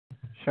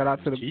Shout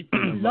out to the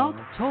Blog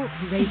Talk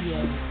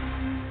Radio.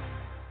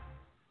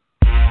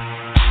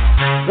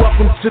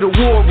 Welcome to the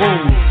War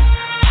Room.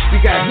 We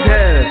got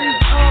Dev,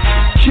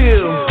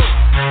 Kill,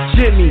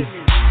 Jimmy,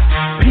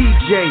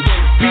 PJ,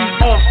 B.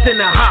 Austin,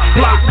 the Hot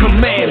Block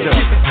Commander.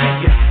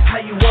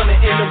 How you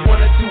wanna end a 1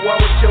 or 2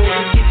 hour show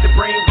to keep the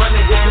brain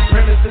running with the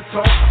premise to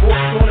talk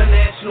sports on a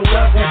national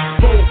level?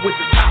 Bold with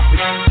the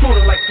topics,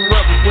 sorta like some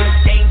rebels. When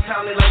it's game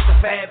time, they like the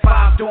Fab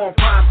Five during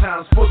prime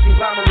time. Sports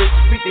conglomerates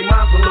speak their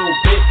minds a little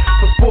bit.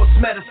 For sports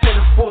medicine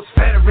and sports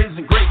veterans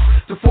and greats.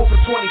 The 4th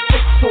and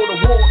 26th, so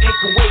the war in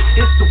Kuwait.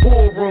 It's the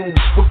War Room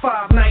with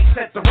 5 nights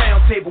at the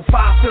round table.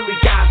 5 Philly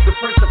guys,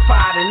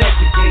 diversified and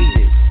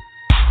educated.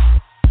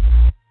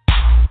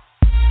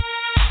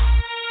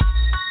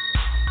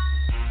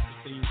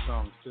 Theme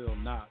song still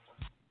not.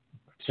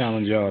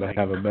 Challenge y'all to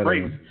have a better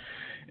one.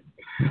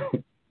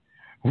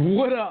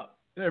 What up,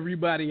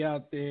 everybody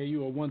out there?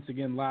 You are once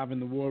again live in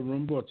the War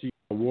Room, brought to you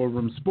by War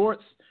Room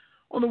Sports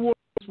on the War Room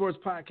Sports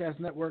Podcast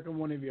Network. I'm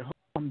one of your hosts.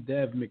 I'm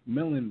Dev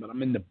McMillan, but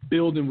I'm in the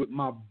building with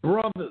my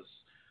brothers.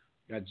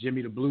 Got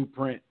Jimmy the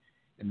Blueprint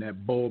and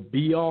that boy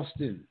B.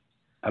 Austin.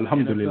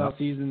 Alhamdulillah. NFL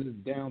season is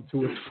down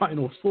to its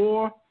final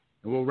 4,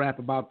 and we'll rap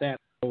about that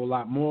a whole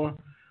lot more.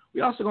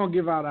 We also going to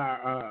give out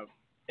our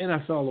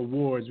NFL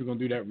awards. We're going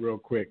to do that real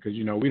quick because,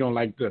 you know, we don't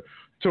like to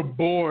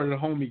bore the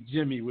homie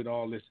Jimmy with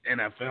all this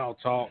NFL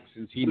talk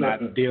since he's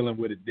not dealing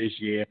with it this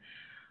year.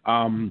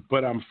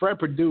 But Fred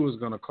Perdue is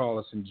going to call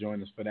us and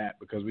join us for that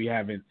because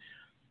the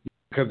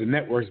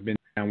network's been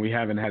down, we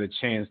haven't had a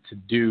chance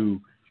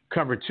to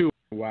cover 2 in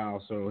a while,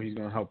 so he's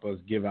going to help us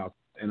give out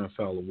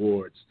NFL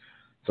awards.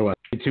 So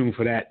stay tuned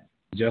for that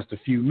in just a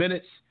few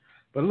minutes.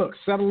 But look,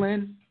 settle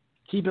in.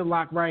 Keep it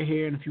locked right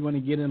here, and if you want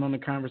to get in on the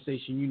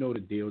conversation, you know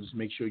the deal. Just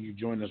make sure you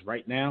join us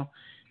right now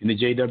in the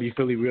JW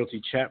Philly Realty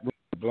chat room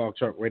at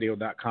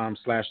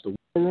blogtalkradio.com/the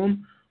War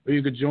Room, or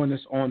you could join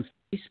us on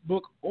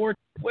Facebook or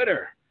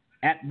Twitter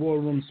at War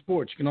Room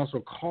Sports. You can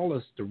also call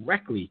us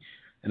directly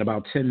in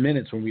about 10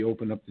 minutes when we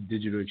open up the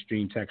Digital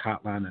Extreme Tech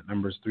hotline at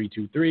numbers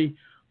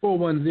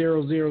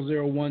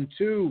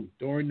 323-410-0012.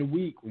 During the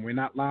week, when we're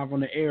not live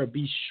on the air,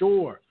 be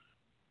sure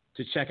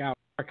to check out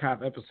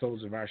archive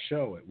episodes of our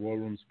show at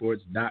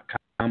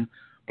warroomsports.com,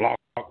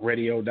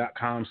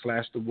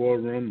 blogtalkradio.com/the War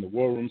Room, the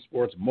War Room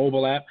Sports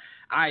mobile app,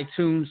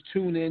 iTunes,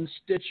 TuneIn,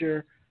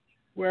 Stitcher,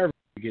 wherever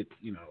you get,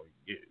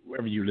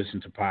 wherever you listen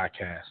to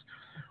podcasts.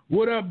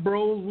 What up,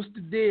 bros? What's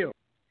the deal?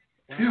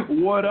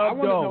 What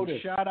up, though?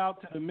 Shout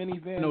out to the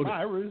minivan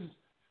Myras.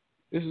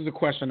 This is a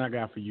question I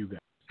got for you guys.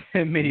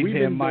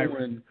 Minivan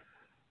Myras.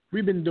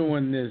 We've been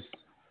doing this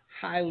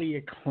highly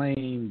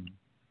acclaimed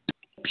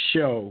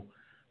show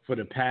for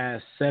the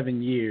past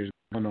 7 years,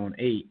 going on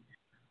 8.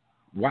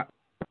 Why are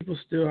people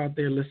still out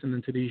there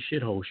listening to these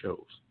shithole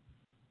shows?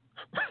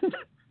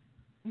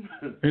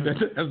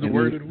 That's the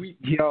word of the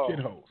week.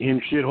 Shitholes.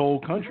 In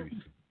shithole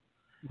countries.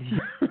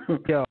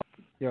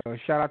 Yo,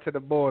 shout out to the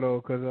boy though,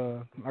 cause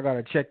I got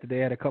to check that they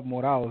had a couple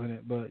more hours in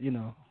it, but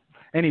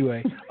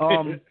anyway.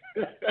 Yo,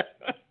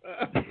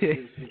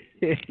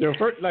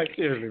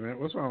 seriously, man,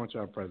 what's wrong with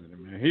y'all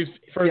president, man? He's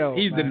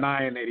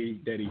denying that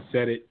he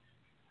said it.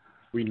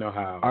 We know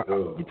how.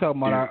 You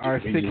talking about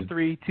our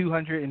 6'3",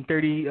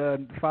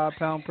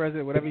 235-pound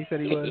president, whatever he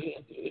said he was?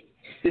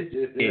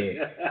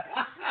 Yeah.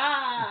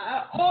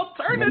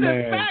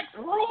 Alternative facts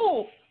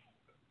rule.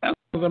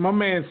 My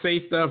man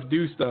say stuff,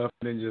 do stuff,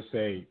 and then just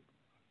say,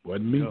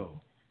 wasn't me.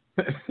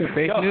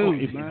 Fake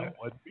news, man.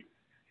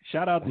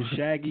 Shout out to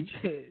Shaggy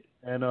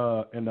and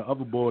the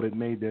other boy that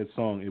made that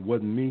song. It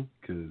wasn't me,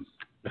 because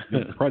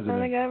the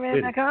president.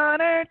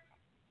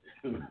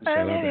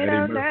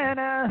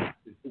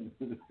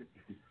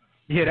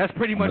 Yeah, that's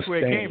pretty much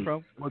where it came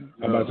from.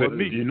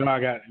 You know I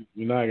gotta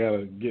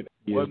get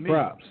his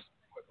props.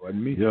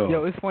 Wasn't me.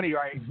 Yo, it's funny,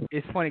 right?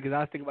 It's funny because I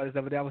was thinking about this the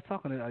other day. I was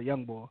talking to a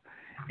young boy,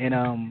 and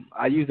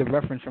I used a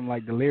reference from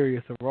like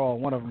Delirious or Raw,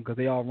 one of them, because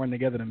they all run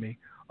together to me.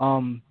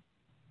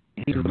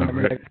 He was like,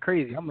 that's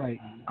crazy.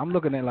 I'm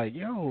looking at like,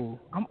 yo,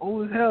 I'm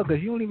old as hell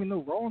because you don't even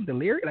know Raw and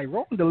Delirious. Like,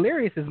 Raw and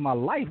Delirious is my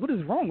life. What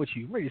is wrong with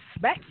you? I'm ready to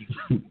smack you.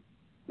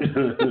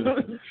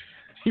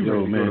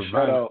 Yo, man,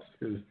 shout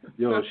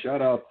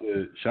out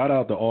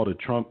to all the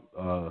Trump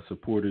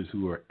supporters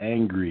who are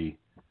angry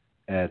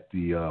at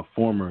the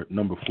former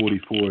number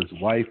 44's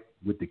wife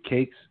with the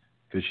cakes,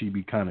 because she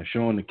be kind of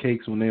showing the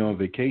cakes when they're on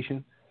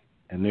vacation,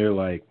 and they're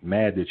like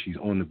mad that she's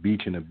on the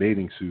beach in a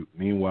bathing suit.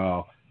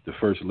 Meanwhile, the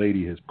first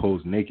lady has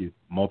posed naked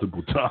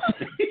multiple times.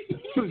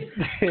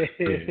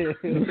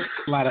 A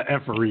lot of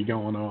effery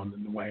going on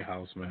in the White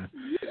House, man.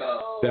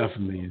 Yo.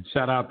 Definitely. And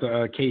shout out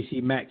to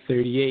KC Mac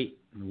 38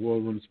 in the War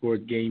Room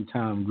Sports Game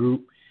Time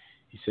group.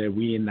 He said,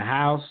 we in the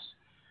house.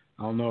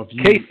 I don't know if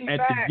you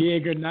at the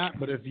gig or not,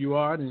 but if you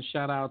are, then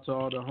shout out to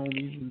all the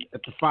homies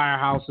at the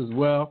Firehouse as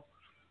well.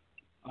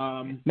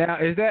 Now,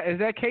 is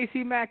that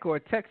KC Mac or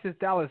Texas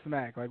Dallas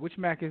Mac? Like, which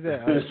Mac is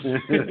that?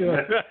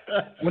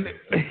 when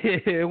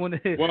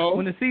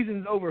the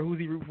season's over, who's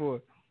he root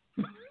for?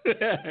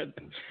 I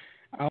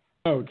don't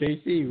know.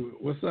 KC,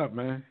 what's up,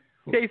 man?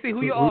 KC,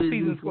 who your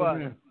all-season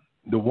squad?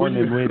 The one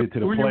that made it to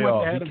the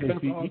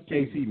playoff.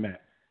 EKC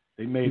Mac.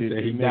 They made it to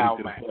the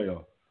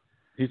playoff.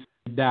 He's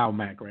Dow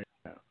Mac right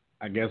now.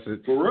 I guess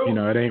it's for real. You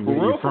know, it ain't where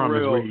you're from.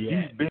 It's where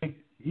he's big.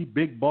 He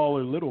big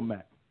baller, little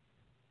Mac.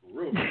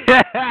 For real. He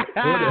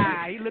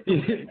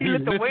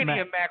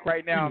Lithuanian Mac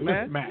right now,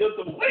 man.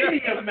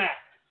 Lithuanian Mac.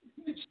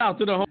 Shout out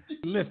to the whole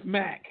Lift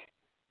Mac.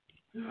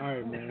 All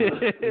right, man.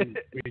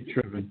 we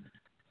tripping.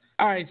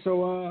 All right,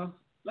 so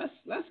let's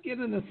get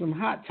into some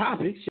hot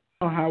topics. You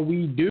know how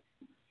we do.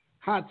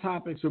 Hot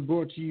topics are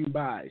brought to you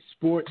by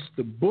Sports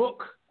the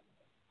Book.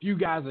 If you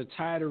guys are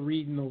tired of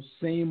reading those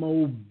same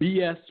old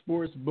BS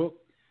sports book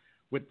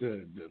with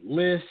the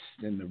list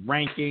and the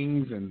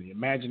rankings and the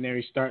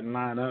imaginary starting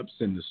lineups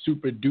and the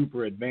super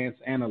duper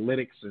advanced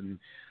analytics and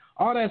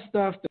all that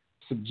stuff that's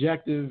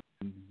subjective,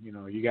 and, you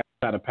know, you guys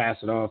got to pass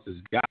it off as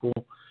gospel,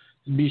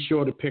 be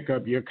sure to pick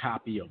up your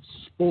copy of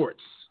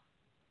Sports.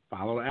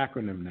 Follow the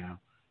acronym now.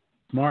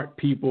 Smart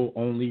people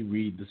only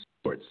read the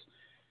sports.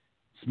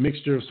 It's a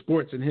mixture of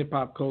sports and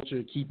hip-hop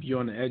culture to keep you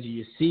on the edge of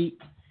your seat.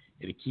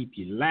 It'll keep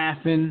you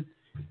laughing.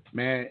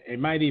 Man, it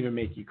might even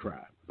make you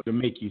cry. But it'll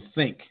make you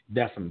think,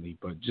 definitely.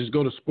 But just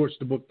go to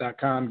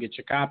sportsthebook.com, get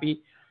your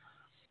copy.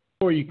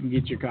 Or you can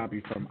get your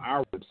copy from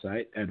our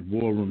website at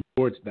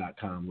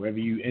warroomsports.com. Wherever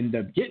you end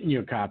up getting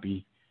your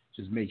copy,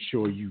 just make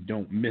sure you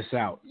don't miss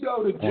out.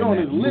 Yo, the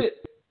joint is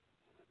lit.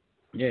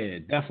 Yeah,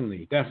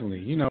 definitely.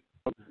 You know,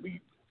 we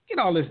get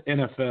all this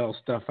NFL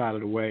stuff out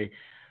of the way.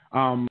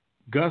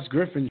 Gus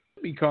Griffin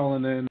should be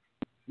calling in,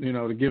 you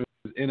know, to give us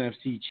his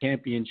NFC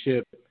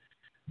championship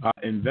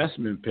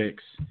investment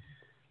picks.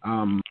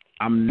 I'm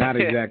not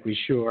exactly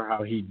sure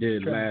how he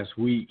did last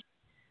week.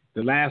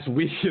 The last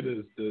week of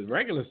the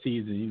regular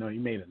season, you know, he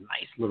made a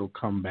nice little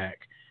comeback,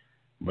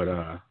 but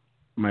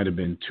might have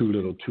been too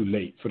little, too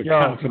late for the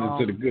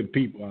confidence of the good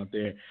people out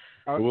there.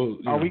 Are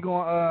we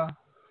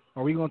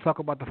going to talk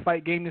about the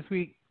fight game this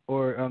week,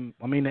 or the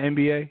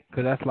NBA?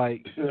 Because that's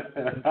like,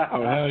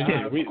 oh hell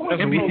yeah, we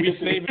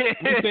save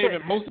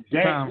it most of the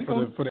time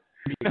for the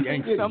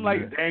NBA. I'm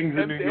like,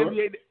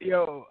 NBA,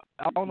 yo,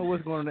 I don't know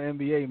what's going on in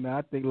the NBA, man.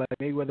 I think like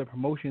Mayweather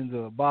Promotions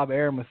or Bob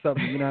Arum or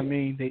something. You know what I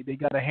mean? They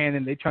got a hand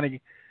in. They trying to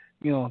get,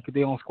 you know, get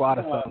their own squad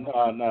or something.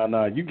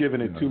 No. You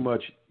giving it too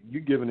much. You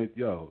giving it,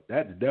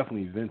 that's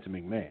definitely Vince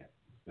McMahon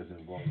that's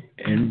involved.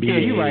 NBA. Yeah,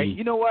 you're right.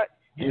 You know what?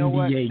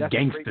 NBA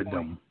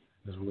gangsterdom.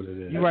 That's what it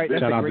is. You're right.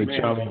 Shout out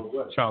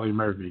to Charlie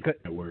Murphy.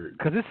 That word.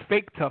 Because it's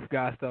fake tough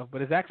guy stuff, but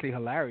it's actually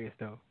hilarious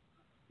though.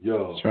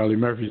 Yo, Charlie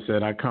Murphy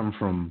said, "I come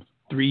from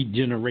 3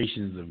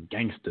 generations of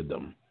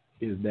gangsterdom."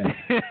 Is that?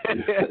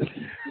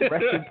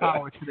 Rest in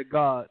power to the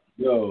God.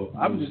 Yo,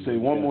 I'm just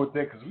saying one more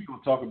thing because we're going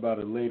to talk about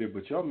it later,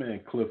 but your man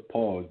Cliff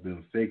Paul has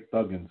been fake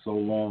thugging so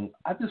long.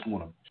 I just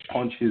want to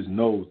punch his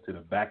nose to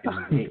the back of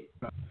his head.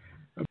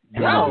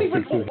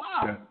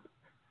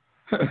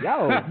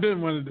 Yo, I've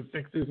been wanting to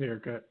fix his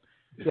haircut.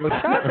 Yo,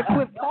 shout out to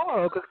Cliff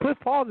Paul, because Cliff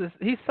Paul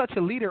he's such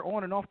a leader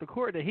on and off the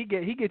court that he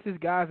gets his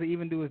guys to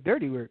even do his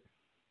dirty work.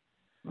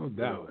 No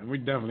doubt, and we're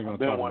definitely going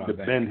to talk about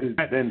that.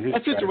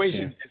 That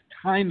situation is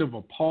kind of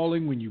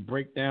appalling when you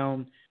break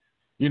down,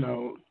 you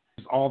know,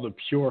 all the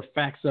pure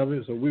facts of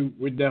it. So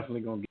we're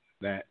definitely going to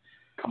get that.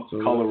 So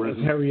let's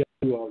hurry up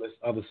and do all this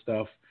other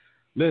stuff.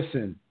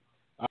 Listen,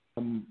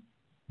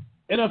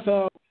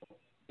 NFL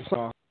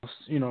playoffs,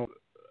 you know,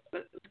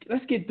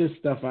 let's get this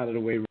stuff out of the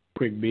way real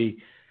quick, B.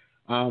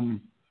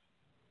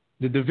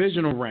 The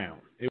divisional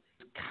round, it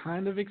was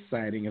kind of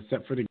exciting,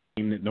 except for the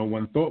game that no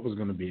one thought was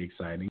going to be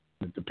exciting,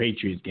 the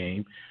Patriots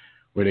game,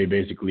 where they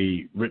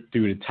basically ripped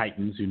through the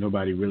Titans, who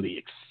nobody really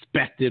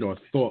expected or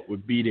thought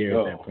would be there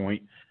at that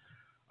point.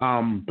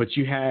 But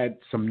you had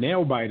some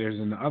nail-biters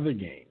in the other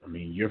game. I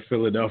mean, your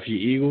Philadelphia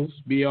Eagles,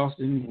 B.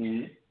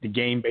 Austin, the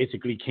game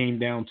basically came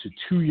down to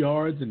 2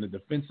 yards in the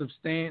defensive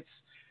stance.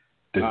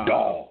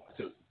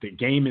 The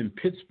game in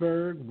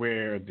Pittsburgh,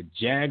 where the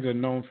Jags are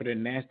known for their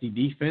nasty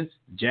defense,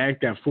 the Jags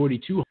got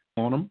 42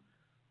 on them,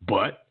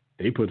 but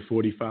they put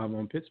 45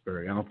 on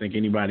Pittsburgh. I don't think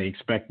anybody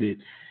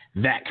expected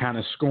that kind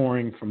of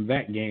scoring from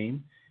that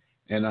game.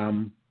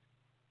 And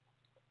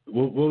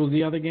what was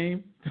the other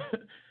game?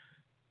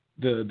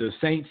 The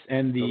Saints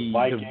and the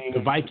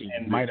Vikings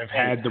might have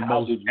had the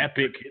most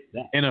epic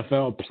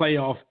NFL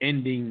playoff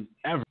ending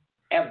ever.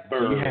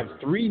 So you have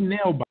 3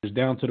 nail-biters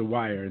down to the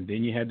wire, and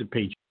then you had the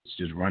Patriots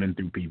just running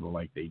through people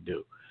like they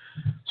do.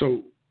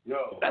 So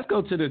let's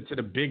go to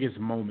the biggest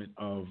moment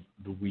of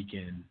the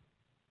weekend.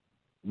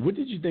 What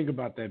did you think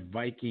about that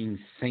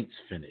Vikings-Saints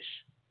finish?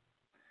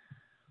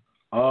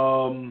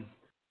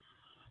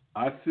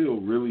 I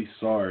feel really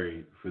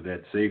sorry for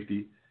that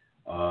safety.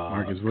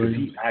 Marcus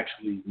Williams.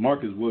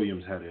 Marcus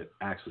Williams had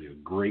actually a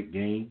great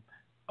game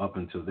up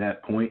until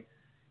that point,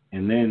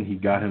 and then he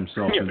got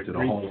himself into the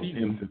Hall of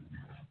Infamy.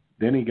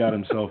 Then he got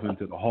himself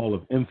into the Hall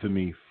of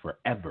Infamy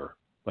forever.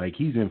 Like,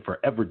 he's in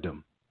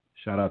foreverdom.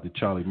 Shout out to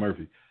Charlie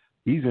Murphy.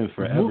 He's in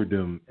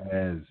foreverdom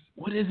as...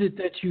 What is it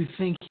that you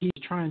think he's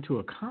trying to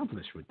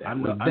accomplish with that? I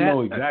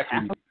know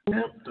exactly.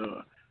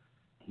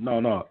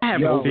 No. I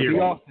have a theory.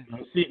 Let's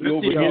see if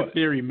your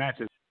theory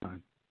matches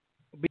mine.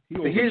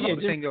 So here's my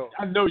thing, though.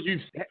 I know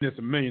you've seen this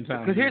a million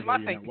times. Because here's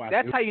my thing.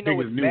 That's how you know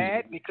it's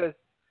bad, because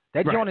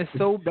that joint is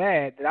so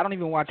bad that I don't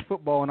even watch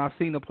football, and I've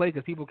seen the play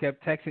because people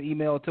kept texting,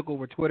 email, took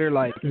over Twitter,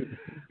 like,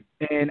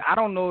 and I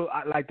don't know,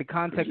 like, the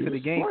context of the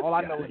game. All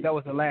I know is that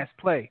was the last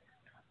play.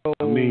 So,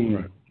 I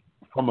mean,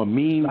 from a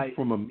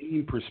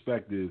meme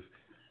perspective,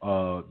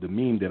 the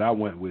meme that I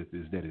went with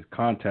is that his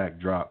contact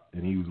dropped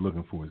and he was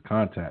looking for his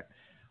contact.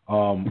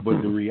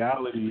 But the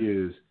reality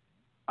is,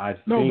 I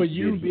think but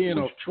you being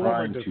a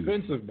former to,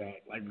 defensive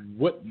back, like,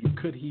 what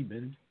could he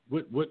been?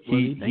 What was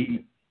he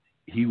thinking?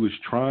 He was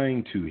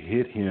trying to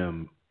hit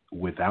him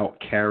without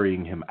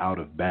carrying him out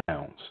of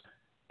bounds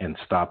and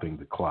stopping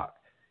the clock.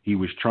 He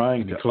was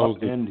trying to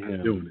upend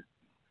him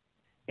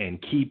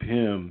and keep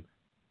him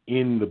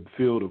in the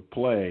field of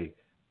play,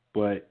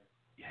 but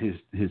his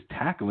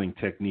tackling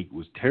technique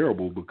was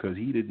terrible because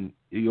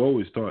he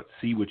always thought,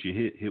 see what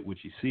you hit what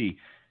you see.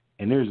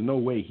 And there's no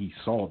way he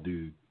saw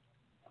dude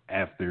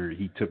after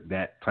he took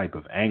that type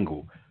of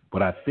angle.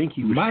 But I think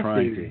he was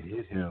trying to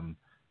hit him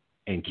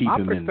and keep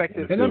him in the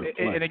field of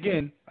play. And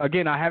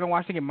again, I haven't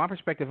watched it. My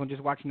perspective on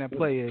just watching that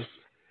play is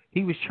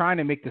he was trying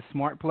to make the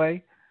smart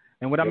play.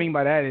 And what I mean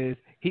by that is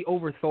he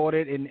overthought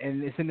it, and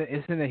it's in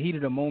the heat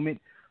of the moment.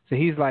 So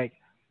he's like,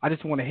 I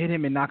just want to hit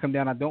him and knock him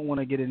down. I don't want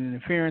to get an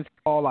interference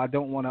call. I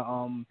don't want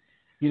to,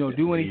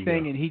 do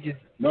anything. And he just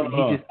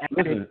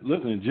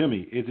listen,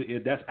 Jimmy.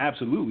 That's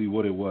absolutely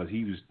what it was.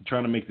 He was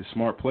trying to make the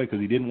smart play because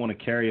he didn't want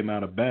to carry him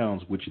out of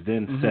bounds, which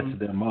then sets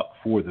them up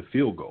for the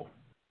field goal.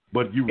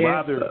 But you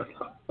rather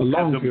a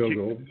long field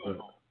goal.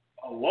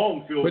 A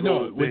long field goal. But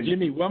no, with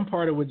Jimmy, one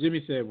part of what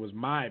Jimmy said was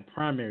my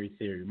primary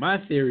theory.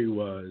 My theory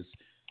was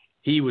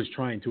he was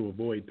trying to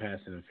avoid pass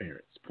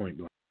interference, point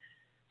blank,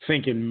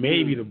 thinking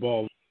maybe the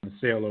ball was going to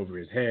sail over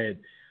his head.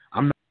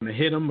 I'm not going to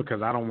hit him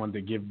because I don't want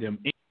to give them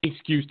any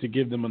excuse to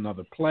give them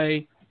another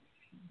play.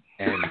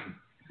 And,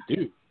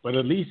 dude, but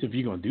at least if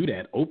you're going to do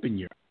that, open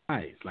your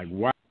eyes. Like,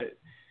 why?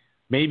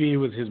 Maybe it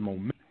was his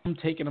momentum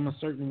taking him a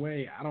certain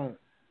way. I don't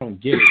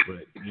get it,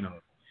 but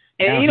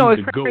and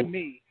it's crazy to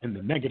me in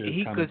the negative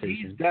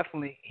connotation.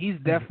 He's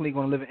definitely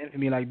going to live in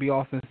infamy, like B.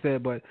 Austin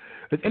said. But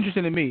it's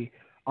interesting to me,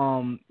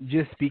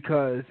 just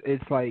because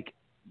it's like,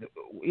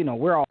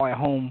 we're all at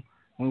home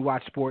when we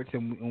watch sports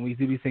and when we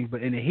do these things,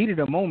 but in the heat of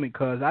the moment,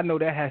 because I know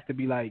that has to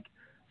be like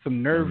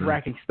some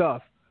nerve-wracking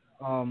stuff.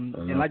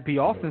 And like B.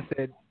 Austin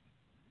said,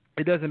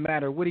 it doesn't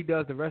matter what he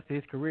does the rest of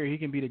his career. He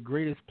can be the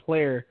greatest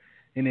player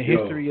in the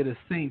history of the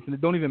Saints, and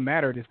it don't even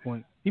matter at this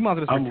point. He might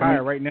as well just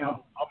retire right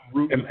now.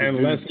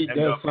 Unless he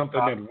does something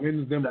that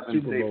wins them a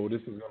Super Bowl,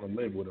 this is going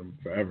to live with him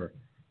forever.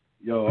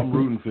 I'm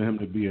rooting for him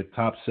to be a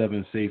top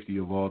 7 safety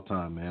of all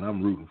time, man.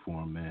 I'm rooting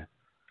for him, man.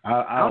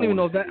 I don't even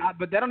know that,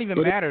 but that don't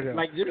even matter though.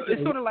 Like,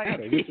 it's sort of like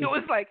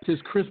it's like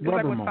Chris Webber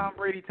like when Tom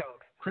Brady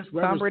talks. Chris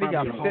Webber's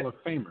probably a Hall of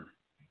Famer.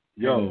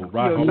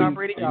 Tom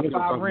Brady got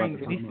 5 rings,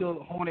 and he's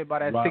still haunted by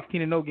that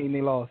 16-0 game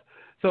they lost.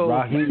 So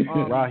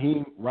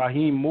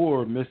Raheem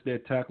Moore missed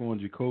that tackle on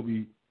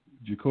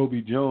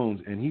Jacoby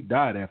Jones, and he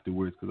died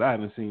afterwards because I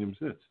haven't seen him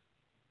since.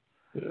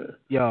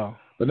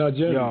 But no,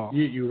 Jim,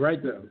 you're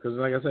right there because,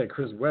 like I said,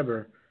 Chris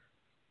Webber,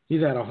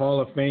 he's had a Hall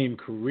of Fame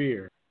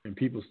career, and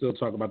people still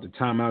talk about the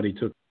timeout he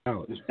took in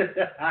college.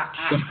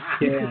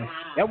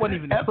 That wasn't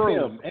even the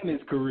pro in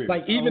his career.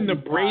 Like even the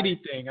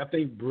Brady thing, I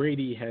think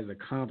Brady has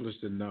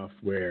accomplished enough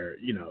where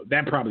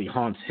that probably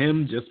haunts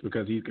him just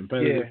because he's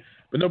competitive. Yeah.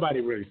 But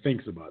nobody really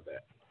thinks about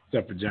that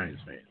except for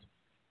Giants fans,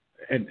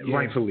 and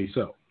rightfully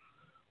so.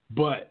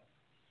 But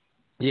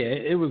yeah,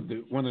 it was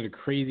one of the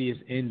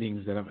craziest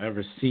endings that I've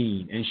ever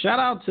seen. And shout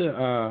out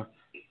to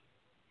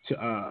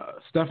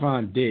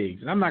Stephon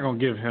Diggs. And I'm not gonna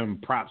give him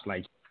props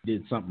like he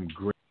did something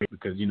great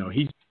because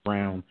he's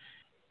around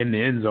in the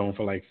end zone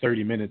for like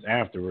 30 minutes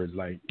afterwards,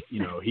 like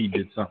he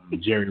did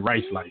something Jerry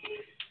Rice like.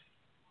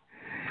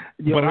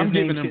 But I'm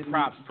giving him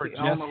props for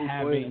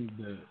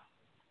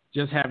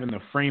just having the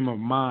frame of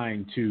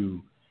mind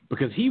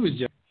because he was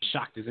just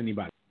shocked as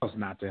anybody else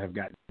not to have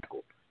gotten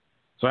tackled.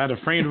 So I had a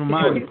frame of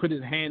mind to put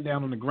his hand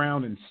down on the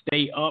ground and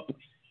stay up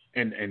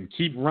and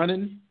keep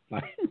running.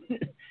 Like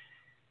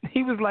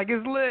he was like,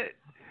 it's lit.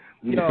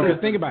 Because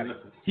think about it.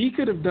 He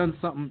could have done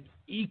something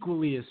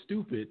equally as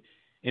stupid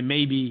and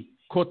maybe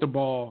caught the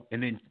ball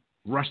and then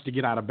rushed to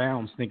get out of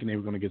bounds thinking they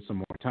were going to get some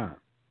more time.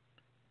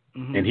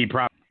 Mm-hmm. And he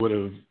probably would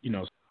have,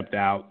 stepped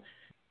out.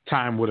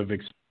 Time would have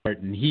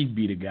expired, and he'd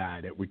be the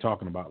guy that we're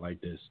talking about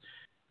like this.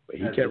 But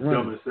he kept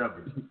running.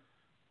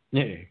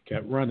 Yeah,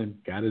 kept running.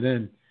 Got it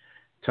in.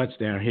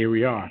 Touchdown. Here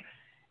we are.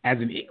 As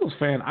an Eagles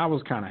fan, I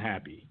was kind of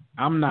happy.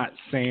 I'm not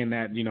saying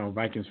that,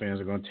 Vikings fans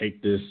are going to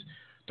take this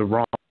the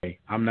wrong way.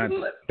 I'm not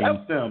saying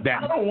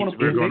that. I don't want to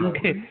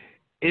be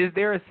Is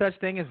there a such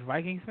thing as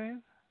Vikings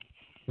fans?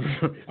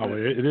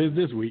 It is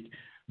this week.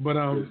 But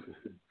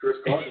Chris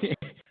Carter.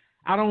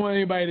 I don't want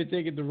anybody to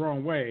take it the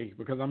wrong way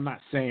because I'm not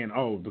saying,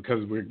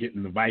 because we're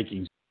getting the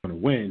Vikings going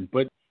to win.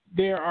 But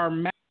there are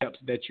matchups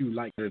that you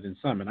like better than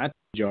some. And I told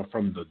y'all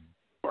from the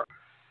door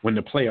when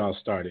the playoffs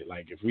started,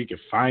 like if we could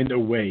find a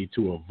way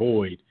to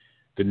avoid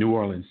the New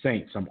Orleans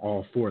Saints, I'm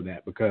all for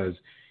that because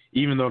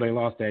even though they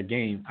lost that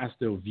game, I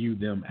still view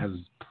them as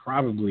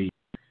probably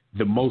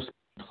the most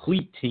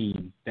complete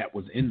team that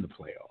was in the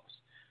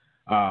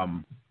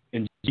playoffs.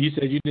 And you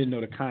said you didn't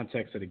know the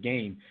context of the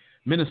game.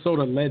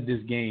 Minnesota led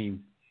this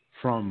game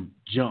from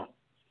jump,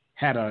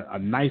 had a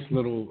nice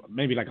little,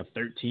 maybe like a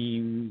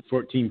 13,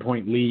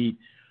 14-point lead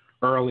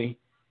early,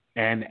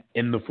 and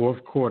in the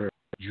fourth quarter,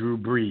 Drew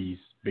Brees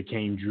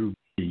became Drew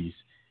Brees.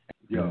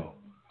 Yo,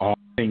 all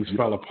things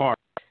fell apart.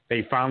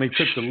 They finally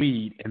took the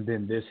lead, and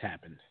then this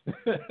happened.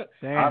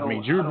 Damn. I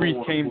mean, Drew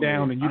Brees came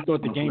down, and you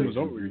thought the game was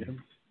over.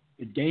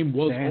 The game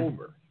was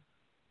over.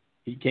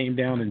 He came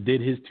down and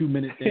did his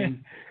 2-minute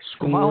thing.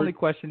 So my only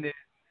question is,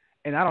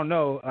 and I don't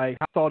know, like,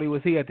 how salty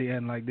was he at the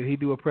end? Like, did he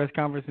do a press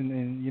conference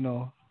and you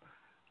know?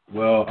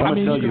 Well, I'm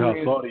gonna tell you how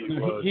salty he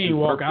was. He didn't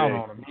walk out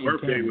on him. His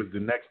birthday was the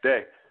next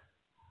day.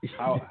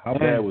 How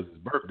bad was his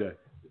birthday?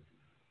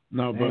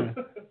 No,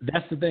 but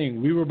that's the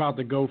thing. We were about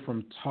to go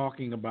from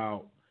talking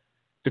about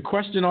the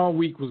question all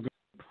week was going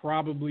to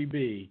probably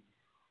be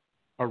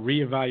a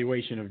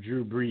reevaluation of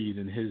Drew Brees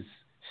and his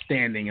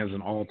standing as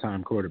an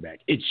all-time quarterback.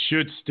 It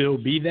should still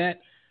be that,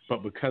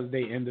 but because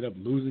they ended up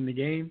losing the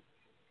game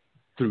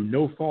through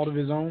no fault of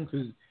his own,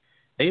 because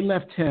they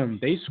left him,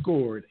 they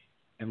scored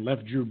and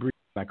left Drew Brees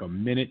like a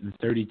minute and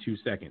 32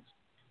 seconds.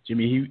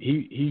 Jimmy,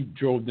 he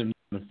drove them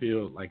on the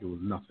field like it was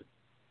nothing.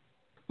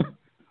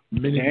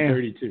 Minute and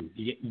 32.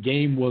 The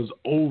game was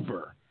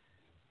over.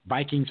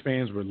 Vikings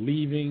fans were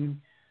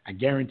leaving. I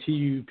guarantee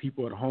you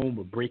people at home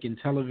were breaking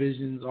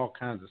televisions, all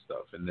kinds of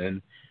stuff. And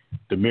then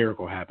the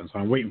miracle happened. So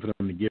I'm waiting for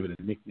them to give it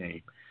a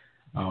nickname.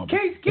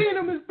 Case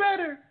Keenum is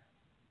better.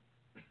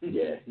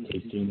 Yeah,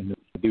 Case Keenum is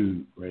the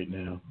dude right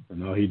now.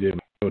 And all he did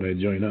was throw that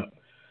joint up.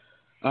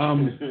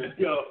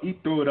 Yo, he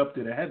threw it up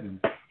to the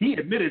heavens. He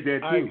admitted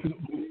that too.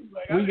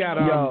 We got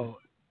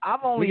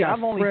I've only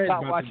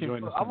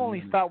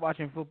stopped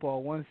watching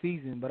football one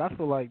season, but I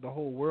feel like the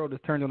whole world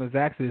has turned on its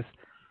axis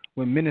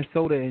when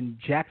Minnesota and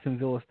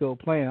Jacksonville are still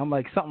playing. I'm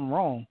like, something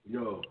wrong.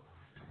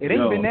 It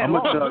ain't been that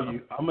long.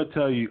 I'm gonna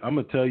tell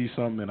you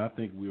something, and I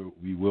think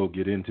we will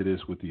get into this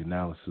with the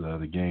analysis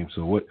of the game.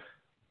 So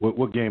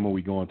what game are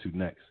we going to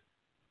next?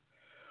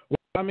 Well,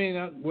 I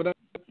mean, what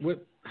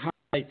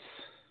highlights?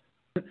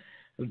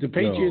 The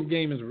Patriots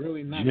game is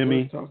really not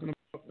Jimmy, worth talking about.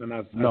 And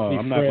I'm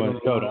not going to.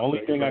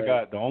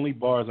 The only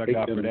bars I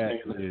got for that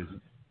is,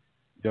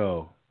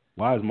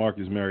 why is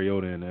Marcus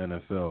Mariota in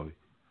the NFL?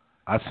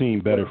 I've seen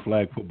better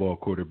flag football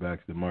quarterbacks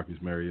than Marcus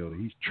Mariota.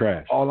 He's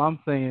trash. All I'm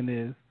saying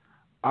is,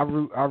 I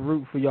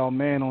root for y'all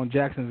man on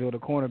Jacksonville, the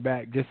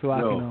cornerback, just so I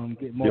can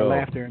get more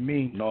laughter and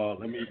memes. No,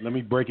 let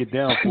me break it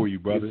down for you,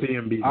 brother. Break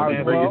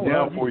it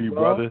down for you,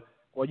 brother.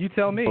 Well, you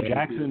tell me.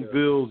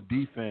 Jacksonville's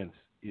defense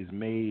is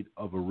made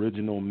of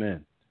original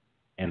men,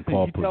 and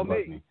Paul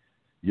Posluszny.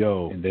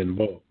 And then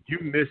you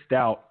missed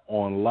out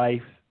on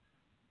life,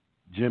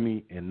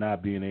 Jimmy, and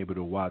not being able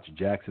to watch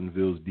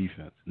Jacksonville's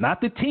defense. Not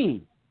the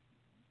team,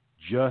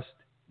 just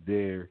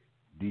their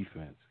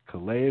defense.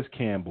 Calais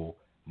Campbell,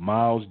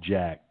 Miles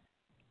Jack,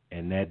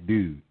 and that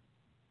dude,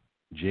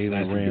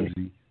 Jalen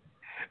Ramsey.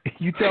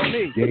 You tell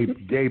me.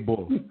 Gay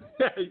Bull.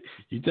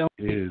 You tell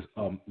me. Is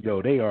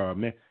they are a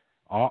man.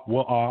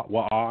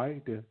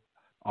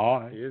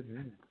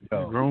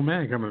 Grown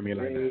man coming at me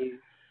like that.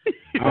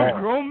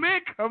 Grown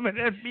man coming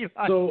at me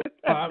like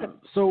that.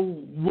 So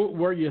what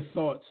were your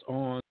thoughts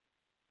on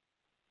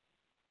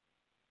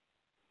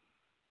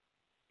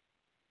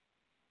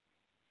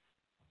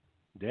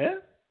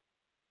Dev?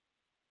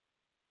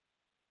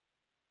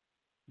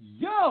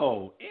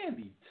 Yo,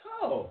 Andy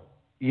Toe.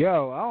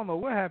 Yo, I don't know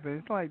what happened.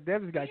 It's like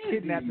Dev got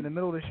kidnapped in the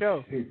middle of the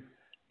show.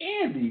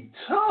 Andy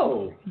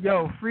Toe.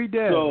 Yo, free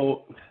Dev.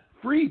 So,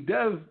 free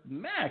Dev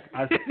Mac.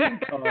 I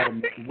think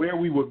where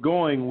we were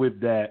going with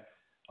that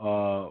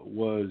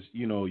was,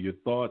 your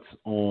thoughts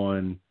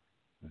on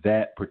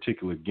that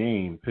particular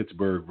game,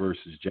 Pittsburgh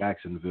versus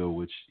Jacksonville,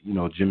 which,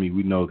 Jimmy,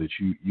 we know that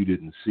you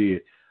didn't see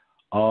it.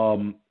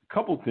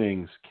 Couple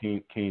things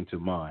came to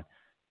mind.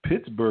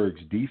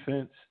 Pittsburgh's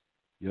defense,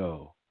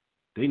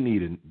 they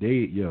need a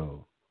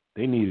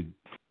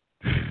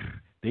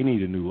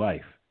new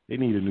life. They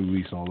need a new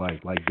lease on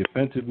life. Like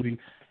defensively,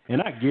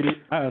 and I get it.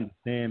 I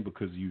understand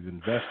because you've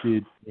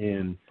invested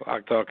in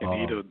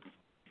Either.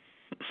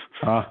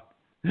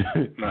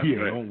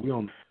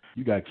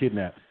 You got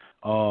kidnapped.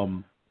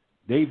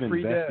 They've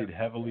invested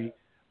heavily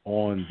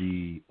on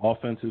the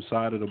offensive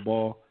side of the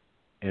ball,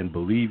 and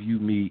believe you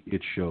me,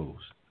 it shows.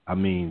 I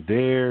mean,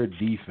 their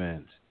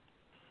defense,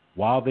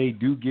 while they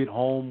do get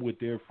home with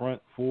their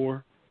front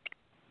four,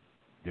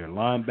 their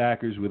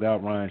linebackers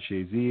without Ryan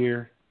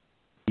Shazier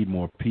need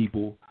more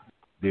people.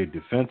 Their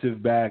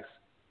defensive backs,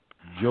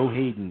 Joe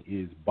Hayden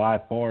is by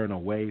far and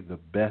away the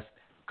best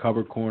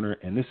cover corner,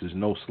 and this is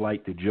no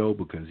slight to Joe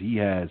because he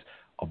has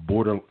a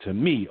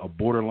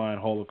borderline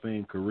Hall of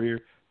Fame career,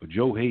 but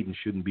Joe Hayden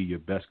shouldn't be your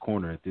best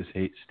corner at this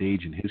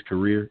stage in his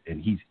career,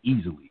 and he's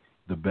easily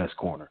the best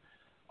corner.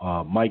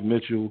 Mike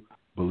Mitchell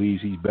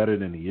believes he's better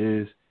than he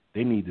is.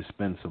 They need to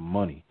spend some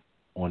money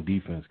on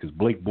defense because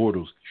Blake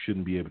Bortles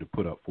shouldn't be able to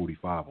put up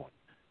 45 on him.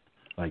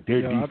 Like,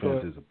 their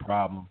defense is a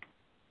problem.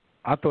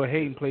 I thought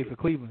Hayden played for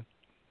Cleveland.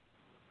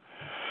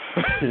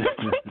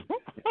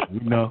 We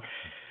know.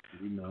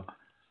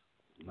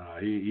 Nah,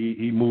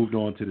 he moved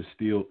on to the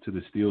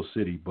Steel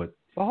City, but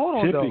hold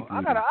on though,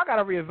 I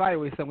gotta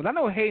reevaluate something. I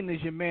know Hayden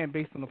is your man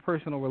based on a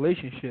personal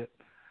relationship.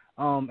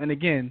 And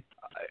again,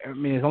 I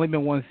mean, it's only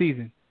been one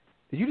season.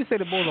 Did you just say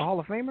the boy's a Hall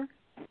of Famer?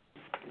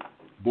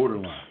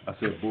 Borderline. I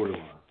said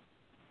borderline.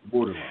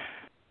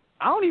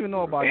 I don't even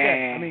know about that.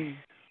 I mean,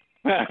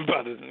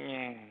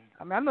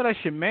 I know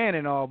that's your man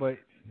and all, but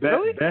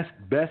really? Best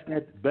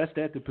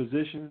at the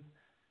position.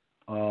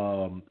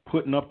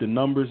 Putting up the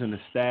numbers and the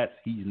stats.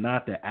 He's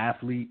not the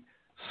athlete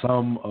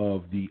some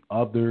of the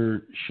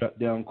other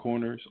shutdown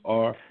corners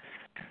are,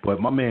 but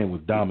my man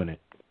was dominant.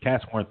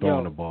 Cats weren't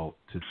throwing the ball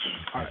to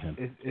him.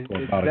 Is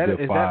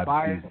that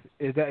bias?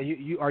 Is that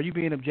you? Are you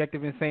being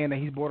objective in saying that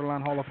he's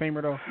borderline Hall of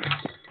Famer though?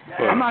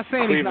 I'm not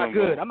saying he's not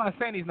good. I'm not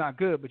saying he's not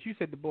good, but you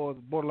said the boy is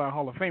borderline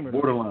Hall of Famer.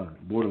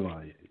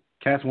 Borderline.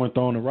 Cats weren't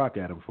throwing the rock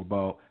at him for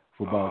about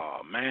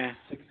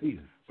 6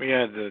 seasons. We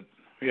had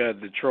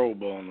the troll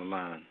ball on the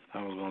line.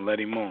 I was gonna let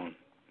him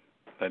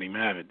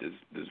have it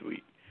this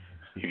week.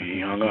 He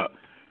hung up.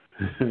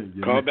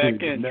 Call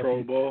back in,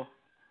 troll ball.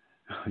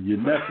 Your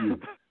nephew.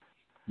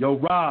 Yo,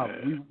 Rob,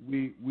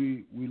 we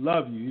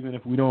love you, even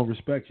if we don't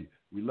respect you.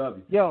 We love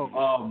you. Yo,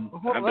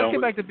 let's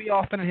get back to B.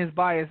 Austin and his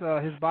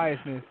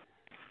biasness.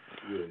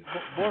 Yeah.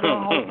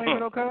 Borderline Hall of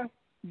Famer, okay?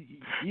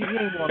 You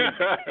ain't want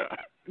to.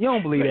 You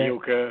don't believe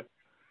that.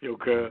 Yo,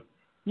 cuz.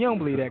 You don't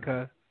believe that,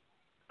 cuz.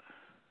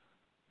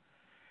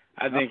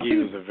 I think he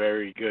was a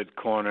very good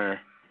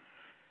corner.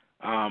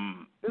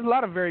 There's a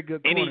lot of very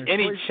good corners.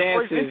 Any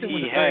chances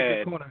he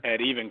had at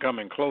even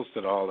coming close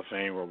to the Hall of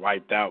Fame were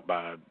wiped out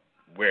by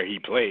where he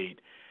played.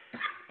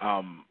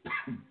 I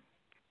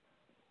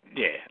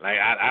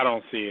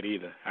don't see it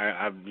either.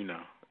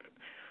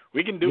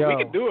 We can do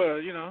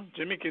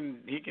Jimmy can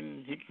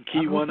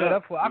key one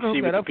up. I can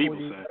hook that up for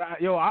you.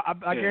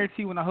 I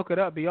guarantee when I hook it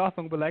up, B.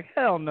 Austin will be like,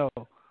 hell no.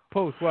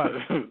 Post what?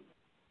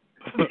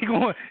 he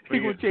gonna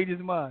change his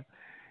mind.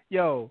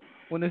 Is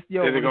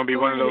it gonna be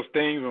one of those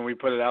things when we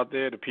put it out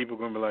there, the people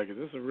gonna be like, is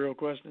this a real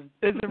question?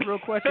 It's a real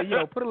question.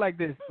 Put it like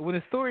this: when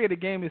the story of the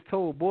game is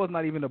told, boy's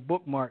not even a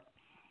bookmark.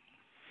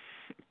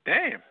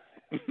 Damn.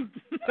 You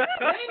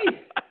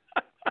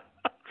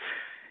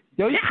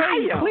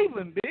played in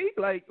Cleveland, B.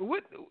 Like,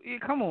 what?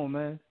 Come on,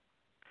 man.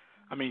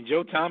 I mean,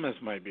 Joe Thomas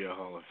might be a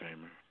Hall of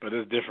Famer, but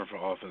it's different for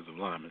offensive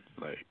linemen.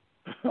 Like,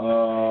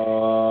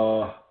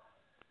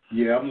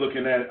 yeah, I'm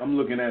looking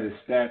at his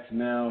stats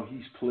now.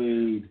 He's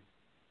played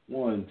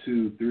 1,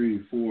 2, 3,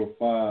 4,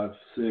 5,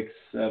 6,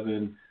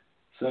 7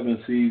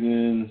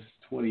 seasons,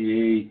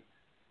 28.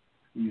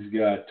 He's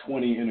got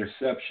 20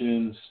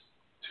 interceptions,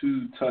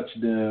 2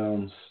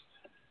 touchdowns.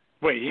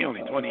 Wait, he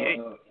only 28?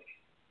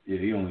 Yeah,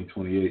 he only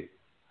 28.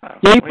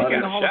 Yeah, he played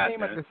in the Hall of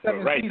Fame after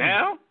 7 right seasons.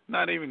 now?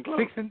 Not even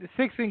close.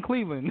 6 in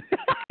Cleveland.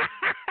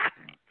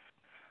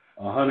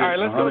 All right,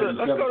 let's go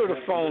to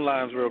the phone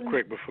lines real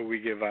quick before we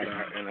give out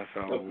our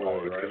NFL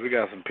awards, because we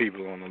got some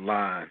people on the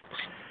line.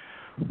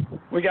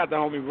 We got the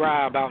homie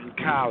Rob out in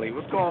Cali.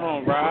 What's going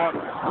on, Rob?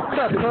 What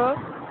up, cuz?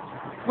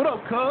 What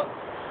up, cuz?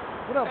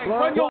 What up,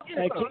 bro?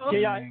 Hey,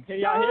 can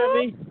y'all hear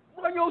me?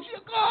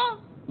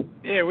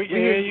 Yeah, we can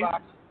hear you.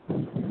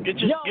 Get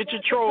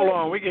your troll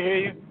on. We can hear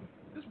you.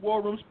 This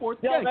War Room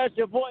Sports. Yo, that's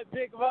your boy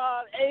Big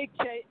Rob,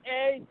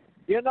 a.k.a.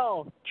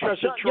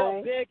 Treasure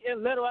Troll. Big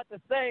and little at the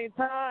same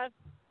time.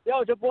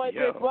 Yo, your boy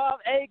Big Rob,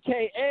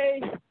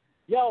 a.k.a.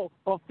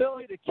 From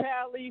Philly to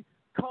Cali,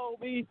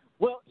 Kobe,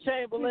 Wilt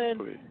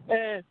Chamberlain,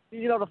 and,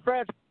 the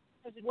French.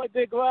 That's your boy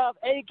Big Rob,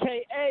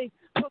 a.k.a.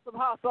 Put some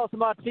hot sauce on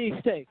my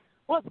cheesesteak.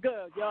 What's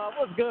good, y'all?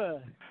 What's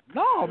good?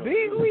 No,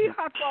 B, who eat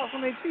hot sauce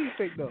on their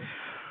cheesesteak, though?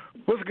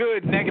 What's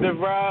good, Negative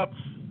Rob?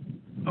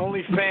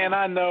 Only fan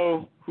I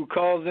know who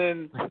calls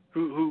in,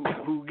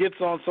 who gets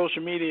on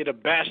social media to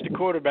bash the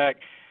quarterback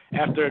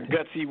after a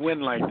gutsy win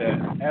like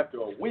that. After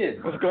a win.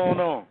 What's going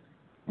on?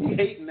 He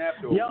hating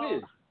after a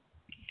win.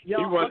 He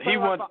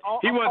want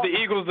the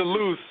Eagles to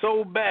lose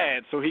so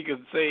bad so he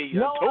could say,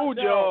 I told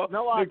y'all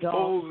Nick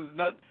Foles is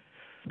not.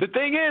 The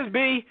thing is,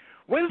 B,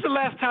 when's the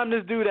last time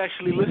this dude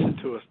actually listened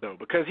to us, though?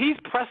 Because he's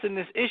pressing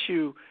this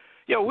issue.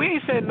 We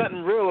ain't said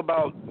nothing real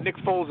about Nick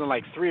Foles in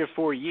like 3 or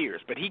 4 years,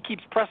 but he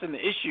keeps pressing the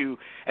issue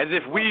as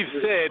if we've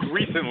said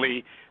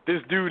recently this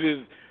dude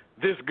is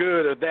this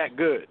good or that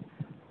good.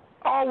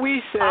 All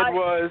we said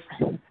was,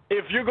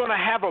 if you're going to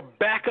have a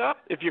backup,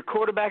 if your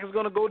quarterback is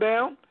going to go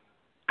down,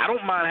 I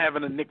don't mind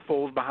having a Nick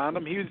Foles behind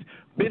him. He's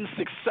been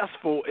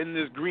successful in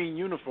this green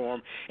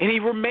uniform, and he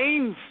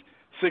remains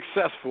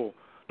successful.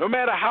 No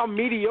matter how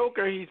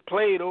mediocre he's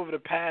played over the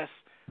past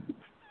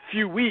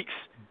few weeks,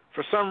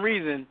 for some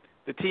reason,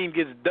 the team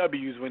gets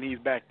W's when he's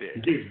back there.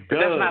 But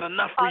that's not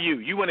enough for you.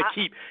 You want to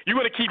keep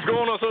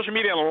going on social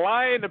media and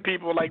lying to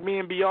people like me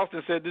and B.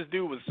 Austin said this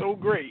dude was so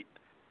great.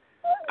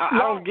 I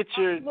don't get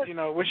your,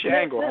 what's your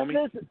angle,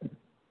 homie?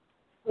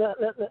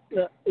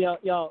 Yo.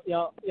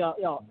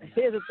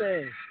 Here's the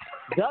thing.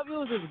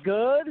 W's is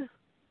good,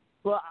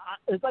 but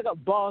it's like a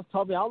boss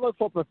told me. I look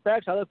for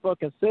perfection. I look for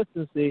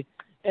consistency.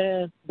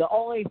 And the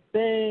only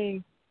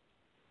thing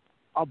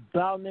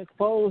about Nick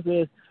Foles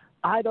is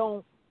I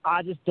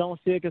just don't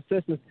see a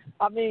consistency.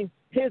 I mean,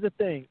 here's the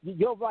thing.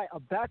 You're right. A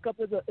backup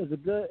is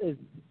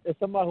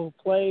somebody who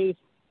plays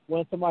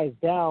when somebody's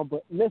down.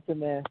 But listen,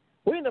 man,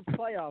 we're in the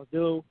playoffs,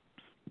 dude.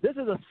 This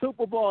is a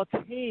Super Bowl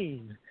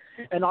team,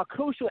 and our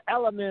crucial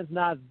element's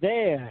not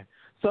there.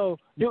 So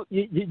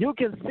you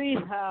can see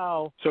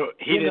how. So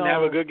he didn't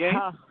have a good game?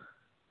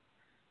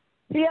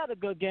 He had a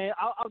good game.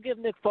 I'll give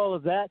Nick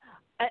Foles that.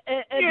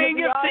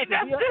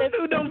 This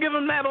dude don't give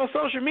him that on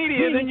social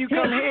media, and then you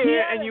come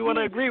here and you want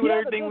to agree with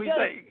everything we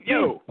say.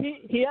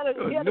 He had a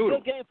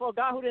good game for a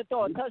guy who didn't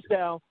throw a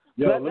touchdown.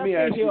 Let me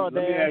ask you.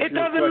 It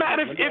doesn't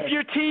matter if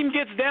your team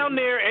gets down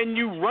there and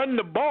you run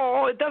the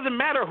ball. It doesn't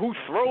matter who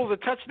throws a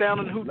touchdown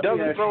and who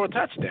doesn't throw a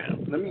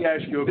touchdown. Let me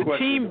ask you a question. The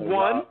team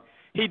won.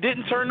 He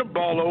didn't turn the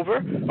ball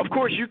over. Of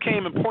course, you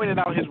came and pointed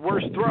out his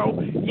worst throw.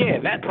 Yeah,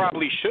 that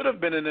probably should have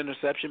been an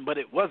interception, but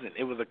it wasn't.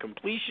 It was a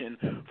completion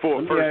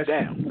for a first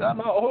down.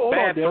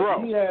 Bad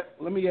throw.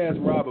 Let me ask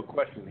Rob a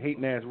question.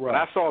 Hating ass Rob.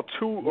 I saw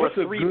 2 or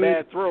 3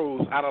 bad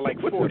throws out of like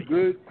 40. What's a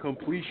good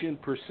completion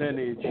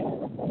percentage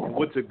and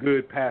what's a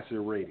good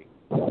passer rating?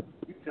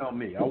 You tell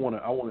me. I want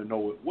to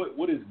know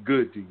what is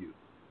good to you.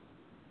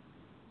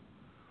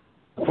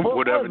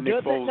 Whatever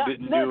Nick Foles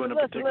didn't do in a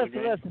particular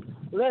game.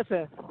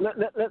 Listen.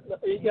 Relax.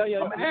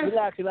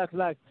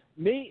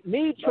 Me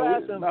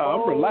trashing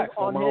Foles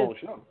on his.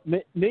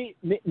 Me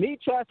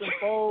trashing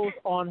Foles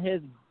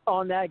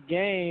on that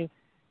game.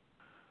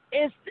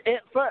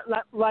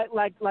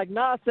 Like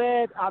Nas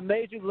said, I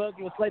made you look.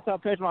 You were slate on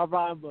page my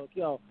rhyme book.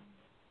 Yo,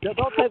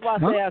 don't take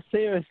what I say that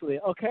seriously,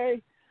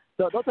 okay?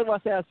 So don't take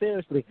what I say that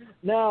seriously.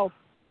 Now,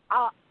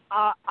 I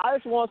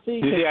just want to see.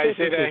 You see how you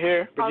say that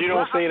here, but you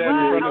don't say that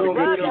in front of the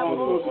good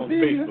people on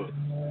Facebook.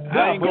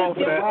 I ain't going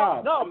for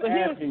that. No, but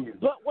asking you.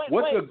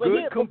 What's a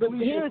good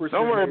completion percentage?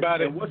 Don't worry about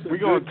it. We're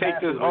going to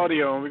take this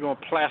audio and we're going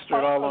to plaster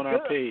it all on our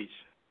page.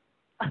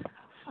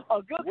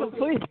 A good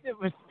completion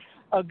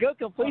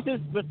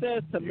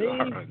percentage to me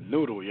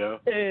noodle, yo.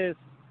 is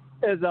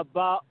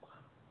about.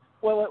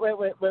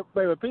 Wait.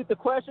 Repeat the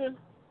question.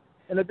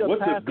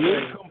 What's a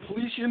good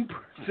completion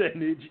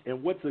percentage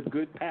and what's a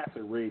good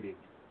passer rating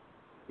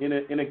in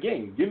a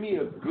game? Give me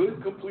a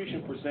good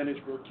completion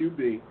percentage for a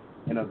QB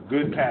and a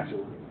good passer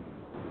rating.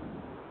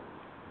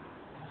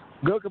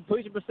 Good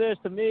completion percentage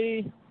to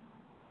me,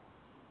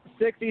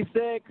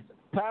 66.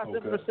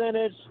 Passing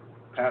percentage,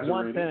 passer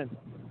 110. Rating.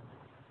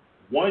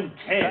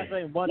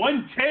 110.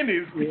 110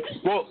 is.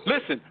 Well,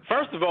 listen.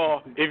 First of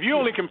all, if you're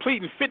only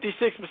completing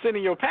 56%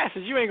 of your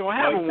passes, you ain't gonna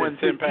have a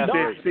 110 pass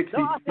rate.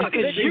 What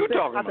is you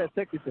talking about? I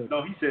said 66.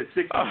 No, he said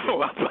 60. Oh, I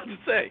was about to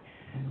say.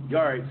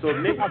 All right. So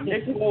Nick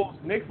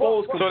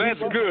Foles. So that's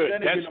good.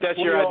 That's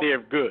your idea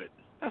of good.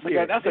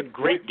 That's a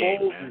great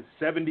game, man.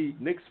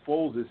 Nick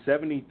Foles is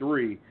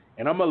 73,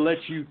 and I'm gonna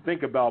let you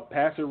think about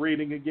passer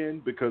rating again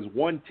because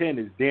 110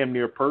 is damn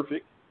near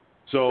perfect.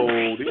 So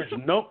there's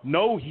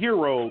no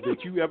hero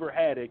that you ever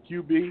had at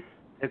QB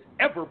has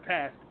ever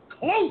passed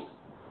close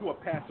to a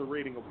passer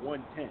rating of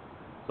 110.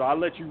 So I'll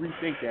let you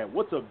rethink that.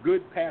 What's a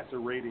good passer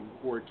rating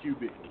for a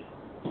QB?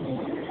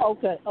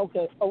 Okay.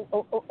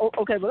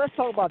 But let's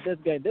talk about this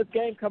game. This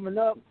game coming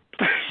up.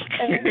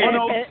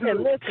 And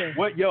listen.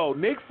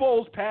 Nick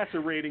Foles' passer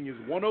rating is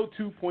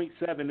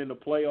 102.7 in the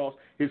playoffs.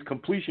 His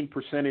completion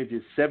percentage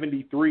is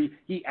 73.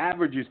 He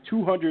averages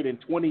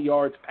 220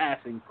 yards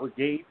passing per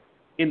game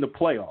in the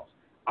playoffs.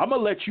 I'm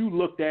going to let you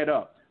look that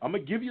up. I'm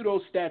going to give you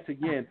those stats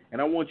again, and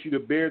I want you to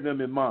bear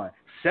them in mind.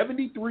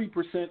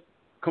 73%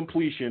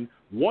 completion,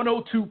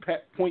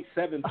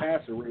 102.7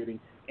 passer rating,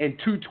 and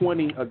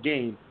 220 a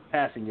game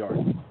passing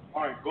yards.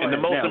 All right, go ahead.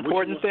 And the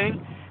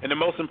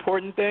most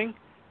important thing,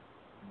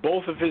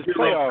 both of his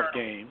playoff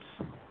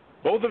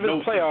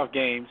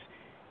games,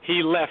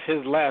 he left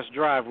his last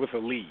drive with a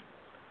lead.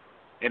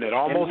 And it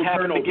almost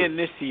happened again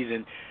this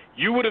season.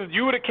 You would have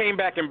came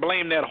back and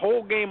blamed that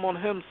whole game on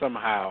him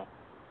somehow.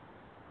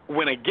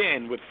 When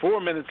again, with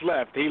 4 minutes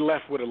left, he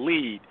left with a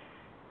lead,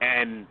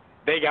 and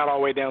they got all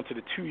the way down to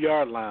the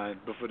 2-yard line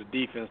before the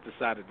defense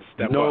decided to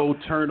step up. No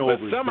turnovers.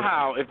 But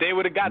somehow, if they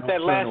would have got that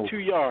last 2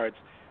 yards,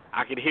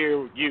 I could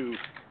hear you,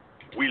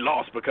 we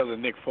lost because of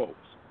Nick Foles.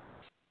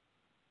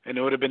 And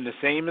it would have been the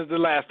same as the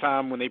last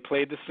time when they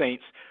played the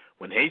Saints,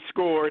 when they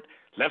scored,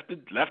 left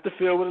the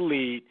field with a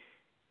lead,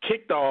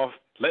 kicked off,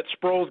 let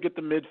Sproles get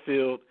the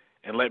midfield,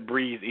 and let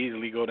Breeze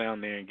easily go down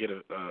there and get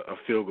a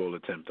field goal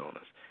attempt on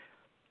us.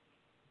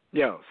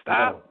 Yo,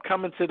 stop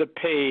coming to the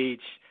page,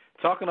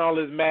 talking all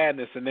this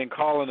madness, and then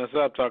calling us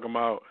up talking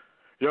about,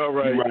 you're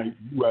right. You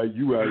right.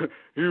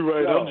 You're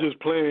right. I'm just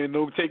playing.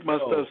 Don't take my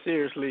stuff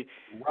seriously.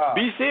 Rob,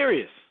 be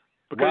serious.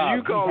 Because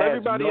you call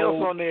everybody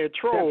else on there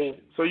troll,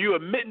 exception. so you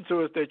admitting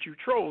to us that you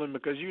trolling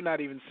because you're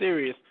not even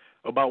serious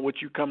about what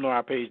you come to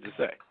our page to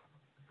say.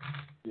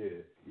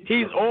 Yeah.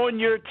 He's on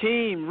your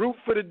team. Root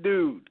for the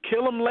dude.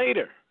 Kill him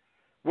later.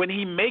 When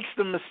he makes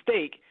the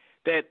mistake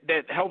that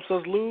helps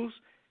us lose,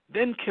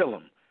 then kill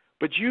him.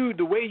 But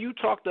the way you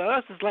talk to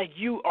us is like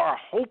you are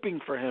hoping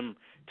for him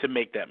to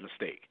make that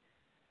mistake.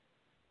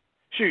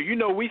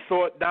 shoot, we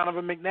thought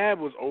Donovan McNabb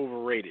was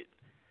overrated.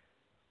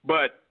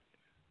 But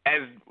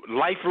as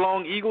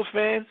lifelong Eagles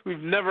fans,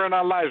 we've never in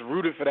our lives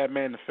rooted for that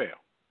man to fail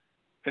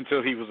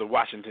until he was a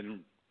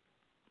Washington,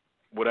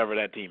 whatever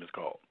that team is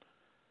called.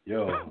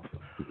 Yo.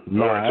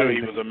 Or until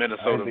he was a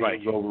Minnesota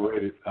Viking. He was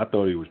overrated. I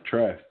thought he was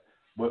trash.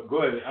 But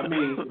go ahead. I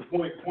mean, the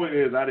point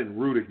is I didn't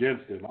root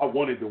against him. I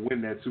wanted to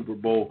win that Super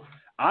Bowl.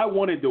 I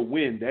wanted to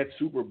win that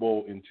Super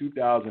Bowl in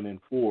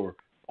 2004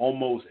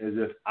 almost as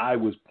if I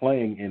was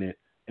playing in it,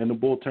 and the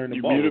Bull turned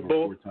the ball over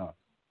 4 times.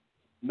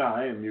 Nah,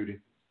 I ain't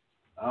muted.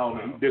 I don't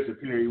know. He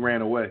disappeared. He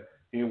ran away.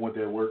 He didn't want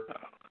that work.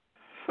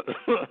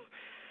 All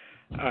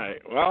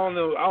right. Well,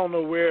 I don't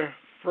know where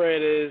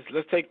Fred is.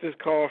 Let's take this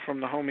call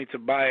from the homie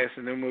Tobias,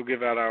 and then we'll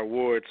give out our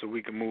awards so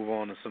we can move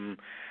on to some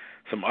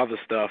other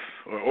stuff,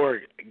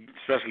 or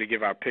especially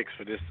give our picks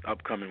for this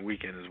upcoming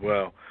weekend as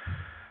well.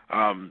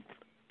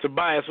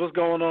 Tobias, what's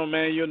going on,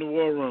 man? You in the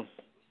war room?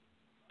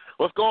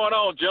 What's going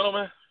on,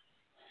 gentlemen?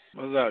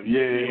 What's up?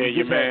 Yeah,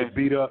 you man. Had to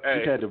beat up.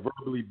 Hey. You had to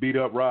verbally beat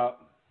up Rob.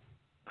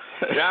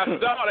 Yeah, I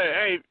saw that.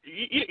 Hey,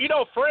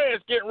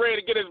 Fred's getting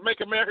ready to get his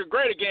 "Make America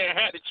Great Again"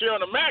 hat to cheer on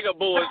the MAGA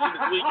boys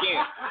this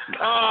weekend.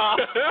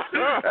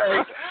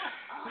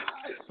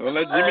 Don't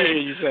let Jimmy hear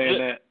you saying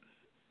that.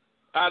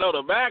 I know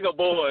the MAGA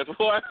boys,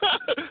 boy.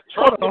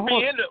 Trump will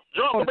be in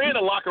the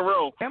locker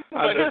room.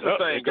 But here's the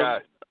thing,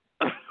 guys.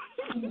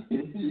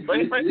 But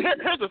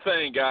here's the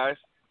thing, guys.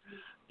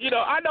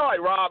 I know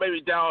like Rob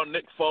maybe down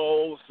Nick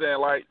Foles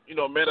and like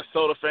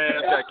Minnesota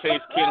fans got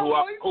Case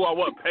Keenum who I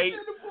want paid.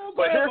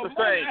 But here's the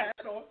thing.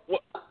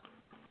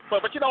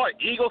 But like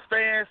Eagles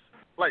fans,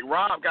 like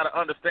Rob got to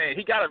understand.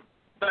 He got to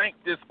thank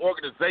this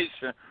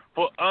organization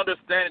for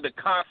understanding the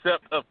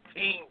concept of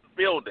team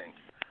building.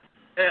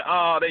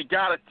 And they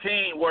got a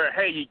team where,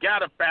 hey, you got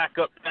to back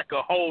up that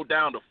can hold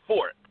down the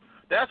fort.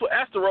 That's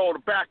the role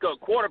of the backup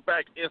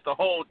quarterback is to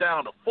hold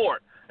down the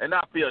fort and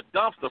not be a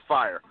dumpster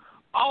fire.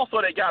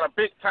 Also, they got a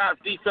big-time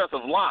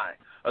defensive line,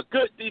 a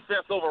good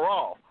defense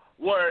overall,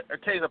 where in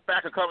case a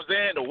backer comes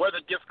in, the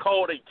weather gets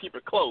cold, they keep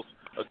it close.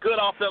 A good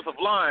offensive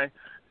line,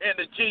 and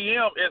the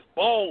GM is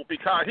bold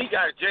because he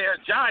got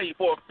Jan Johnny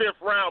for a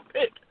 5th-round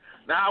pick.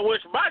 Now, I wish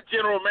my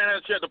general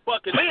manager at the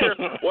Buccaneers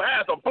will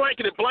have a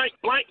blanketed blank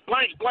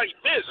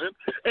vision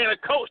and a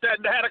coach that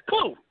had a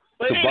clue.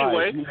 But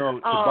Tobias, anyway,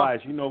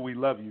 Tobias, we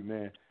love you,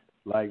 man.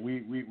 Like,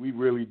 we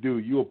really do.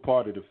 You're a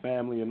part of the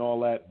family and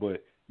all that,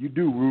 but you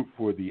do root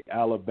for the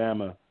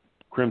Alabama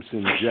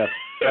Crimson Jeff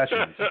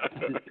Sessions.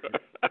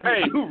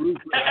 Hey,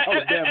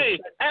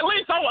 at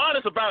least I'm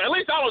honest about it. At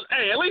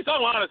least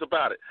I'm honest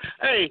about it.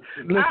 Hey,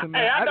 listen,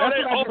 I know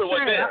they open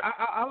with that.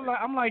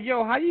 I'm like,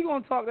 yo, how you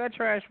gonna talk that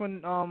trash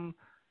when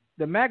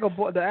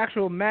the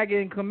actual MAGA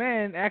in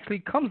command actually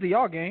comes to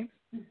y'all games?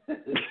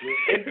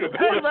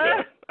 Hey,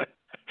 man.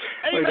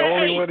 The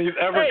only one he's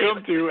ever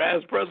come to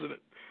as president.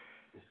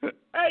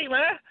 Hey,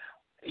 man.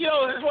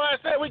 That's why I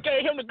said we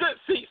gave him the good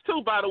seats,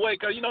 too, by the way,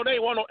 because, they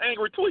ain't want no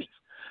angry tweets.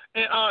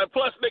 And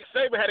plus, Nick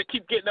Saban had to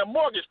keep getting that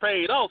mortgage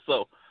paid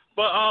also.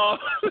 But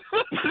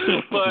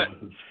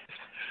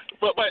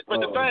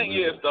the thing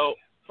is, though,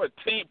 but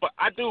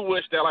I do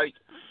wish that, like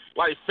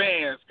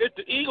fans, if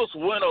the Eagles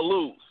win or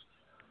lose,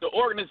 the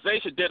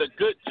organization did a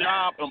good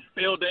job of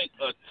building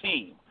a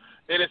team.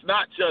 And it's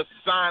not just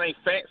signing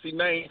fancy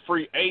name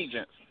free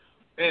agents.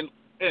 And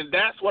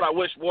that's what I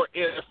wish more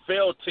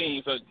NFL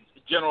teams or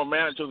general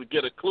managers would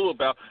get a clue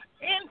about.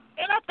 And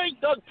I think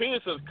Doug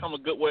Peterson's come a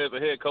good way as a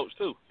head coach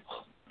too.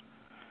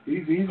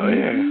 He's doing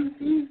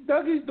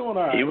all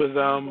right. He was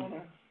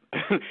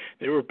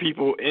there were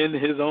people in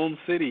his own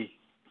city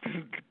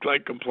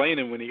like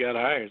complaining when he got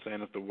hired,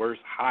 saying it's the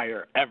worst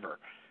hire ever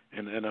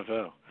in the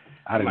NFL.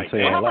 I didn't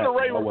say all that.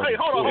 Hey,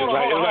 hold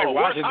on.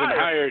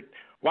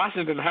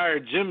 Washington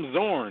hired Jim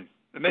Zorn,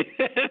 and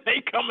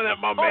they coming at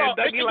my man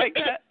Dougie like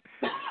that.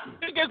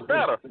 It gets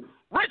better.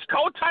 Rich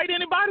Kotite,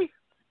 anybody?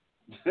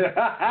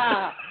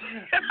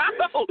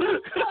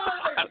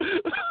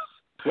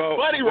 Well,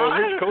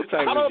 Rich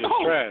Kotite was just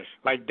trash.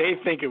 Like they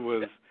think it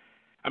was.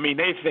 I mean,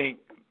 they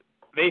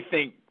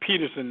think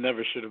Peterson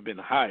never should have been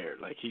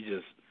hired. Like he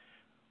just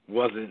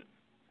wasn't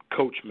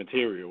coach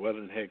material,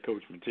 wasn't head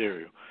coach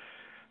material.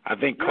 I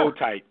think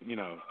Kotite,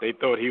 they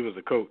thought he was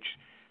a coach,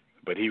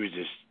 but he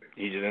just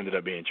ended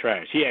up being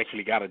trash. He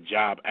actually got a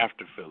job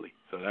after Philly,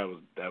 so that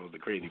was the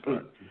crazy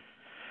part.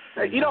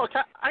 Hey,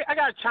 I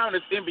got to chime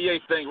this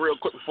NBA thing real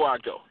quick before I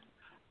go.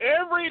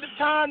 Every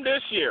time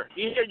this year,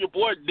 you hear your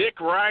boy Dick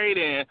Wright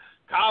and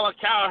Colin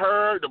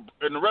Cowherd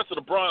and the rest of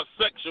the bronze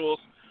sexuals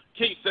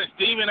keep saying,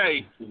 Stephen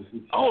A.,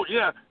 oh,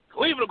 yeah,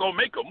 Cleveland going to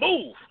make a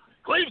move.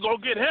 Cleveland's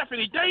going to get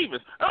Anthony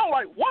Davis. And I'm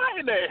like, why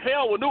in the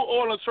hell would New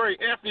Orleans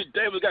trade Anthony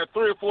Davis got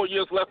 3 or 4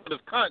 years left in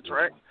his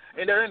contract,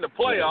 and they're in the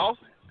playoffs?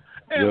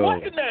 And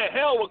what in the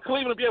hell would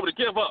Cleveland be able to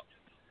give up?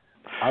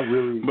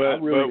 But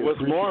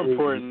what's more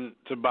important,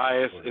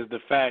 Tobias, is the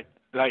fact,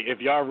 like, if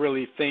y'all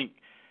really think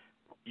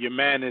your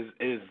man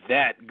is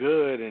that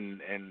good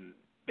and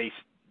they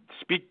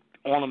speak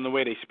on him the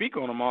way they speak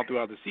on him all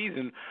throughout the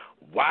season,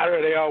 why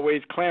are they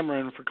always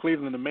clamoring for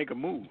Cleveland to make a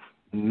move?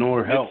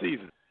 Nor help.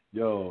 Season?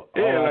 Yo,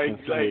 yeah, all I like,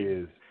 can say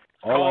is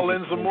call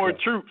in some more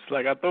troops.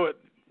 Like I thought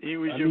he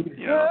was, I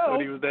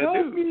thought he was that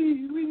dude.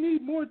 We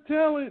need more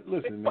talent.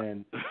 Listen,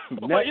 man.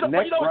 But you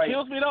know what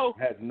kills me though?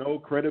 Has no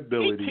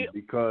credibility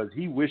because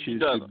he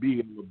wishes to be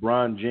a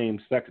LeBron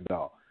James sex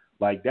doll.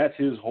 Like that's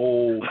his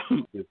whole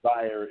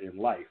desire in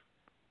life.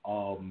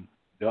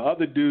 The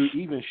other dude,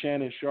 even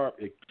Shannon Sharp,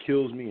 it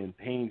kills me and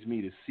pains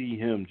me to see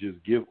him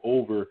just give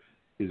over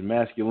his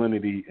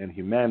masculinity and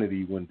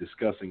humanity when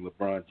discussing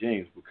LeBron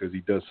James because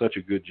he does such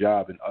a good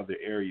job in other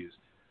areas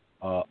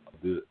of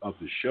the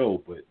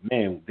show. But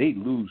man, they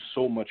lose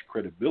so much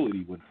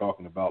credibility when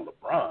talking about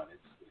LeBron.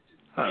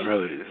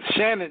 Really,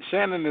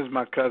 Shannon is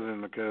my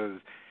cousin because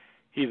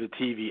he's a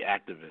TV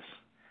activist.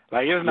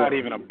 Like it's not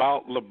even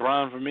about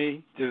LeBron for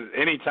me. Just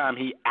anytime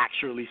he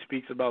actually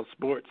speaks about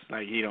sports,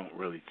 like he don't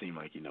really seem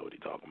like he know what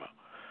he's talking about.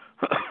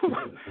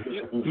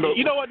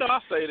 You know what? Though I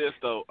say this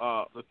though.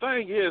 The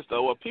thing is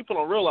though, what people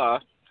don't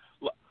realize,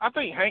 I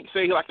think Hank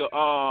said he like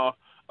a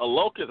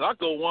locust. I'll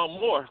go one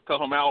more because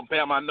from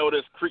Alabama. I know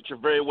this creature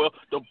very well.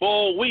 The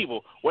boll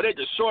weevil, where they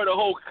destroy the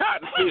whole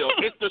cotton field.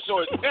 It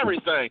destroys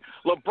everything.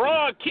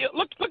 LeBron killed.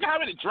 Look how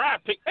many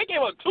draft picks they gave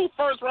up. 2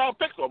 first-round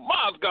picks for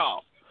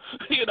Mozgov.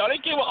 You know, they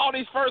give up all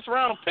these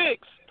first-round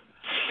picks.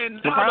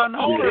 And now the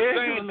owner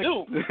saying,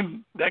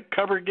 dude, that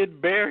cover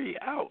get buried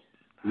out.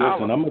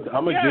 Listen, I'm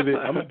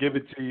gonna give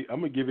it to you.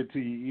 I'm gonna give it to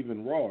you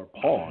even rawer.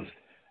 Pause.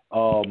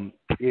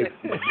 If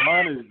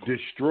LeBron is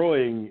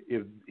destroying,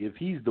 if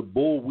he's the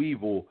boll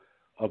weevil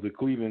of the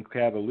Cleveland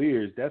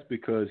Cavaliers, that's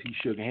because he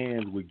shook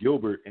hands with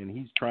Gilbert and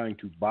he's trying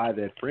to buy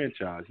that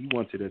franchise. He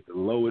wants it at the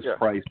lowest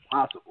price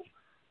possible.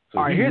 So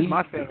all right, here's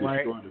my thing,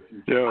 right?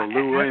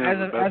 Lou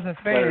Williams as a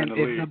fan,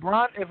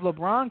 if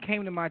LeBron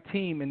came to my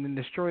team and then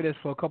destroyed us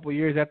for a couple of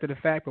years after the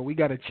fact, but we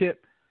got a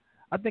chip,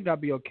 I think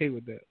I'd be okay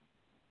with that.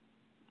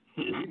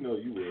 You know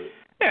you would.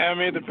 Yeah, I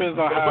mean it depends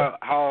on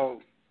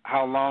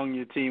how long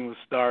your team was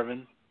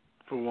starving,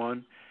 for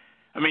one.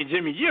 I mean,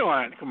 Jimmy, you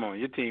aren't. Come on,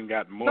 your team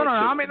got more. No.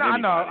 I mean, I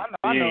know.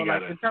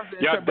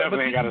 Y'all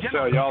definitely ain't got to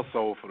sell y'all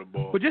soul for the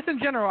ball. But just in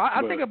general,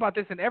 I think about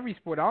this in every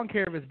sport. I don't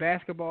care if it's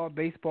basketball,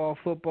 baseball,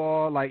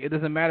 football. Like it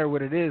doesn't matter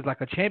what it is.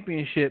 Like a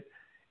championship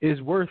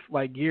is worth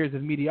like years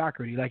of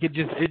mediocrity. Like it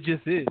just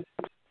is.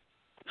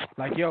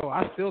 Like yo,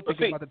 I still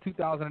think about the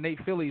 2008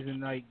 Phillies,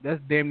 and like that's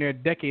damn near a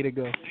decade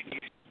ago.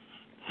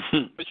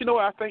 But you know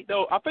what I think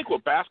though? I think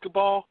with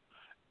basketball,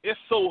 it's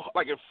so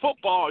like in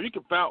football, you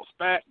can bounce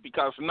back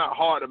because it's not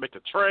hard to make a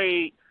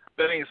trade.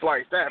 Things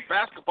like that.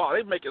 Basketball,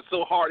 they make it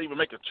so hard to even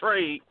make a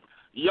trade.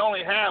 You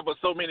only have but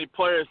so many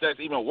players that's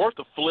even worth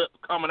a flip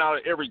coming out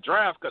of every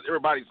draft because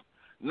everybody's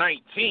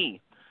 19,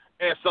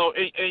 and so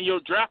and your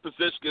draft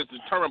position is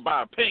determined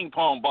by a ping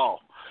pong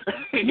ball.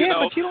 you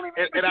know? But you don't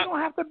even. You don't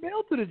have to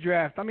build to the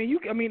draft. I mean,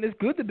 it's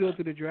good to build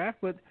to the draft,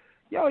 but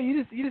yo,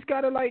 you just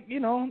gotta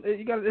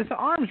it's an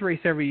arms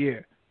race every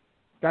year.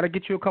 Got to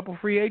get you a couple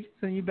free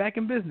agents and you back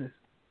in business.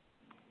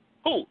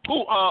 Who?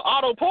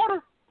 Otto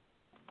Porter?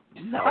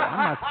 No, I'm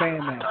not saying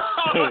that.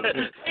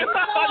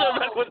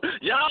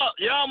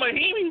 y'all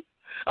Mahimi?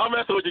 I'm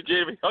messing with you,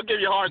 Jimmy. I'll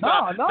give you a hard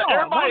time.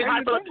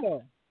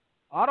 No.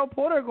 Otto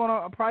Porter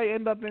gonna probably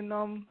end up in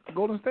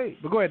Golden State.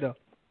 But go ahead though.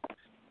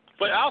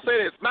 But I'll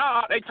say this: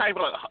 now they type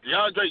like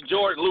DeAndre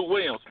Jordan, Lou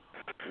Williams.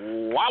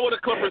 Why would the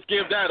Clippers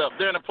give that up?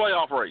 They're in the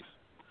playoff race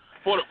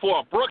for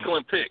a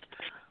Brooklyn pick.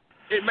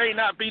 It may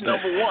not be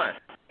number one.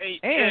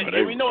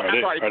 And we know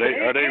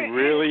are they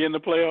really in the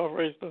playoff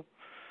race though?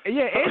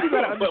 Yeah, and you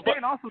gotta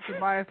understand also,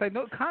 Tobias, like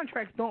no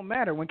contracts don't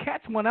matter. When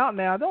cats went out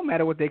now, it don't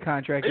matter what their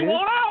contract is. They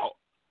went out.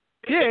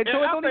 Yeah,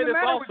 so it don't even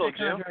matter what their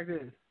contract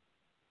is.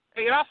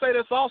 Hey, and I say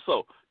this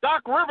also.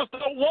 Doc Rivers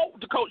don't want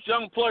to coach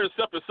young players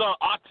except his son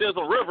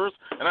Autism Rivers,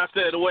 and I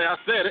said it the way I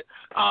said it.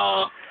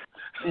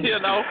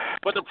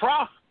 But the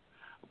problem.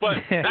 But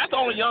that's the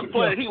only young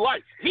player he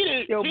likes.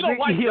 He don't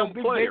like young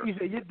players. Big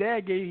said, your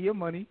dad gave you your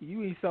money.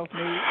 You ain't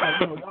self-made.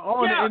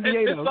 All in the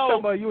NBA, though. Talking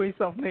about you ain't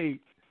self-made.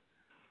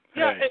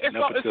 Yeah,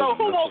 so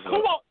who wants?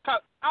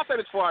 I'll say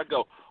this before I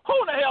go. Who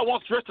in the hell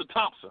wants Tristan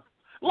Thompson?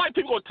 Like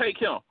people gonna take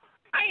him.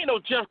 I ain't know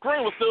Jeff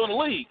Green was still in the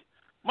league.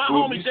 My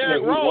homie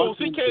Derrick Rose,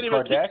 he can't even.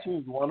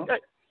 Kardashians won him.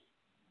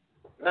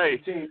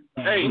 Hey,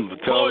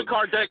 Khloe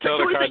Kardashian. Tell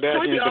the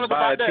Kardashians to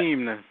buy a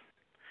team now.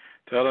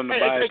 Tell them to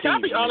buy a team. Can I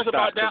be honest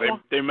about that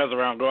one? They mess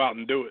around, go out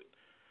and do it.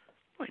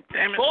 Like,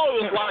 damn it.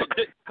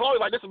 Khloe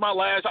like, this is my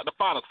last shot to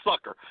find a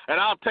sucker, and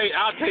I'll take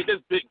this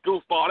big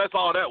goofball. That's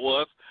all that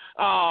was.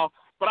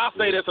 But I'll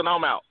say this and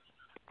I'm out.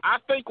 I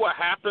think what's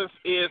going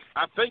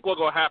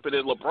to happen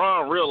is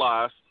LeBron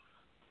realized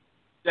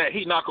that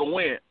he's not going to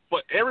win.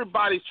 But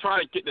everybody's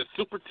trying to get the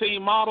super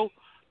team model.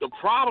 The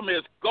problem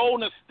is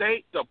Golden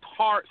State, the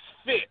parts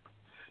fit.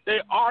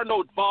 There are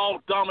no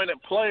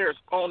ball-dominant players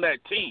on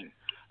that team.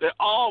 They're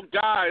all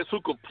guys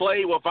who could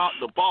play without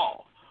the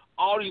ball.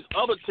 All these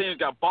other teams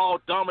got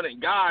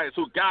ball-dominant guys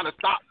who got to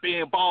stop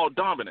being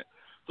ball-dominant.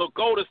 So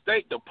Golden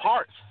State, the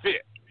parts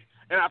fit.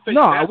 And I think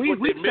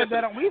we've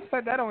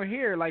said that on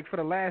here like for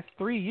the last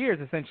 3 years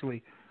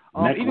essentially.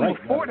 Even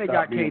before they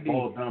got KD.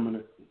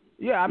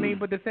 Yeah, I mean,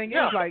 but the thing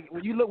is, like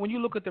when you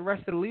look at the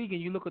rest of the league and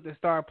you look at the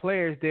star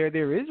players,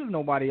 there is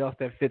nobody else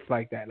that fits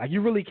like that. Like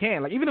you really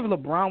can't. Like even if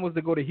LeBron was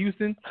to go to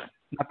Houston,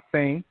 not the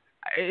same.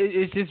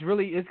 It's just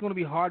really it's going to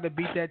be hard to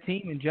beat that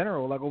team in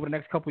general. Like over the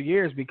next couple of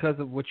years because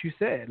of what you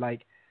said.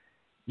 Like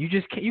you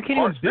can't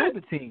even build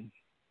a team.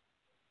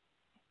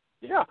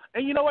 Yeah,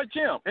 and you know what,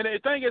 Jim? And the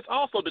thing is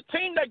also the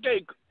team that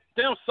gave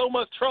them so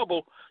much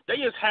trouble, they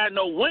just had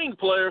no wing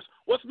players,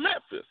 was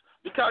Memphis.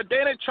 Because they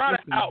didn't try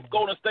to out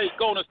Golden State.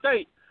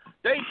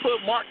 They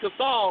put Marc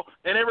Gasol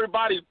and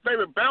everybody's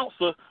favorite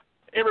bouncer,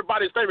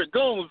 everybody's favorite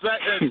goons,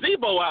 and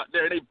Z-Bo out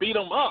there, and they beat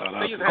them up.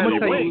 They just had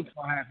no wings. What's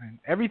going to happen.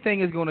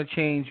 Everything is going to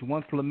change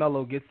once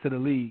LaMelo gets to the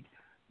league.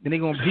 Then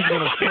he's going to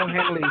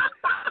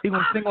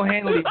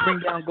single-handedly bring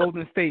down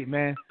Golden State,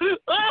 man.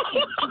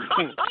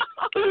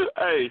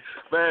 Hey,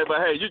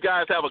 you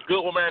guys have a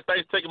good one, man.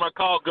 Thanks for taking my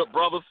call, good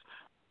brothers.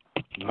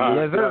 Yes,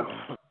 sir.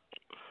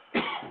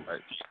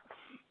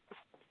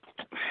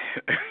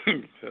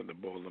 Said the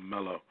boy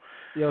LaMelo.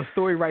 Yo,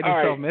 story right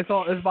itself, man. It's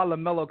about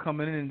LaMelo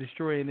coming in and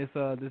destroying this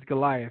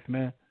Goliath,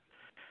 man.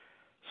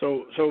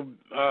 So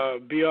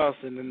B.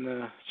 Austin, in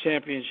the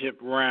championship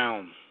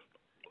round,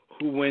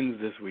 who wins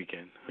this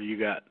weekend? Who you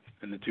got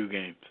in the two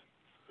games?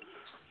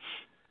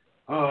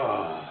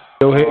 I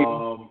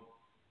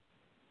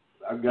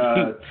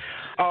got.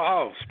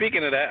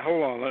 Speaking of that,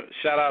 hold on.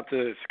 Shout out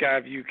to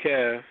Skyview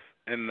Kev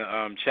in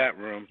the chat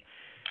room.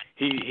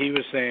 He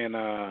was saying.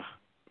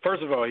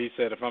 First of all, he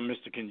said, if I'm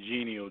Mr.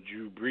 Congenial,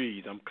 Drew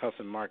Brees, I'm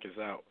cussing Marcus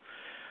out.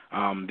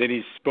 Then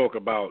he spoke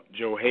about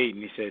Joe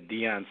Hayden. He said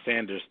Deion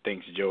Sanders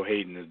thinks Joe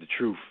Hayden is the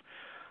truth.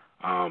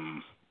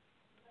 And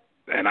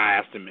I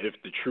asked him if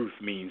the truth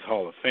means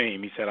Hall of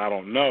Fame. He said, I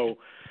don't know,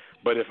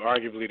 but if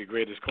arguably the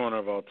greatest corner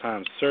of all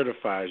time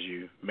certifies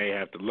you, may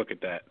have to look at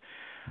that.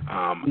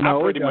 I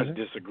pretty much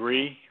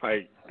disagree.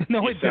 Like,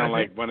 you sound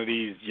like one of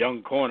these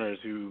young corners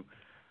who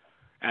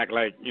act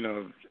like,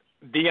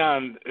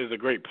 Deion is a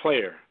great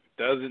player.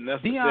 Doesn't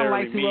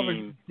necessarily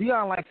mean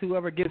Deion likes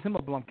whoever gives him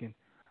a Blumpkin.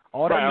 I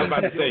was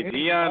about to say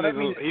Deion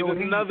he's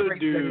another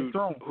dude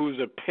whose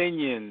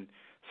opinion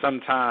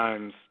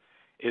sometimes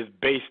is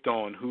based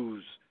on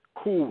who's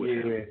cool with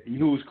him.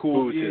 Who's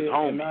cool who's his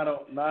homie.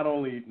 Not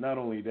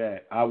only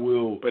that, I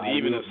will. But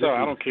even if so,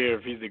 I don't care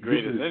if he's the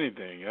greatest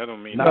anything. I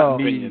don't mean his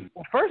opinion.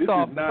 Well, first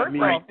off,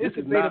 this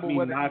is not me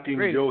knocking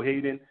Joe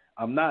Hayden.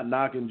 I'm not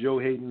knocking Joe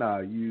Hayden. Nah,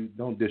 you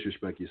don't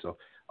disrespect yourself.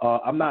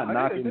 I'm not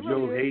knocking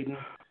Joe Hayden.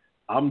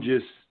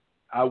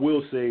 I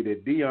will say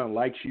that Deion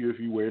likes you if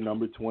you wear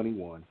number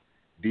 21.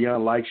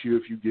 Deion likes you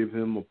if you give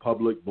him a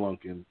public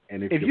Blumpkin.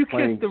 And if you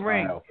kiss the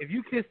ring,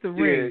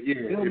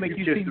 it'll make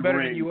you seem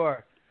better than you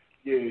are.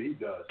 Yeah, he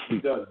does. He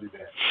does do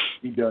that.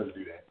 Because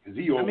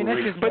he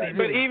overrated.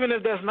 But even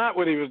if that's not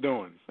what he was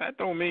doing, that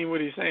don't mean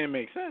what he's saying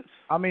makes sense.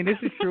 I mean, this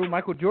is true.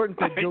 Michael Jordan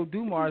said Joe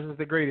Dumars was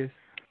the greatest.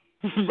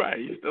 Right.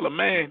 He's still a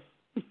man.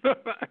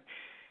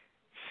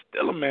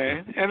 Still a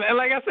man. And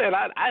like I said,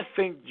 I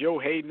think Joe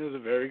Hayden is a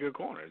very good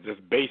corner. Just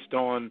based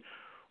on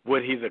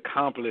what he's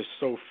accomplished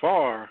so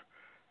far,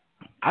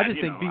 I just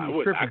think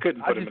I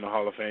couldn't put him in the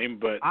Hall of Fame,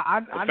 but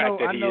the fact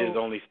that he is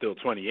only still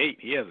 28,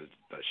 he has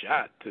a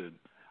shot to.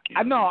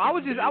 I know. I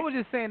was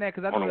just saying that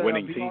because I know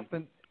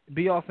that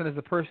B. Austin has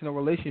a personal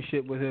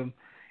relationship with him,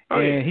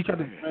 and he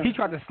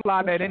tried to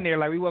slide that in there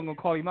like we wasn't gonna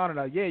call him out and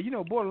like,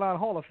 borderline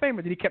Hall of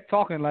Famer. Then he kept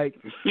talking like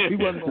we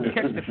wasn't gonna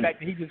catch the fact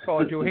that he just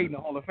called Joe Hayden a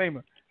Hall of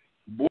Famer.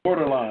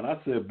 Borderline. I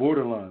said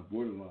borderline.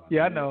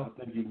 Yeah, I know. I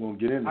think he's going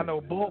to get in there. I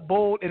know.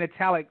 Bold in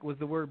italic was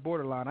the word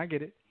borderline. I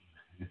get it.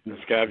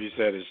 Scott, you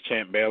said is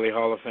Champ Bailey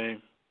Hall of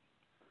Fame?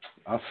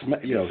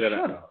 Shut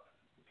up.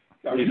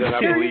 He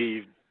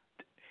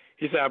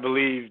said, I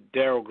believe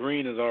Darryl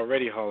Green is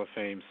already Hall of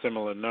Fame.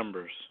 Similar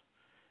numbers.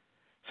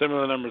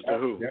 Similar numbers to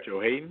who? Joe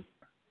Hayden?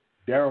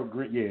 Darryl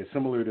Green, yeah,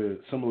 similar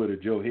to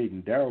Joe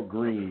Hayden. Darryl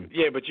Green.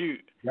 Yeah, but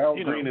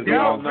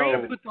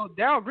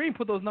Darryl Green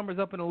put those numbers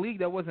up in a league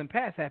that wasn't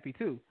pass happy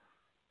too.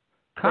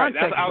 Right,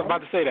 I was about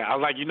to say that. I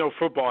was like,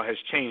 football has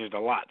changed a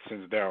lot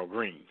since Darryl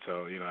Green,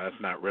 so that's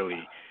not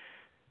really.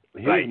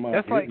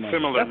 That's like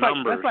similar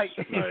numbers.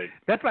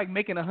 That's like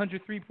making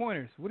 100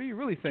 3-pointers. What are you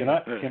really saying?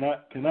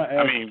 Can I ask?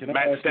 I mean,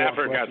 Matt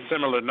Stafford got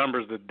similar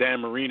numbers to Dan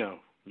Marino.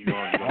 You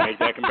gonna make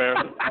that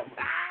comparison?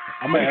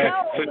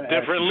 It's a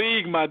different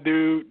league, my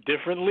dude.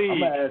 Different league. I'm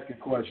gonna ask a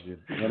question,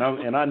 and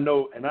I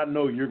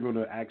know you're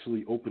gonna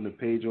actually open the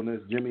page on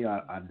this, Jimmy.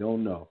 I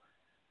don't know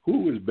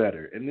who is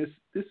better, and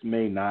this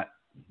may not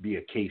be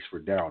a case for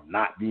Darryl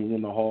not being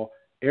in the Hall.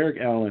 Eric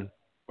Allen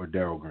or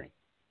Darryl Green?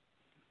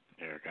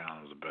 Eric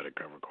Allen's a better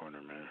cover corner,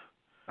 man.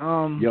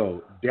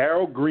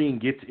 Darryl Green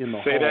gets in the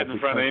Hall. Say that in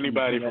front of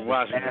anybody from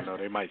Washington, though.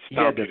 They might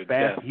stomp you to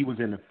death. He was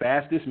in the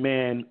fastest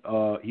man.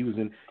 He was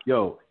in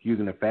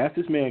the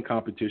fastest man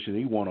competition.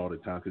 He won all the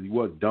time because he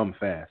was dumb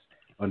fast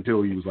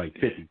until he was like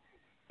 50.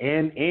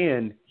 And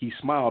he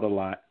smiled a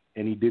lot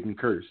and he didn't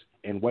curse.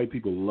 And white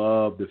people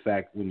love the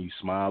fact when you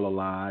smile a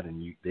lot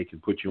and they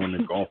can put you on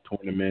the golf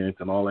tournaments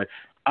and all that.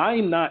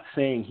 I'm not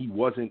saying he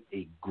wasn't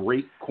a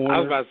great corner. I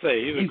was about to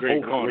say he's a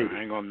great corner.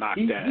 I ain't gonna knock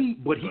that.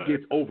 But he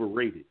gets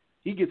overrated.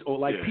 He gets old.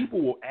 Like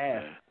people will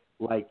ask,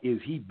 like,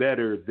 is he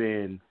better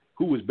than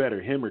who was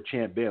better, him or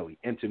Champ Bailey?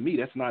 And to me,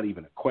 that's not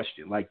even a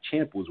question. Like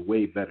Champ was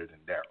way better than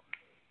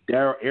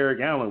Darryl.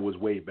 Eric Allen was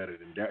way better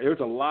than Darryl. There's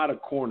a lot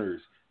of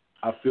corners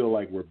I feel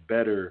like were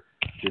better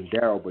than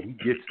Darryl, but he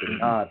gets the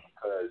nod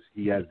because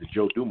he has the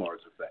Joe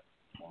Dumars effect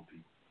on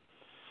people.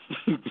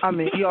 I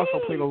mean, he also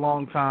played a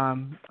long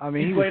time. I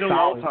mean, he played was a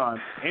solid. long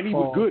time, and he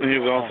was good. He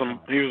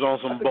was on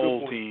some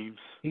bowl teams.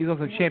 He was on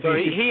some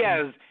championship.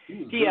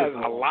 So he has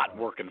a lot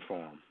working for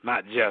him,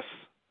 not just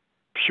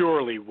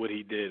purely what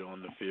he did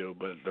on the field,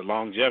 but the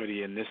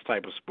longevity in this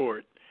type of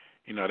sport.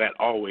 You know, that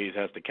always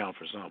has to count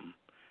for something.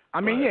 I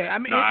mean,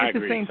 but, I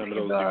agree. the same Some thing.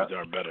 of those dudes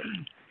are better.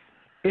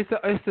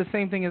 It's the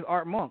same thing as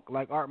Art Monk.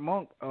 Like Art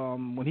Monk,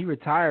 when he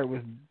retired,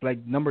 was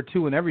like number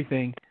 2 in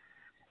everything.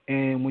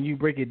 And when you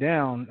break it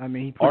down, I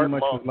mean, he pretty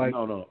much was like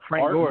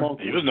Frank Gore.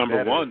 He was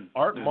number 1.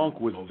 Art Monk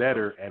was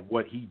better at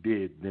what he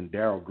did than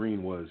Darryl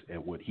Green was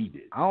at what he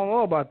did. I don't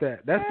know about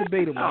that. That's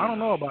debatable. I don't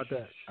know about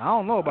that. I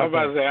was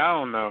about to say, I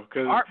don't know.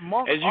 Because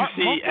as you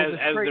see,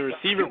 as the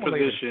receiver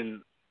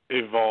position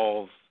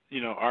evolves,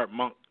 you know, Art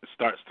Monk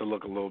starts to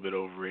look a little bit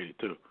overrated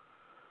too.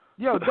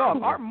 Yo,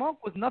 dog, Art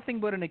Monk was nothing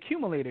but an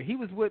accumulator. He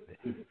was what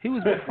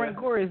Frank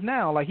Gore is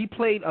now. Like he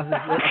played a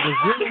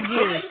gazillion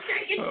years.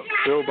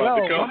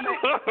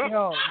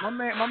 My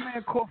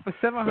man caught for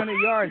 700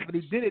 yards, but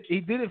he did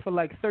it for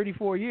like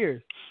 34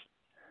 years.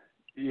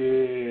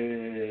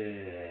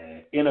 Yeah,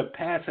 in a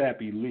pass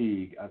happy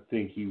league, I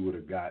think he would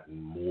have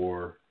gotten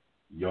more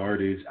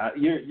yardage.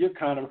 You're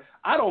kind of.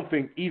 I don't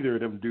think either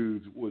of them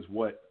dudes was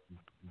what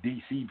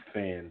DC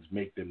fans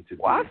make them to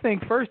be. Well, I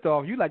think first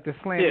off, you like to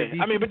slander DC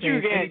I mean, but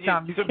you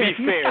can't. To be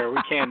fair, we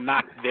can't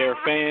knock their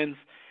fans.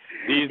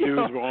 These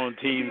dudes were on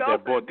teams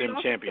that brought them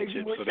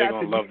championships, so they're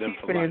gonna love them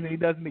for life. He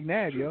does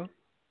McNabb, yo.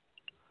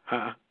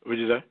 Huh? What'd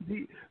you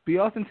say? B.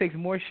 Austin takes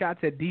more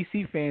shots at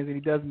DC fans than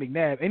he does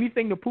McNabb.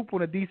 Anything to poop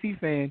on a DC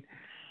fan,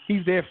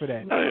 he's there for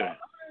that. Oh, yeah.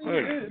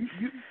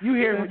 You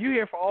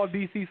hear for all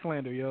DC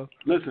slander, yo.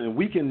 Listen,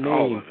 we can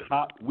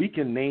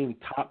name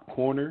top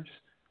corners,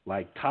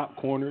 like top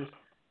corners.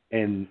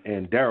 And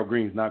Darryl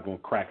Green's not going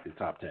to crack the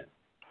top 10.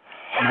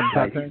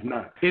 He's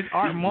not. Is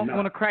Art Monk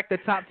going to crack the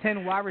top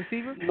 10 wide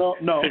receiver? No.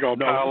 He's going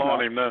to pile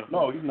on him now.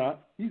 No, he's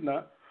not.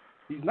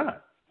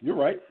 You're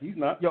right. He's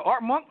not. Yo,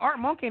 Art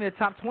Monk ain't a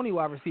top 20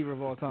 wide receiver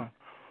of all time.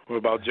 What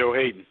about Joe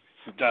Hayden?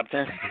 Top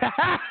 10.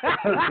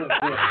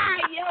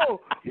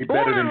 Yo, he's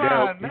better than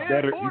Darryl.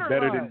 He's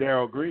better than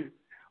Darryl Green.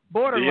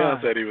 Borderline.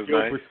 Deion said he was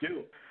nice.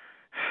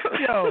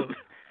 Yo,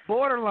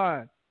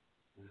 borderline.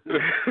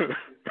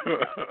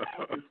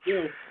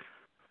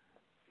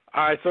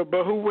 All right,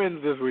 but who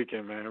wins this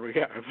weekend, man? We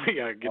got to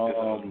get this out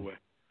of the way.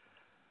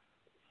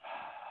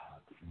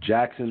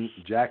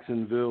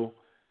 Jacksonville.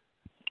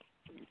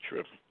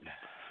 Tripping.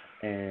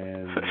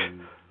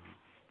 And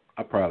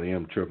I probably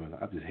am tripping.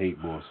 I just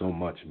hate Boy so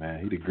much,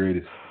 man. He the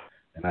greatest,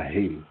 and I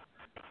hate him.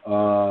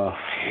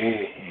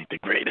 He's the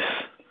greatest.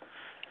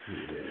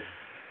 Yeah.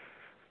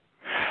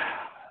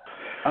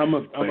 I'm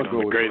gonna go with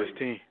the greatest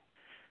team.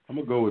 I'm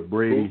gonna go with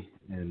Brady.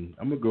 And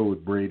I'm gonna go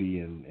with Brady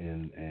and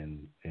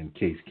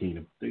Case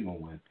Keenum. They're gonna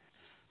win.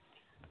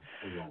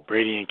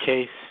 Brady and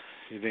Case.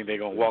 You think they're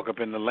gonna walk up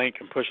in the link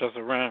and push us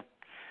around?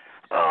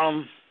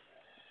 I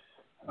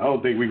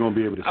don't think we're gonna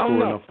be able to score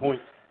enough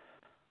points.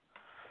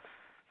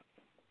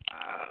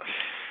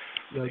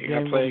 You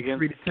gotta play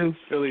against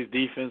Philly's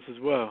defense as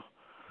well.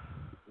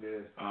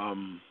 Yeah.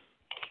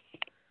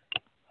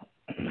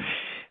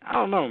 I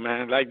don't know,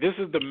 man. Like this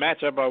is the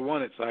matchup I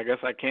wanted, so I guess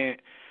I can't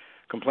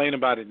complain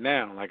about it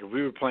now. Like if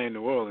we were playing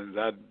New Orleans,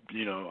 I'd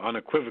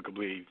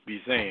unequivocally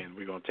be saying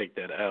we're gonna take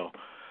that L.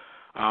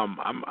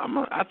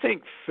 I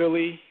think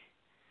Philly.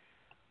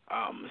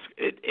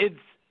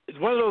 It's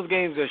one of those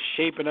games that's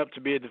shaping up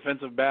to be a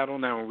defensive battle.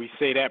 Now, when we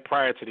say that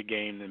prior to the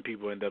game, then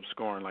people end up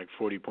scoring like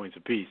 40 points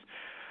apiece.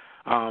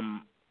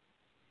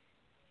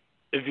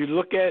 If you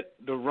look at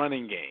the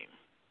running game,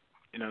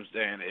 you know what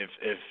I'm saying.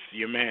 If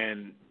your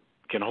man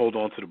can hold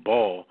on to the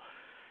ball,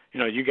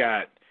 you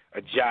got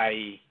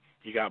Ajayi.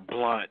 You got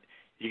Blunt,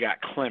 you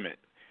got Clement.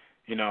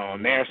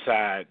 On their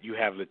side, you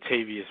have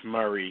Latavius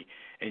Murray,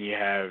 and you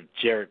have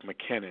Jerick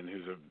McKinnon,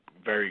 who's a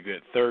very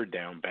good third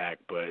down back,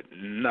 but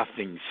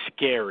nothing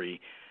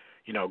scary,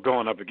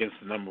 going up against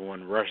the number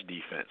one rush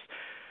defense.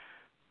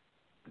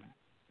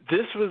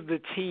 This was the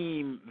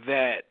team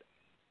that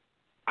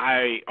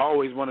I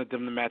always wanted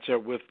them to match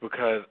up with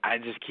because I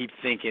just keep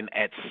thinking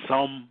at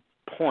some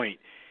point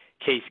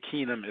Case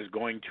Keenum is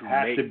going to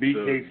make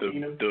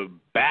the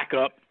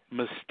backup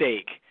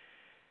mistake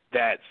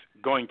that's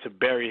going to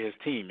bury his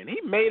team. And he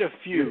made a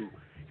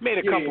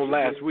couple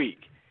last week.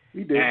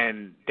 He did.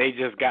 And they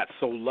just got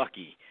so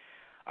lucky.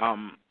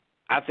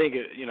 I think,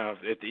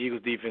 if the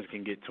Eagles defense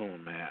can get to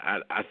him, man,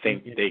 I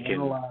think they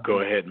can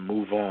go ahead and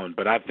move on.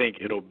 But I think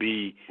it'll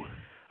be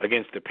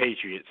against the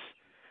Patriots.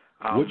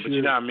 But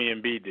you know how me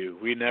and B do.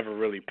 We never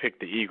really picked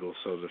the Eagles,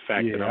 so the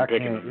fact that I'm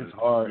picking them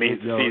means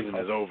the season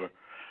is over.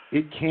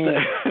 It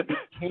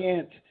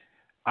can't.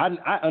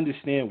 I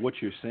understand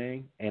what you're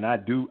saying, and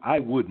I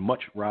would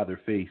much rather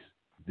face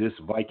this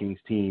Vikings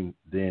team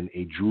than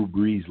a Drew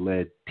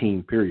Brees-led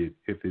team, period.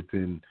 If it's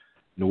in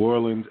New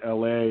Orleans,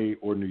 L.A.,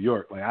 or New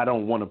York. Like, I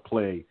don't want to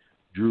play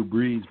Drew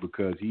Brees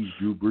because he's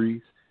Drew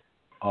Brees.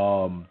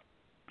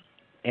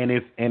 And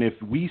if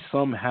we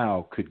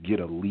somehow could get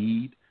a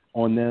lead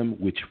on them,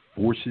 which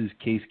forces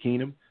Case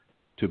Keenum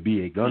to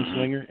be a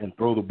gunslinger and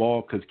throw the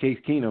ball, because Case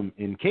Keenum,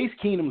 in Case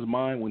Keenum's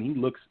mind, when he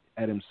looks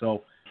at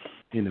himself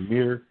in the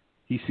mirror,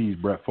 he sees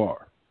Brett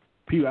Favre.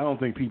 I don't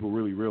think people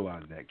really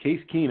realize that.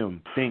 Case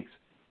Keenum thinks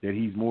that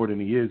he's more than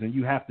he is, and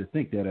you have to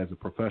think that as a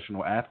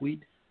professional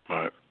athlete.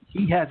 Right.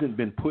 He hasn't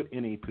been put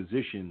in a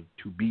position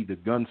to be the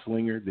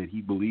gunslinger that he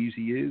believes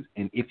he is,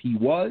 and if he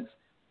was,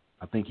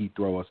 I think he'd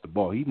throw us the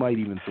ball. He might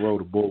even throw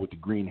the ball with the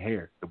green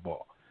hair, the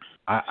ball.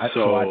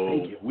 So I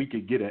think if we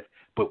could get it,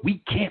 but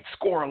we can't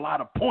score a lot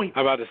of points.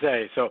 I'm about to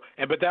say,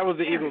 but that was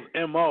the Eagles'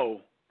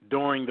 MO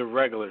during the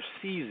regular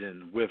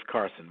season with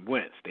Carson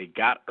Wentz. They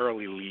got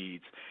early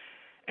leads,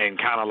 and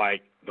kind of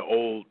like the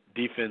old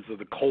defense of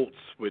the Colts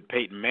with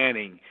Peyton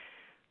Manning,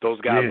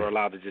 those guys were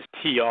allowed to just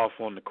tee off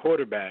on the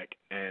quarterback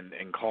and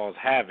cause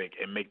havoc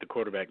and make the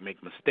quarterback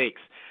make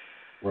mistakes.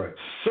 Right.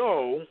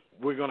 So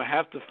we're going to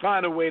have to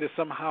find a way to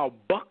somehow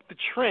buck the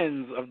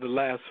trends of the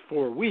last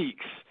 4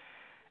 weeks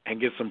and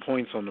get some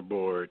points on the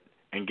board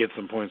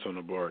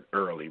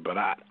early. But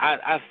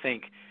I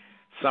think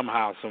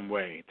somehow, some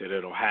way that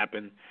it'll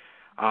happen.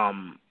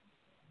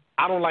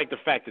 I don't like the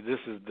fact that this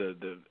is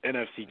the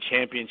NFC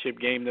Championship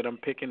game that I'm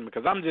picking,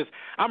 because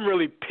I'm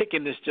really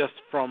picking this just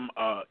from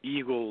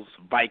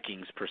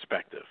Eagles-Vikings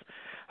perspective.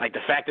 Like,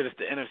 the fact that it's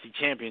the NFC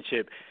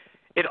Championship,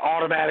 it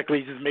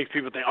automatically just makes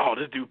people think, oh,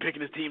 this dude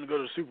picking his team to go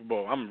to the Super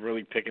Bowl. I'm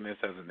really picking this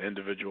as an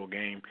individual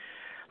game.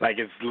 Like,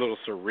 it's a little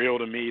surreal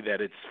to me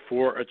that it's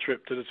for a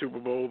trip to the Super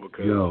Bowl,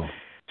 because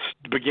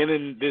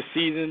beginning this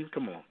season,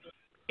 come on,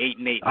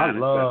 8-8.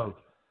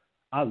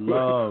 I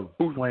love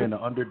playing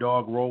the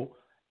underdog role,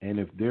 and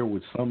if there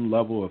was some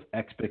level of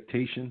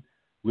expectation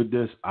with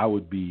this, I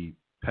would be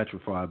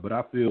petrified. But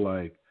I feel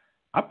like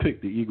I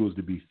picked the Eagles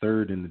to be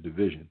third in the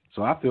division,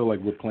 so I feel like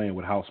we're playing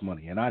with house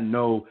money. And I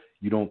know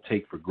you don't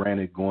take for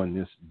granted going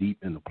this deep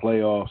in the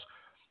playoffs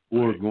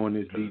or going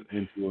this deep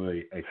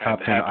into a top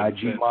 10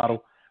 IG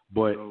model,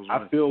 but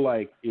I feel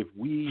like if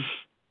we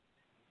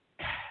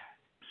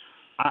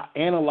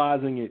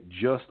analyzing it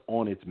just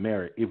on its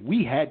merit, if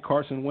we had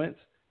Carson Wentz,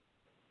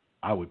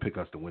 I would pick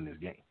us to win this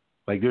game.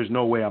 Like, there's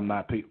no way I'm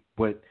not picking.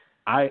 But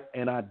I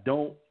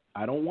don't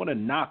want to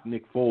knock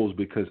Nick Foles,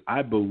 because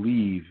I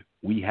believe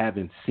we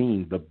haven't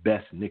seen the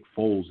best Nick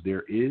Foles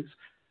there is.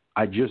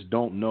 I just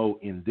don't know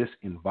in this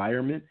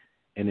environment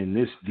and in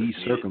these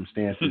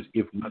circumstances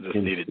if we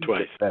can see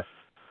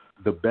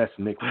the best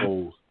Nick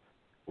Foles,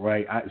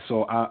 right?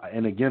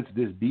 And against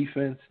this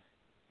defense,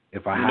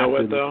 if I have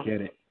to look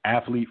at it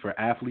athlete for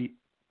athlete,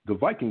 the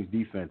Vikings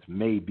defense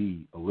may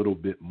be a little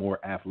bit more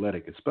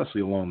athletic,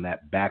 especially along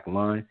that back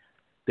line.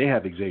 They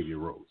have Xavier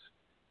Rhodes.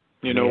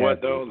 You know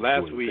what, though?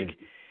 Last week,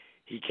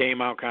 he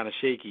came out kind of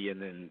shaky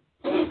and then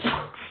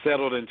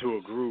settled into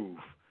a groove.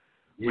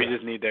 Yeah. We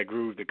just need that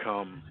groove to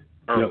come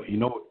early. You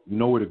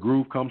know where the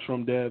groove comes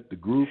from, Dev? The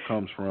groove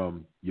comes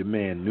from your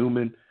man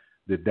Newman,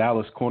 the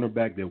Dallas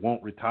cornerback that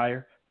won't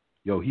retire.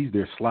 He's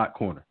their slot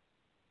corner.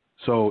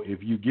 So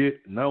if you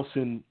get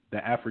Nelson,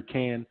 the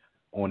African,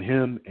 on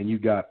him, and you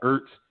got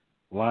Ertz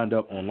lined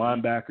up on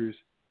linebackers,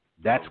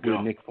 that's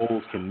where Nick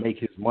Foles can make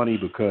his money,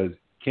 because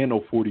can no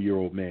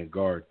 40-year-old man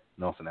guard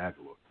Nelson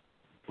Aguilar?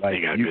 Like,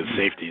 they got good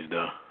safeties,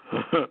 though.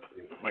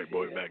 White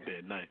boy back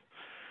there, nice.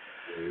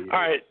 All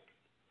right,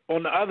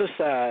 on the other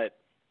side,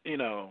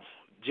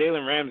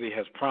 Jalen Ramsey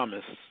has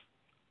promised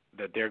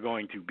that they're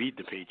going to beat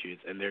the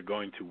Patriots and they're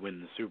going to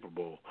win the Super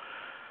Bowl.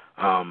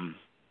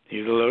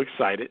 He's a little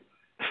excited.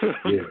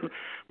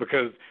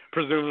 Because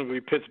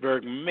presumably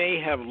Pittsburgh may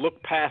have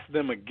looked past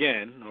them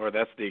again, or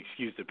that's the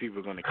excuse that people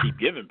are going to keep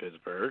giving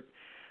Pittsburgh.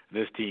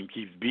 This team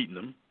keeps beating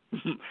them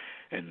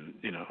and,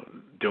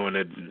 doing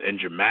it in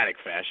dramatic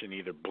fashion,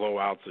 either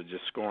blowouts or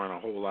just scoring a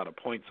whole lot of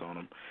points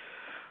on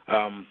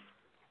them.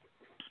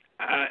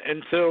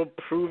 Until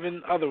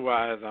proven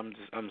otherwise, I'm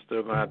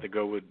still going to have to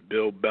go with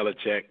Bill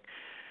Belichick,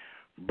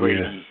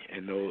 Brady,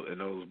 and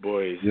those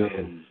boys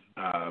and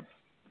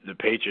the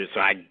Patriots.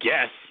 So I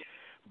guess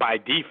by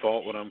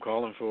default, what I'm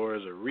calling for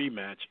is a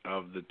rematch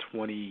of the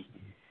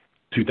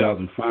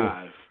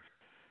 2005,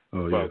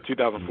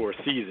 2004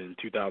 season,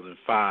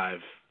 2005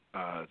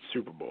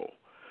 Super Bowl.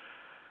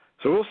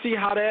 So we'll see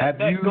how that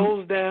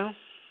goes down.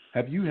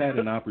 Have you had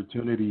an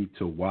opportunity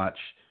to watch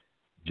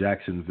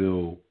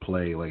Jacksonville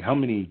play? Like, how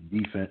many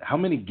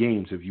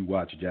games have you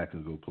watched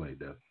Jacksonville play,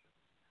 Dev?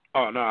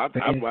 Oh, no,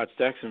 I've watched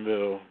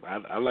Jacksonville.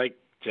 I like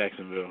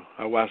Jacksonville.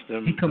 I watched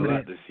them a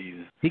lot this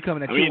season. He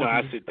coming at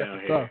I sit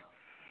down here.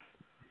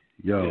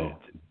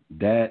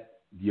 Their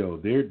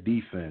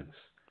defense,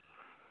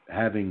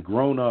 having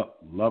grown up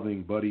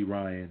loving Buddy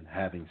Ryan,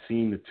 having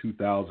seen the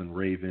 2000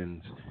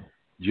 Ravens,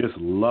 just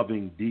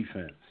loving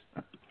defense,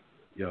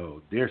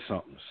 they're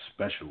something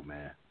special,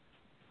 man.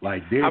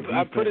 Like,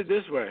 I put it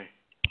this way.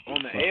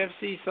 On the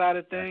AFC side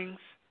of things,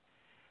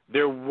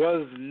 there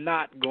was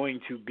not going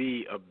to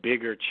be a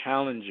bigger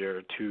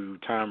challenger to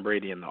Tom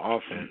Brady in the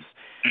offense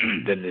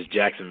than this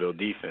Jacksonville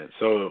defense.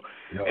 So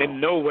in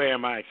no way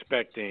am I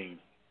expecting,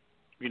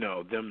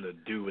 them to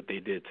do what they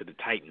did to the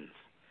Titans.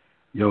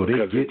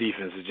 Because the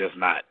defense is just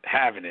not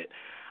having it.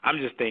 I'm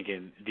just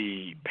thinking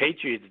the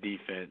Patriots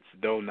defense,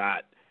 though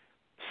not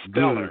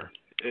stellar,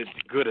 it's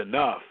good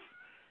enough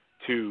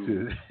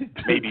to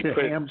maybe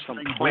put some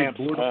clamps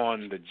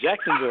on the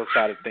Jacksonville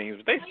side of things.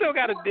 But they still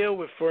got to deal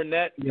with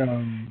Fournette,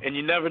 and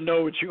you never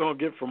know what you're going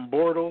to get from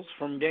Bortles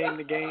from game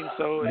to game.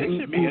 So it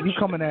should be interesting.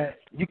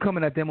 You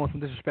coming at them on some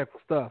disrespectful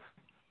stuff.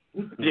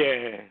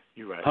 Yeah,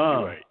 you're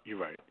right. You're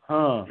right.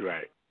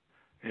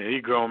 Yeah,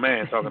 you grown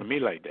man talking to me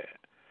like that.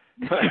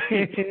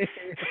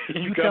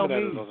 you coming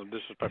at us on some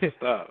disrespectful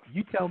stuff.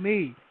 You tell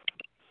me.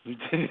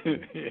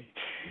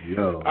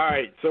 All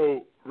right,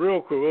 so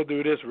real quick, we'll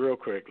do this real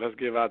quick. Let's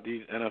give out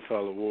these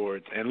NFL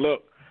awards. And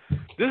look,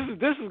 this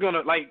is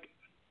gonna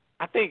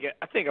I think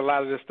a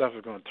lot of this stuff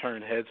is gonna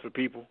turn heads for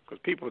people because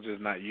people are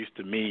just not used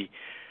to me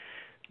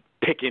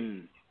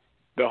picking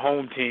the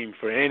home team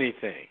for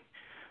anything.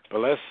 But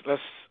let's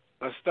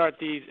start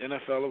these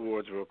NFL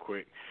awards real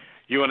quick.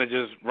 You want to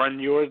just run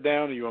yours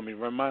down, or you want me to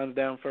run mine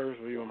down first?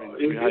 Or you want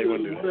me to, how you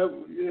want to do that?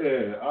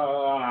 Yeah,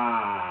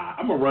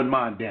 I'm gonna run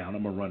mine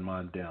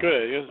down.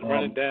 Good, just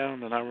run it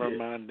down, and I run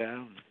mine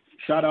down.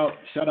 Shout out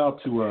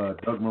to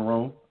Doug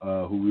Marrone,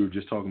 who we were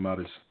just talking about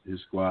his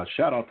squad.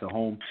 Shout out to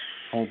home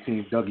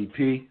team Dougie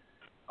P.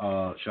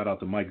 Shout out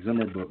to Mike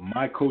Zimmer. But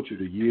my coach of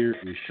the year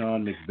is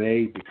Sean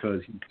McVay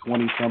because he's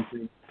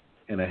 20-something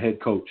and a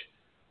head coach.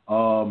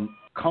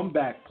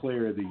 Comeback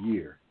player of the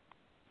year,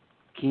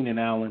 Keenan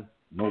Allen.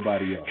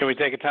 Nobody else. Can we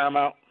take a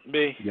timeout,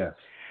 B? Yes,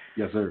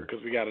 sir.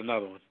 Because we got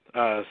another one.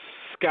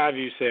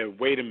 Skyview said,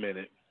 wait a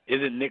minute.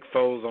 Isn't Nick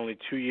Foles only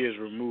 2 years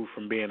removed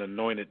from being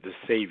anointed the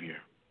savior?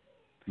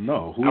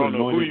 No. I don't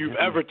know who you've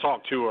ever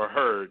talked to or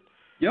heard.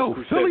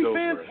 Philly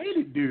fans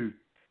hated dude.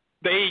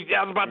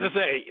 I was about to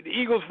say, the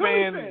Eagles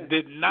fans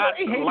did not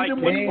like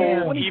Nick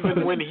Foles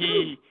even when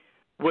he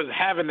was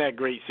having that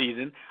great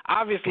season.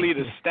 Obviously,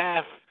 the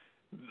staff,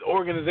 the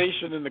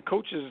organization, and the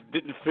coaches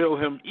didn't feel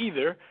him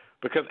either.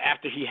 Because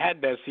after he had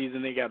that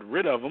season, they got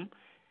rid of him.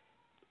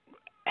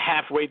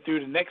 Halfway through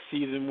the next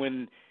season,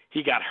 when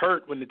he got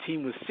hurt, when the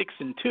team was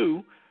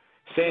 6-2,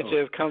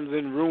 Sanchez comes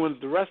in, ruins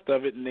the rest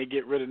of it, and they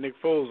get rid of Nick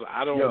Foles.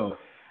 I don't know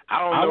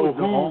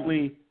who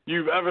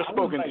you've ever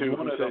spoken to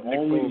who said Nick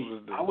Foles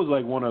was the... I was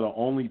like one of the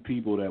only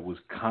people that was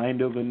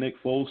kind of a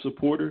Nick Foles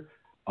supporter.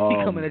 He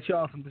coming at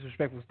y'all some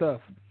disrespectful stuff.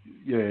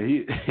 Yeah,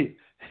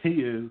 he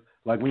is.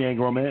 Like we ain't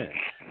grown man.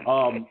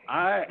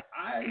 I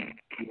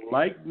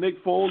like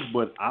Nick Foles,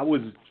 but I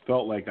always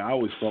felt like I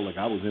was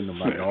in the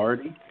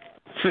minority.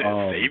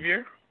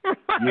 Savior?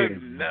 Yeah,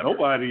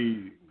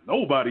 nobody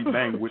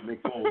banged with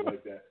Nick Foles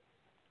like that.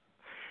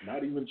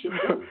 Not even Chip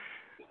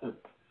Kelly.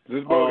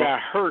 This boy got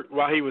hurt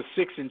while he was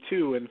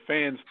 6-2, and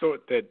fans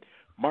thought that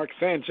Mark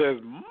Sanchez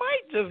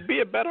might just be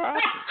a better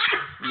option.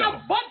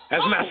 No,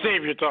 that's not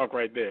savior talk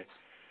right there.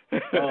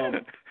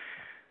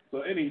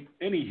 So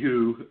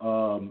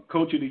anywho,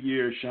 coach of the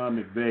year, Sean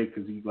McVay,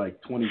 because he's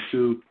like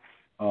 22.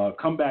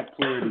 Comeback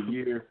player of the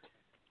year,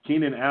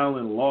 Keenan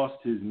Allen lost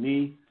his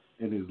knee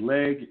and his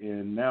leg,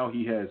 and now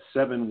he has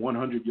 7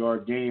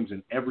 100-yard games,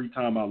 and every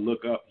time I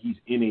look up, he's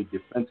in a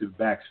defensive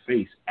back's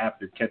face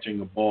after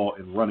catching a ball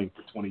and running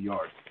for 20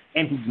 yards,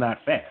 and he's not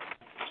fast.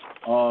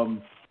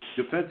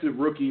 Defensive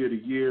rookie of the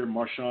year,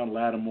 Marshawn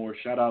Lattimore.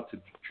 Shout out to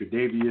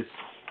Tre'Davious,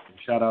 and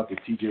shout out to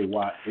T.J.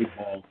 Watt. They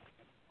ball.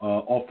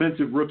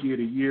 Offensive rookie of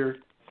the year,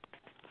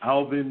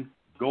 Alvin,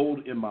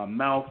 gold in my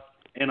mouth,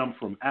 and I'm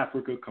from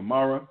Africa,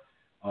 Kamara.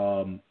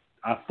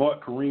 I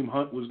thought Kareem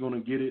Hunt was going to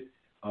get it.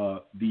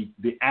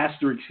 The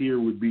asterisk here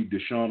would be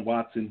Deshaun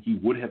Watson. He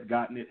would have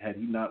gotten it had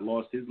he not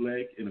lost his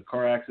leg in a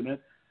car accident.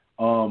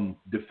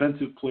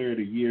 Defensive player of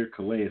the year,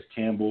 Calais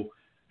Campbell.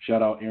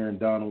 Shout out Aaron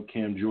Donald,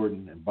 Cam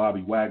Jordan, and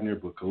Bobby Wagner,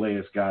 but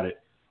Calais got it.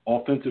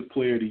 Offensive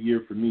player of the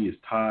year for me is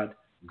Todd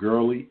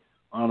Gurley.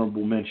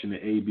 Honorable mention to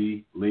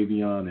AB,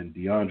 Le'Veon, and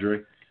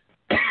DeAndre.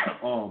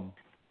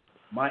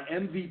 My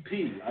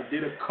MVP, I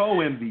did a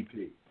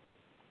co-MVP.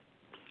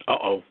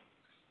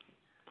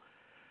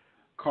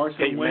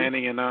 Peyton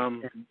Manning and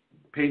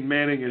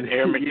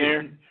Aaron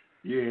McNair.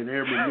 Yeah, and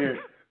Aaron McNair.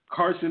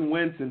 Carson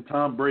Wentz and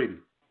Tom Brady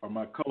are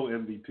my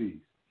co-MVPs.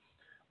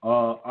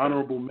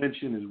 Honorable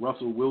mention is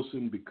Russell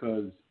Wilson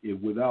because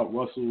without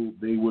Russell,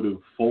 they would have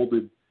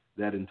folded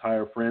that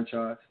entire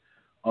franchise.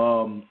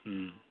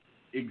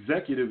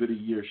 Executive of the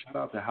year, shout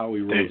out to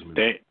Howie Roseman.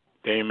 They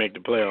didn't make the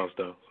playoffs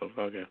though, so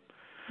okay.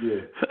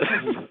 Yeah.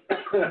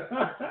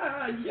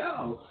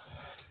 Yo.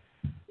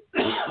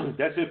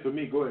 That's it for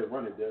me. Go ahead,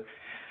 run it, Des.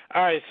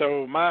 All right,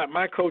 so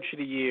my coach of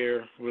the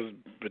year was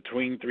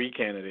between 3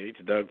 candidates,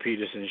 Doug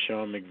Peterson,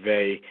 Sean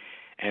McVay,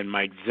 and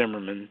Mike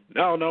Zimmerman.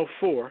 No,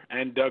 4,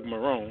 and Doug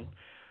Marrone.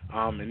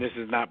 And this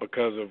is not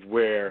because of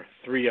where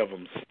 3 of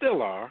them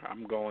still are.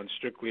 I'm going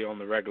strictly on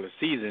the regular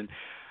season.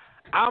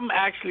 I'm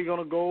actually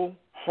going to go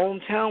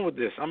hometown with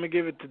this. I'm going to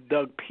give it to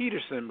Doug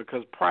Peterson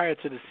because prior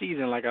to the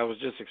season, like I was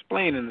just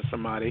explaining to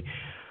somebody,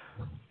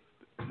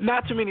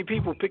 not too many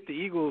people picked the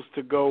Eagles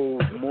to go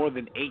more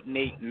than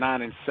 8-8,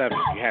 9-7.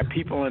 You had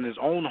people in his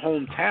own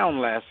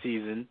hometown last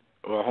season,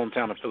 or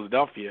hometown of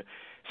Philadelphia,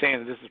 saying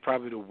that this is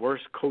probably the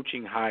worst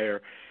coaching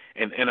hire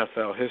in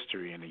NFL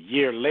history. And a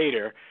year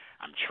later,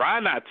 I'm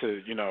trying not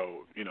to,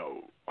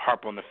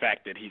 harp on the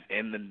fact that he's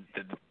in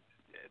the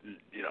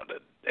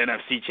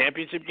NFC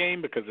Championship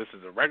game because this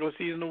is a regular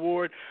season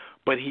award,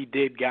 but he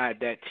did guide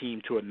that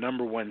team to a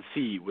number 1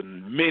 seed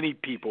when many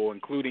people,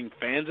 including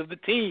fans of the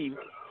team,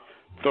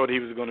 thought he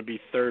was going to be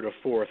 3rd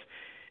or 4th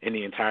in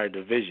the entire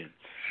division.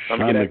 So I'm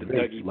going to get at the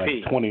Dougie like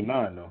P.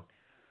 29, though.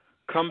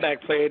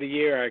 Comeback player of the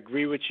year, I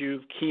agree with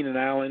you. Keenan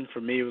Allen,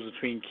 for me, it was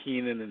between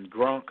Keenan and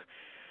Gronk.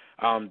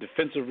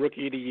 Defensive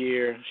rookie of the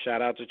year,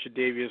 shout out to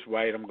Tre'Davious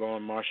White. I'm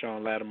going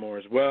Marshawn Lattimore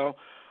as well.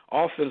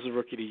 Offensive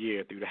rookie of the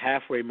year, through the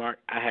halfway mark,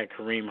 I had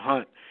Kareem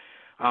Hunt.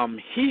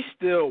 He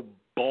still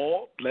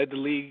balled, led the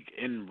league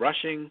in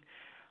rushing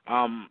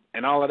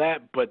and all of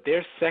that, but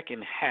their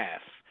second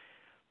half,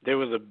 there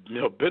was a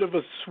bit of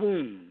a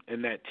swoon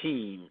in that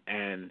team,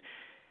 and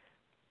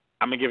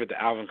I'm going to give it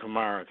to Alvin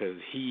Kamara because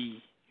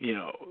he,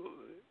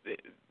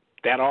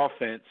 that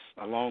offense,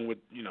 along with,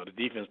 the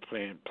defense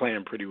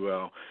playing pretty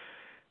well,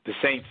 the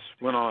Saints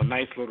went on a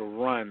nice little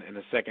run in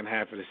the second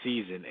half of the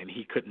season, and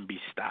he couldn't be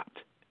stopped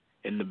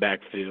in the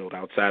backfield,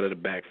 outside of the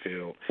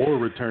backfield. Or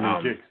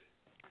returning kicks.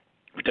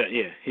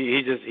 Yeah,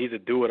 he's a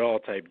do-it-all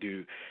type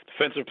dude.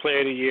 Defensive player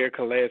of the year,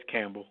 Calais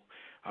Campbell.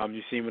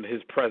 You've seen what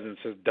his presence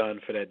has done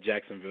for that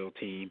Jacksonville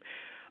team.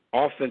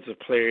 Offensive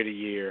player of the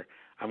year,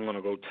 I'm going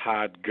to go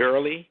Todd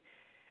Gurley.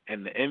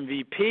 And the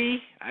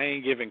MVP, I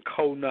ain't giving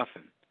Cole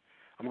nothing.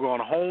 I'm going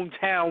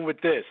hometown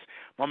with this.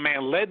 My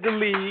man led the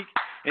league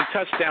in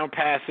touchdown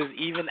passes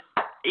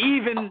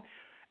even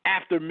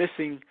after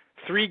missing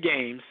 3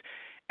 games.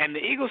 And the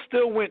Eagles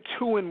still went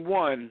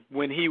 2-1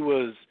 when he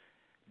was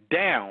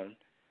down.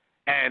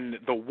 And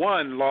the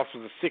one loss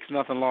was a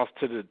 6-0 loss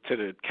to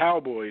the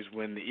Cowboys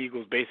when the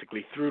Eagles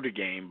basically threw the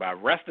game by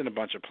resting a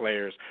bunch of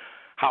players.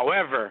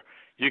 However,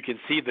 you can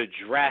see the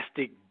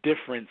drastic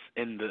difference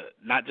in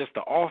not just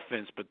the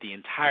offense, but the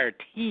entire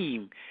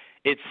team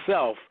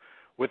itself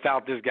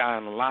without this guy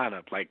in the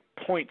lineup. Like,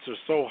 points are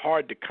so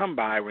hard to come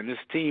by when this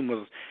team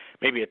was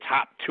maybe a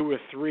top 2 or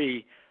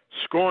 3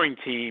 scoring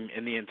team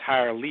in the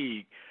entire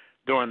league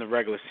during the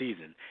regular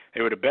season.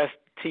 They were the best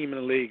team in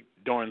the league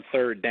during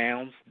third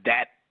downs.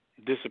 That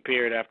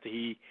disappeared after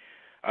he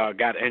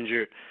got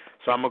injured.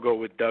 So I'm going to go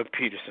with Doug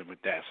Peterson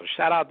with that. So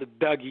shout out to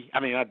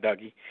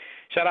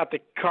shout out to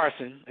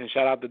Carson, and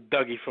shout out to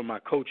Dougie for my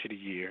coach of the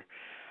year.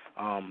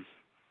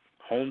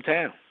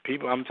 Hometown.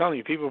 People, I'm telling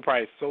you, people are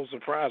probably so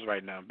surprised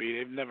right now.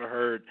 They've never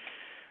heard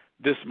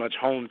this much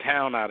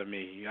hometown out of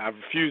me. I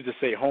refuse to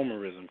say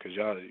homerism because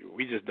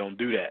we just don't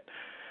do that.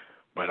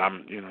 But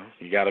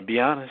you got to be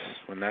honest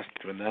when that's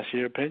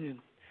your opinion.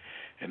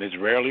 And it's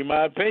rarely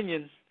my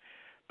opinion,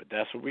 but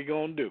that's what we're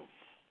going to do.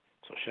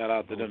 So shout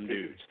out to them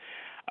dudes.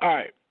 All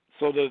right,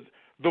 so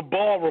the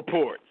ball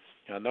report.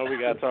 I know we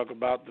got to talk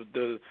about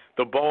the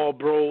ball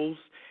bros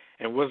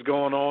and what's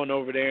going on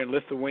over there in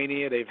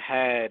Lithuania. They've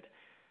had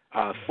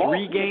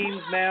 3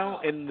 games now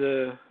in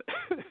the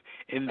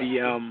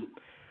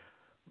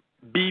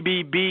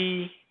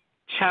BBB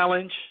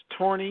Challenge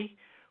tourney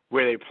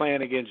where they're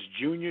playing against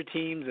junior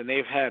teams, and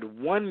they've had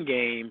 1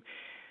 game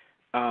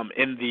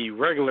in the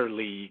regular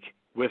league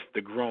with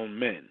the grown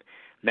men.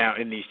 Now,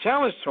 in these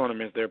challenge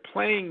tournaments, they're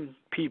playing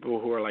people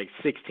who are like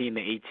 16 to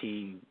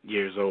 18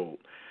 years old,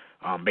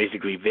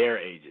 basically their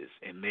ages,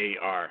 and they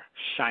are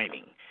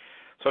shining.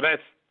 So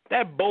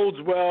that bodes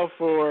well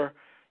for,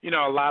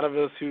 a lot of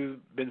us who've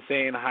been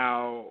saying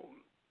how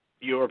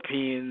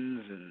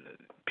Europeans and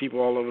people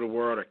all over the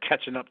world are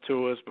catching up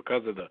to us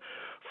because of the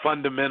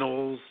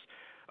fundamentals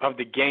of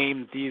the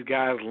game these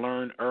guys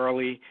learned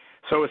early.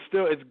 So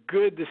it's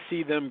good to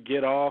see them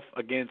get off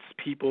against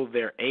people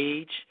their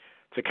age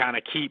to kind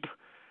of keep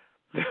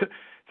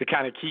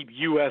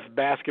U.S.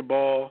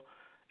 basketball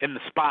in the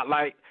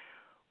spotlight.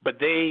 But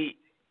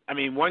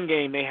one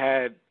game they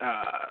had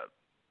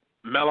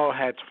Melo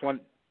had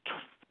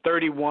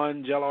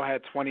 31, Jello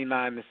had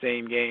 29 the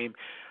same game.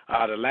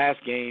 The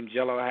last game,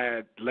 Jello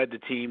had led the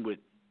team with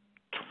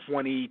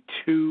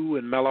 22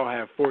 and Melo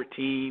had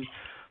 14.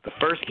 The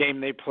first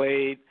game they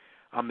played,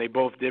 they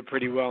both did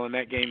pretty well in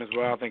that game as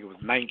well. I think it was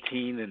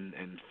 19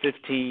 and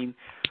 15.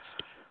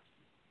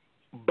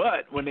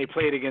 But when they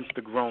played against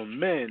the grown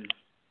men,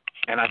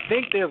 and I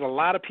think there's a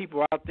lot of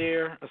people out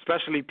there,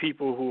 especially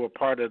people who are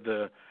part of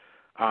the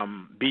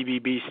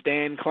BBB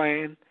Stan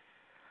clan,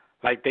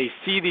 like they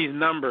see these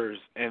numbers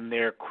and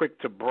they're quick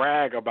to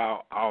brag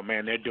about, oh,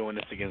 man, they're doing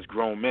this against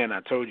grown men.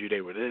 I told you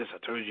they were this.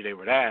 I told you they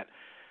were that.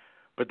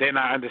 But they're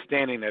not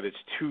understanding that it's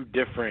 2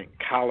 different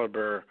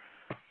caliber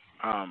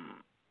of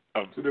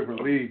 2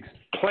 different leagues.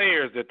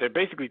 Players that they're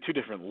basically 2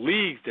 different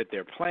leagues that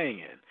they're playing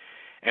in.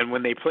 And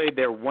when they played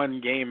their 1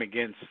 game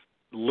against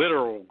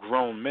literal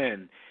grown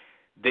men,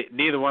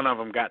 neither one of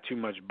them got too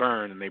much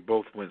burn, and they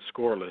both went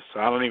scoreless. So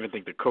I don't even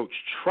think the coach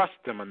trusts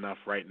them enough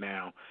right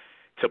now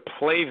to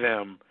play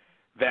them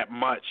that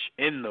much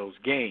in those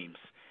games.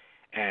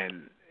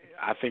 And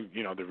I think,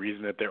 the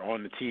reason that they're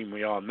on the team,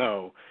 we all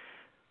know,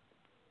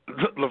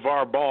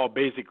 LeVar Ball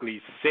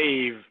basically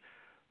saved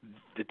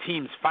the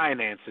team's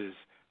finances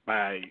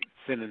by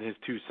sending his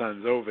two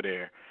sons over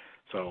there.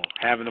 So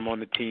having them on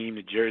the team,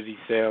 the jersey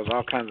sales,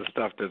 all kinds of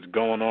stuff that's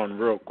going on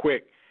real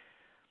quick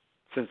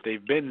since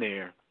they've been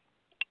there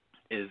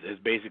is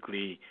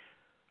basically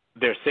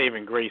their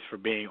saving grace for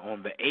being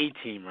on the A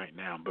team right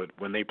now. But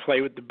when they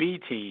play with the B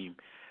team,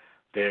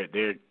 they're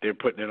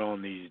putting it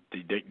on the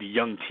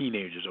young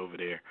teenagers over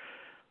there.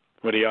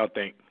 What do y'all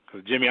think?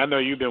 Because Jimmy, I know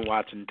you've been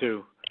watching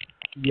too.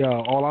 Yeah,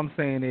 all I'm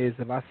saying is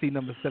if I see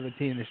number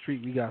 17 in the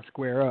street, we got to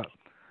square up.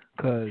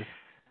 Because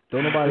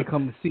don't nobody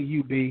come to see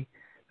you, B.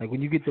 Like, when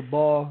you get the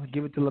ball,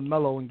 give it to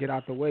LaMelo and get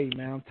out the way,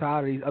 man. I'm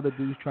tired of these other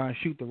dudes trying to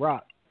shoot the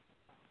rock.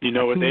 You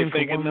know what they're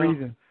thinking,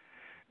 though?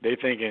 They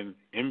thinking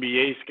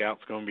NBA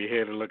scouts going to be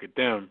here to look at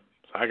them,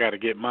 so I got to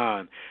get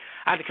mine.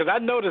 Because I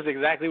noticed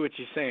exactly what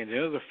you're saying.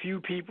 There's a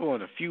few people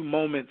and a few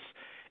moments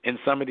in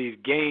some of these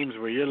games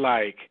where you're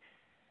like,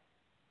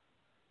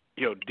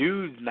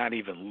 dude's not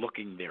even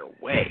looking their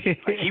way.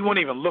 Like, he won't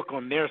even look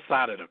on their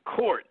side of the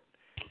court.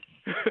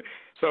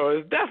 So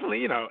it's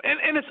definitely,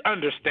 and it's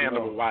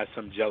understandable why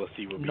some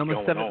jealousy would be going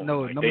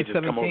on. They just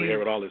 17, come over here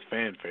with all this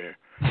fanfare.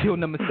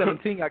 Number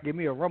 17 got to give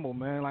me a rumble,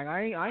 man. Like,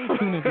 I ain't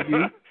tuning for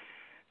you.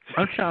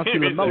 I'm trying to see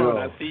LaMelo.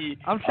 I see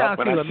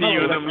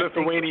you in them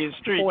Lithuanian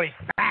streets.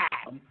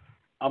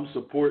 I'm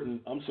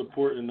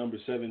supporting number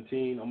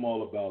 17. I'm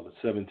all about the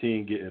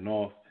 17 getting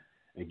off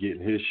and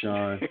getting his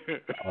shine.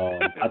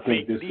 I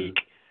think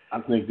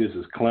this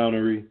is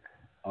clownery.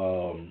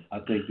 I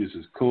think this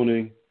is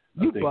cooning.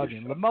 You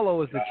bugging.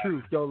 LaMelo is the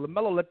truth, yo.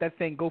 LaMelo let that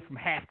thing go from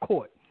half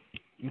court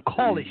and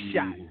call it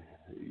shot.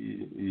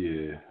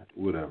 Yeah,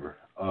 whatever.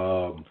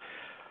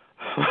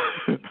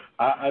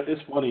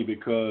 It's funny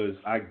because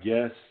I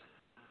guess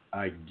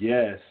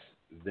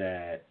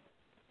that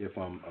if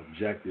I'm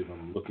objective,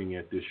 I'm looking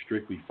at this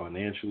strictly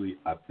financially.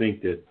 I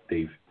think that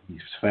he's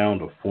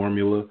found a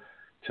formula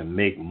to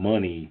make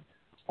money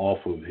off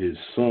of his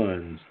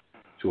sons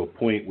to a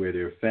point where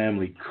their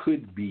family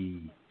could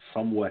be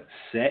somewhat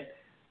set,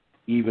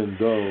 even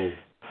though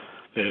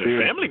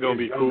their family gonna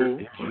be cool.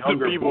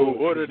 The people who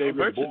order their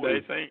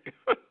merchandise ain't.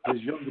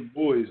 His younger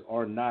boys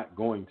are not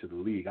going to the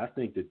league. I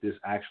think that this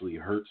actually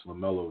hurts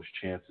LaMelo's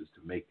chances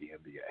to make the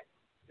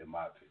NBA, in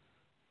my opinion.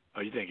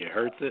 Oh, you think it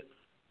hurts it?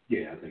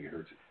 Yeah, I think it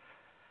hurts it.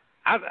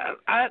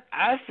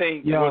 I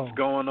think what's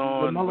going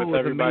on with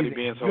everybody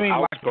being so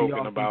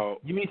outspoken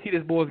about. You mean see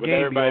this boy's with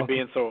game? Everybody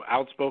being so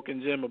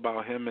outspoken, Jim,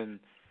 about him and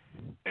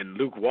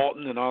Luke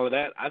Walton and all of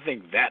that. I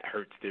think that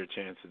hurts their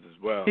chances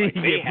as well. Like,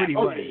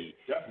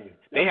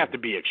 they have to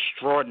be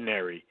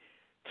extraordinary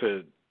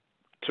to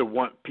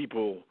want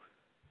people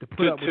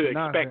to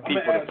expect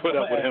people to put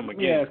up with him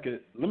again.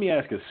 Let me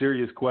ask a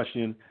serious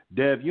question,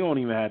 Dev. You don't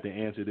even have to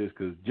answer this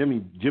because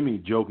Jimmy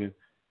joking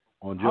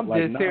on joke,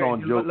 like not serious.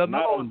 On joke,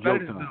 not on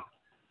joke time.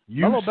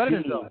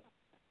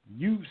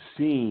 You've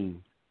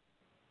seen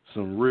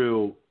some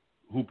real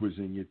hoopers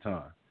in your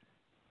time.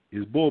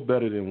 Is Bull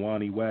better than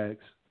Wani Wags?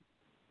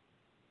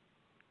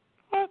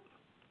 What?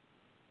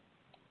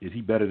 Is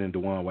he better than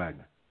DeJuan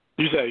Wagner?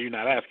 You said you're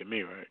not asking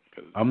me, right?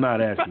 I'm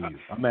not asking you.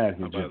 I'm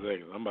asking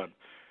Jim. I'm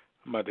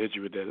about to hit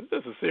you with that. Is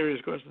this a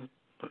serious question?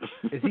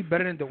 Is he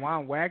better than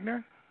DeJuan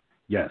Wagner?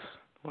 Yes.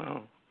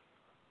 Wow.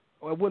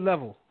 At what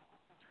level?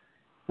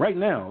 Right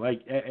now,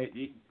 like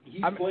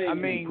he's playing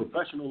in a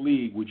professional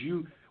league. Would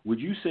you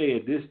say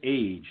at this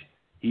age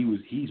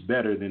he's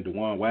better than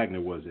DeJuan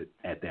Wagner was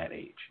at that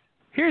age?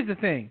 Here's the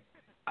thing.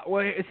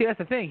 Well, see, that's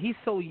the thing. He's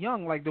so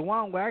young. Like,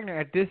 DeJuan Wagner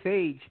at this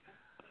age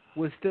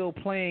was still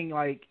playing,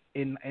 like,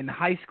 in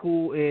high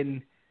school.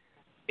 And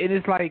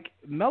it's like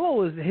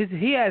Melo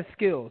he has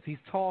skills. He's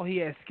tall. He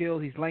has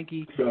skills. He's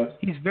lanky.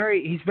 He's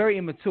very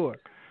immature.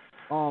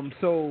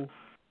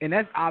 And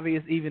that's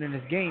obvious even in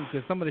his game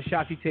because some of the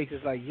shots he takes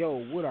is like,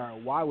 yo,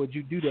 why would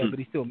you do that? But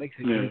he still makes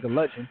it. Yeah. He's a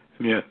legend.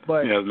 Yeah.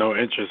 But he has no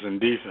interest in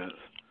defense.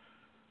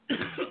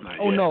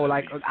 No,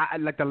 like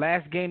the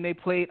last game they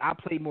played, I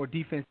played more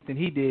defense than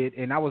he did,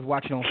 and I was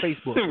watching on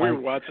Facebook. We were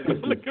watching.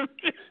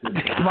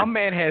 My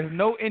man has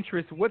no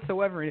interest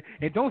whatsoever,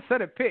 and don't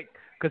set a pick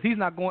because he's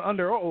not going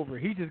under or over.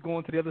 He's just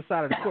going to the other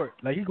side of the court,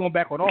 like he's going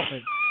back on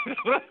offense.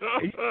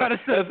 He's trying to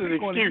set That's an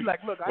excuse. Like,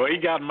 look, he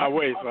got in my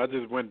way, so I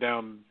just went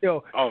down.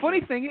 Yo, offense.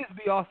 Funny thing is,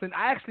 B. Austin,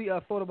 I actually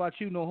thought about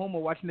you, no homo,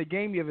 watching the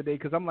game the other day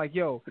because I'm like,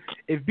 yo,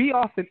 if B.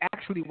 Austin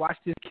actually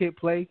watched this kid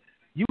play,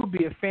 you would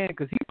be a fan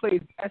because he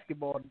plays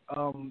basketball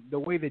the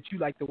way that you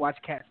like to watch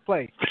cats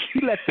play. He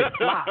lets it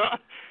fly.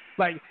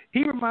 Like,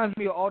 he reminds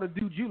me of all the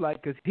dudes you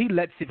like because he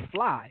lets it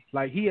fly.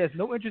 Like, he has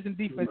no interest in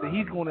defense, and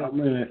he's going to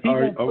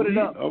put it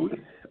up.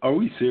 Are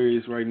we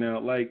serious right now?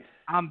 Like,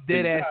 I'm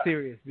dead ass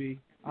serious, B.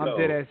 I'm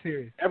dead ass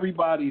serious.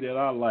 Everybody that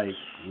I like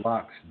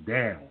locks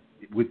down,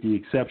 with the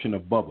exception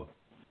of Bubba.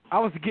 I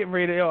was getting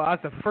ready to,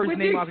 that's the first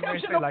name I was going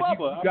to say. Like,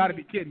 you got to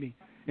be kidding me.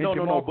 And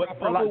Jamal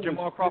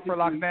Crawford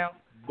locks down.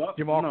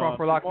 Jamal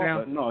Crawford locked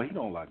down. No, he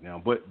don't lock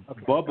down. But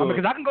Bubba,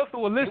 because I can go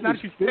through a list now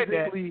that you said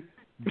that.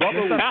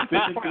 Bubba was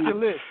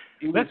physically.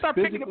 Let's start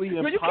picking.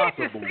 You can't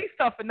just say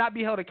stuff and not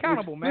be held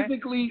accountable, man. It's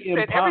physically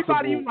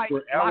impossible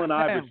for Allen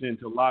Iverson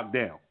to lock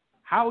down.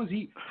 How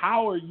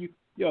are you?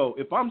 Yo,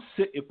 if I'm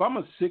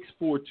a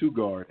 6'4" 2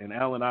 guard and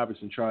Allen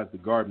Iverson tries to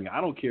guard me,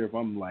 I don't care if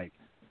I'm like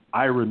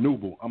Ira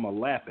Newble. I'm gonna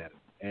laugh at him.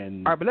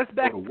 And all right, but let's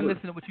back and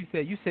listen to what you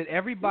said. You said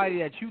everybody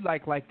that you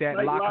like that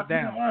lock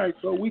down. All right,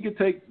 so we could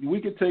take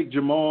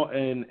Jamal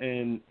and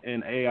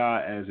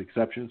AI as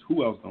exceptions.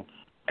 Who else though?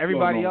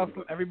 Everybody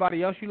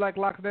else you like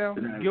locks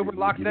down? Gilbert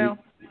locks down?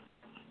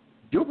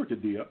 Gilbert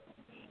could D up.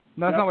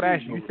 No, that's not what I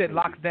asked you. You said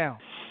locks down.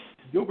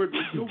 Gilbert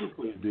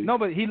plays D. No,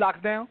 but he locks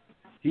down?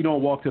 He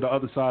don't walk to the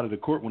other side of the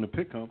court when the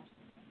pick comes.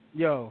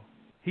 Yo,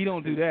 he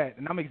don't do that.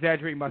 And I'm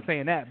exaggerating by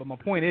saying that, but my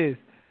point is,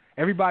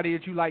 everybody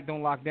that you like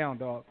don't lock down,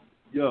 dog.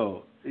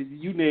 Yo,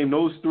 you name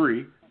those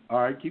three. All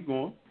right, keep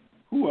going.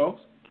 Who else?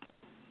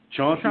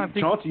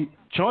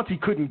 Chauncey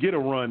couldn't get a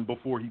run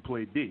before he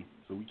played D,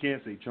 so we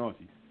can't say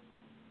Chauncey.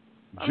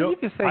 You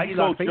can say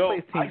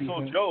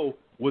ISO Joe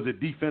was a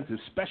defensive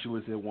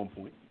specialist at one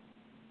point.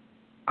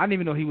 I didn't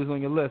even know he was on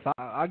your list.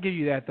 I'll give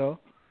you that, though.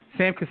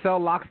 Sam Cassell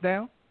locks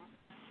down.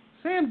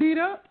 Sam D'd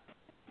up.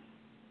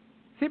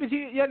 See, but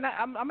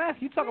I'm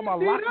asking you talking about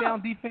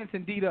lockdown defense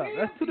and D'd up.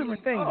 That's two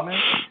different things, man.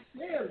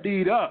 Sam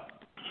D'd up.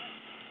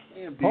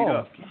 Sam D'd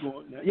up. Keep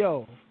going.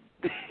 Yo.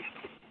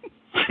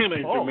 There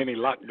ain't too many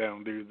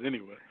lockdown dudes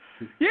anyway.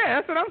 Yeah,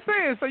 that's what I'm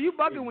saying. So you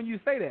bugging when you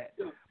say that.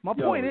 My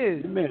point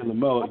is, man,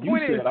 LaMelo, you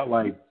said I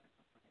like.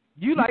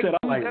 You like said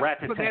I like rat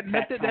let the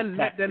ratchet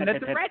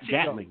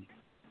go.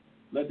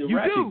 Let the you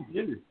ratchet. do.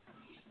 Yeah.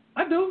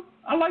 I do.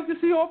 I like to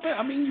see offense.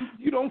 I mean,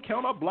 you don't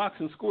count up blocks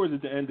and scores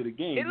at the end of the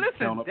game. And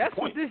listen, that's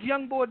what this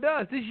young boy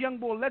does. This young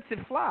boy lets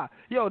it fly.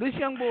 Yo, this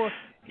young boy,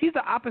 he's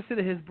the opposite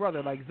of his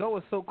brother. Like, Zoe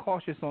is so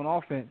cautious on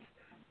offense,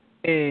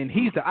 and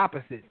he's the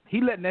opposite.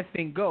 He letting that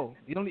thing go.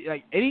 You don't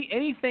like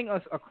anything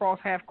across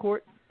half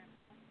court.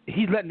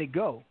 He's letting it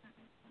go.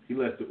 He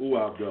lets the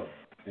out go,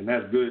 and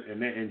that's good.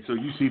 And so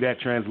you see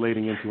that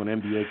translating into an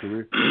NBA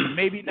career.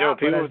 Maybe not.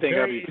 People think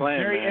I'll be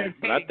playing, man.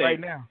 But I think right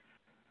now.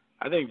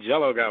 I think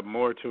Jello got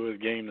more to his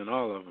game than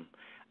all of them.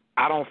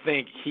 I don't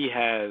think he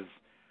has.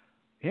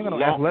 I don't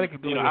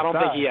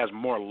think he has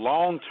more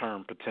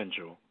long-term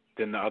potential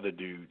than the other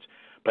dudes.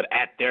 But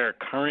at their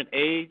current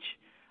age,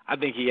 I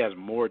think he has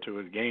more to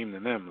his game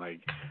than them. Like,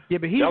 yeah,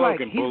 but Jello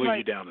can bully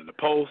you down in the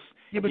post.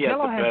 Yeah, but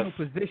Jello has no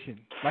position.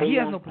 Like, he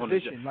has no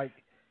position. Like,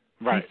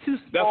 right. He's too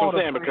That's small what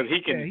I'm saying, because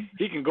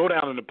he can go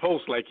down in the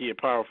post like he a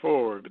power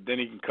forward, but then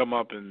he can come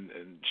up and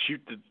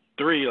shoot the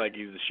three like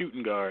he's a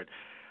shooting guard.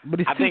 But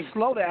he's too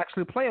slow to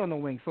actually play on the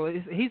wing. So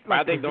he's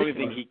like. I think the only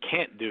thing he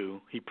can't do,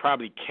 he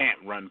probably can't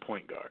run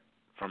point guard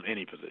from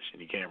any position.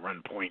 He can't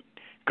run point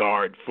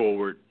guard,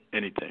 forward,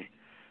 anything.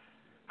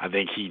 I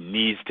think he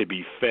needs to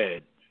be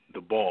fed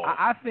the ball.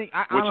 Which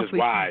is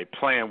why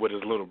playing with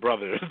his little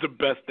brother is the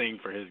best thing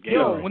for his game.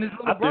 Yo, when his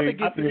little brother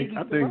gets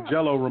I think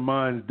Jello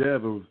reminds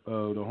Dev of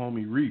the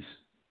homie Reese.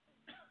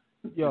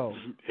 Yo,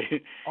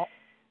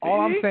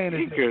 all I'm saying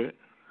is good.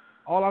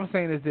 All I'm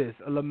saying is this: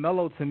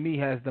 LaMelo to me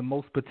has the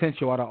most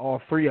potential out of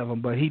all three of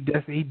them, but he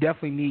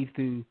definitely needs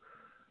to,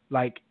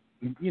 like,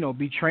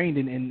 be trained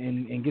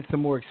and get some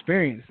more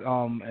experience,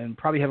 and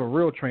probably have a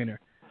real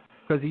trainer,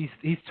 because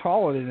he's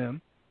taller than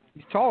them.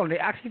 He's taller.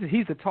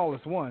 He's the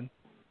tallest one.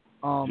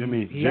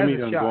 Jimmy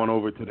done going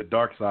over to the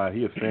dark side.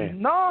 He a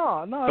fan.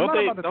 No.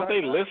 Don't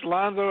they list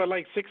Lonzo at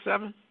like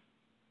 6'7"?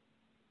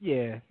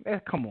 Yeah,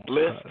 come on.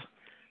 List.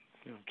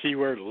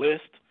 Keyword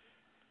list.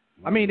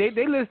 I mean,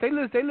 they list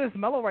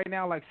Melo right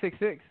now like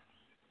 6'6".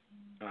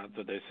 I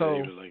thought they said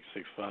he was like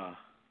 6'5".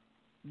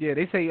 Yeah,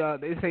 they say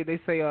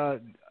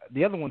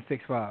the other one's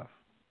 6'5".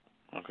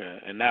 Okay,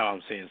 and now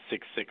I'm seeing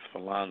 6'6"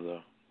 for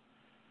Lonzo.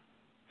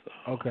 So.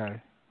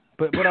 Okay,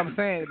 but what I'm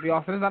saying,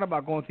 it's not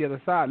about going to the other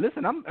side.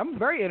 Listen, I'm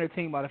very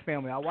entertained by the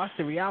family. I watch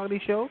the reality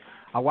show.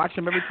 I watch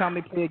them every time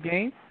they play a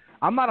game.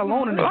 I'm not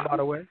alone in this, by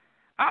the way.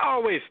 I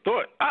always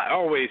thought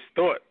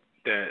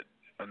that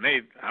I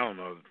don't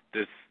know,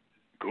 this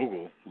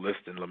Google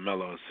listing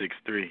LaMelo at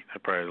 6'3",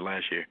 that probably was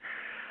last year.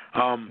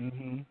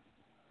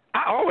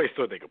 I always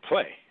thought they could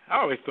play.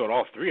 I always thought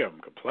all three of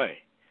them could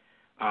play.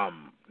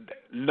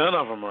 None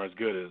of them are as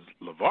good as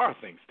LeVar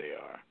thinks they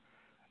are.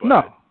 But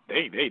no.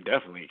 They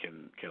definitely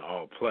can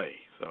all play.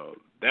 So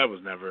that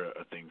was never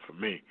a thing for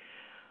me.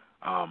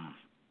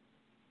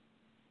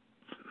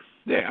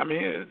 Yeah, I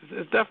mean,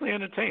 it's definitely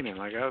entertaining.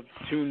 Like, I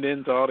tuned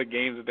into all the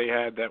games that they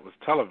had that was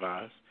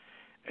televised,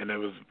 and it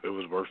was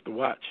worth the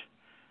watch.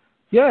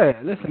 Yeah,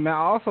 listen, man, I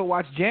also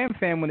watch Jam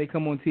Fam when they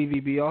come on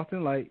TV, B.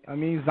 Austin. Like, I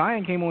mean,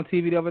 Zion came on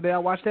TV the other day. I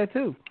watched that,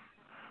 too.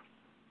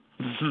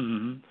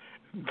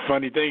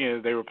 Funny thing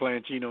is, they were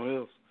playing Chino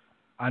Hills.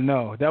 I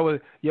know. That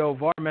was,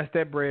 VAR messed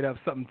that bread up,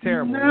 something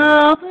terrible.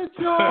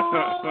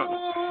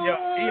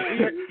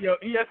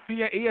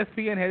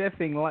 ESPN had that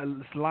thing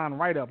lined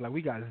right up. Like,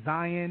 we got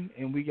Zion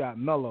and we got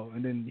Melo,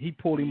 and then he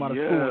pulled him out of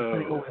school and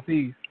sent him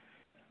overseas.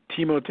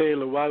 Timothé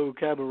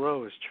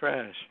Luwawu-Cabarrot is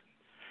trash.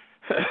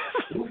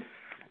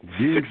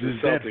 Gibbs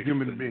is that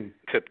human being.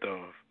 Tipped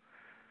off.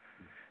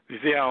 You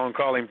see, I don't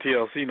call him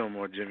TLC no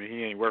more, Jimmy.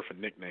 He ain't worth a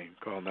nickname.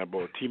 Calling that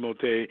boy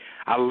Timothé.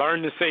 I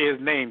learned to say his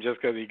name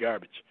just because he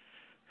garbage.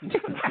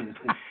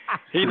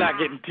 He not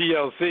getting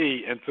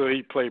TLC until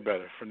he play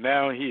better. From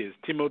now, he is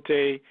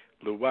Timothé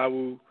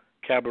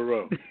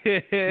Luwawu-Cabarrot.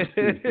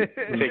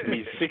 Take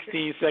me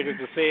 16 seconds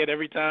to say it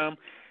every time.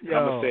 I'm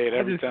going to say it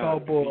every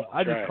time.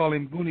 I just call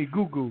him Goonie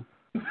Goo Goo.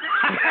 Yo,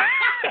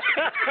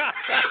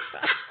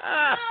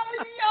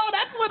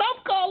 that's what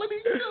I'm calling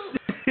him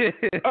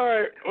too. All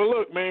right. Well,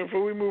 look, man,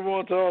 before we move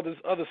on to all this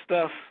other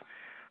stuff,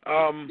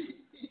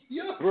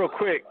 real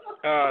quick,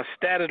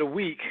 stat of the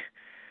week,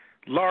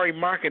 Lauri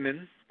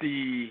Markkanen,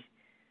 the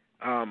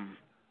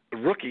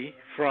rookie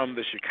from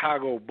the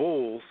Chicago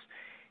Bulls,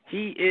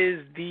 he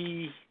is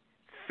the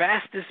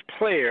fastest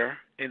player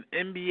in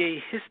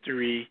NBA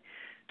history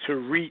to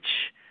reach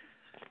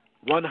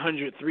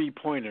 100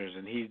 3-pointers,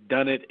 and he's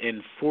done it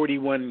in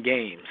 41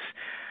 games.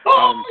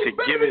 He's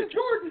better than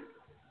Jordan.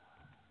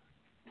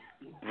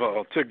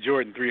 Well, it took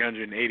Jordan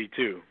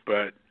 382,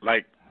 but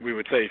like we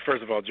would say,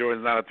 first of all,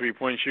 Jordan's not a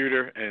 3-point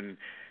shooter, and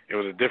it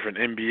was a different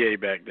NBA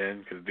back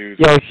then because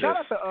dudes. Shout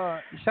out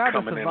to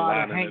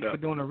Savard and Hank for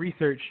doing the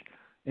research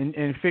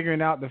and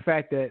figuring out the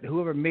fact that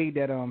whoever made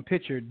that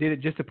picture did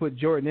it just to put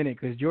Jordan in it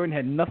because Jordan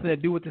had nothing to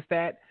do with the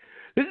stat.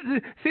 This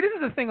is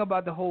the thing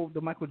about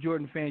the Michael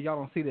Jordan fans. Y'all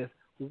don't see this.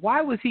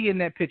 Why was he in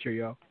that picture,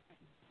 yo?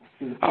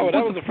 Oh,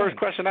 that was the first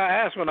question I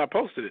asked when I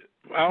posted it.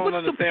 I don't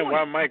understand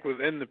why Mike was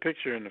in the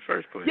picture in the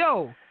first place.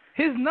 Yo,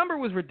 his number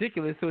was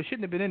ridiculous, so it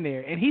shouldn't have been in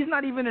there. And he's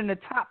not even in the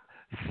top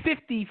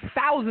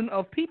 50,000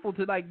 of people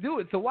to do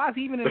it. So why is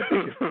he even in the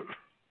picture?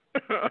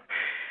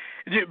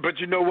 Yeah, but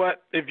you know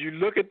what? If you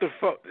look at the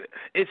photo,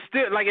 it's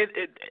still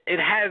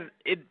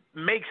it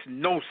makes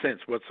no sense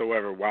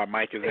whatsoever why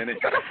Mike is in it.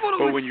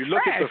 But when you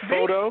look at the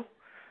photo.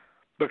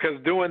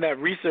 Because doing that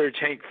research,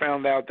 Hank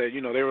found out that,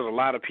 there was a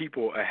lot of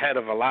people ahead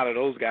of a lot of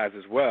those guys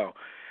as well.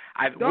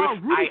 I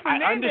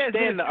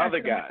understand the other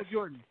guys.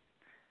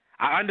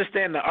 I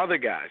understand the other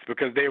guys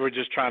because they were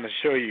just trying to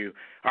show you,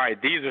 all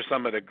right, these are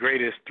some of the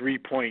greatest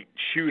 3-point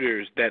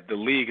shooters that the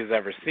league has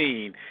ever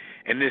seen,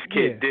 and this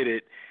kid did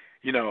it,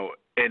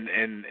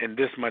 in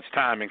this much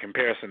time in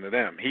comparison to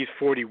them. He's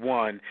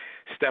 41,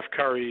 Steph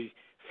Curry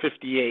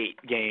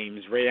 58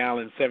 games, Ray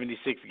Allen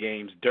 76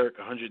 games, Dirk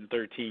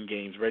 113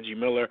 games, Reggie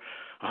Miller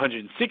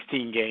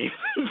 116 games,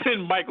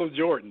 and Michael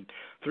Jordan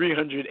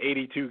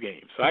 382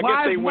 games. So I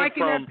guess they went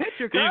from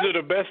these are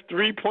the best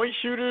 3-point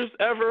shooters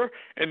ever,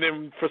 and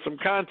then for some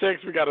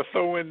context, we got to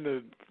throw in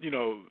the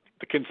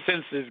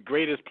consensus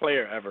greatest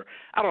player ever.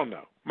 I don't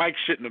know. Mike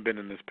shouldn't have been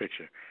in this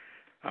picture.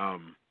 I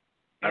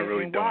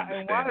really don't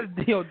understand. And why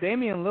does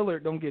Damian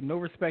Lillard don't get no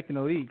respect in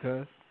the league,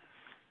 cuz?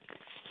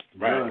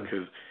 Right,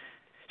 because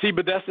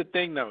but that's the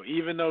thing, though.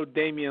 Even though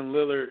Damian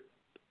Lillard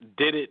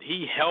did it,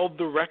 he held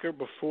the record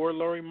before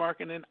Lauri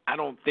Markkanen. I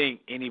don't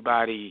think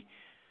anybody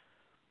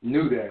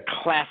knew that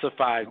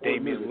classified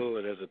Damian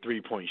Lillard as a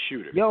 3-point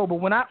shooter. Yo, but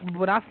when I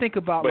think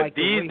about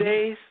these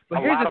days,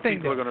 a lot of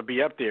people are going to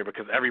be up there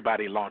because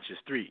everybody launches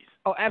threes.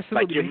 Oh,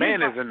 absolutely. Like your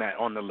man is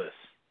on the list.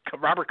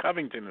 Robert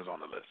Covington is on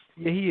the list.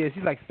 Yeah, he is.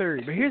 He's like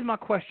third. But here's my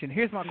question,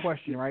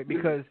 right?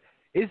 Because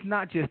it's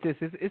not just this.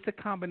 It's a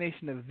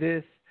combination of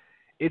this.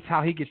 It's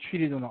how he gets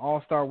treated on the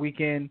All-Star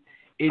weekend.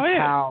 It's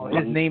how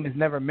his name is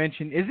never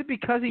mentioned. Is it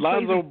because he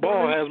Lonzo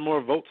Ball has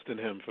more votes than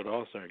him for the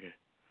All-Star game?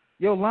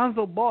 Yo,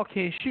 Lonzo Ball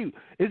can't shoot.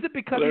 Is it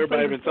because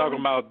everybody's been talking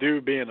about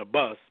dude being a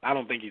bust? I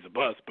don't think he's a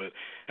bust, but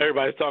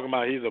everybody's talking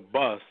about he's a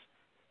bust.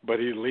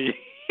 But he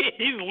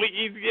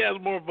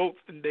has more votes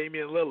than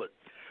Damian Lillard.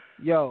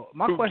 Yo,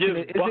 my question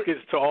is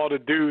buckets to all the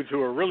dudes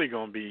who are really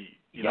going to be.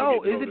 Is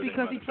it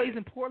because he plays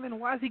in Portland?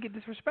 Why does he get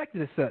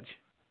disrespected as such?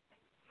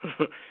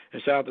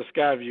 And shout out to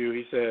Skyview.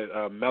 He said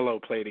Melo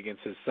played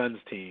against his son's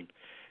team,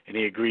 and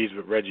he agrees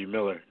with Reggie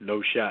Miller.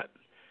 No shot.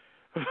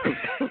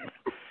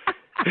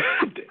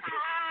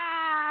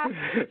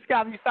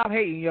 Skyview, stop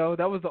hating, yo.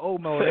 That was the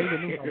old Melo. That was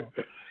the new Melo.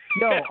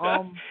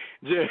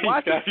 Yo,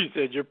 Skyview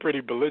said you're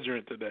pretty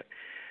belligerent today.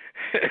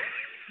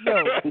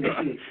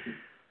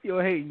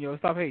 Yo, hating, yo.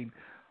 Stop hating.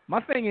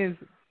 My thing is,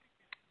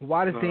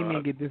 why does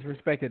Damian get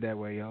disrespected that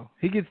way, yo?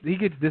 He gets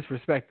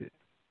disrespected.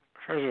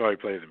 First of all, he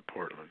plays in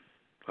Portland.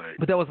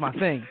 But that was my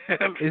thing.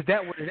 Is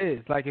that what it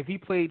is? Like if he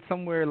played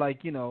somewhere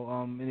like in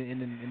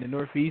the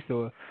Northeast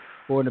or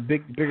in a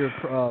bigger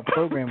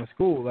program of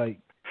school, like.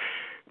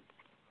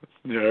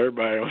 Yeah,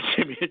 everybody on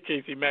Jimmy and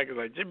Casey Mack is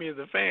like, Jimmy is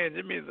a fan,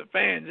 Jimmy is a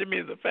fan, Jimmy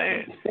is a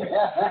fan.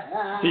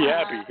 He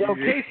happy. Yo,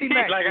 Casey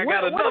Mack, like I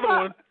got another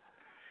one.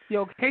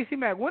 Yo, Casey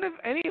Mack, what if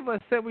any of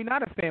us said we're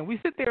not a fan? We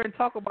sit there and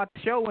talk about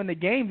the show and the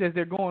games as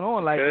they're going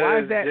on. Like, why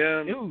is that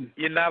news?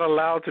 You're not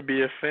allowed to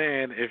be a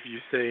fan if you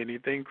say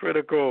anything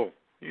critical.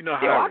 You know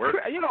how it works.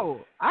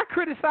 I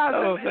criticize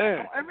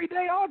every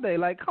day, all day.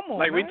 Like, come on,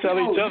 Like, man. we tell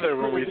each other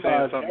when we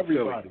say something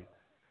silly.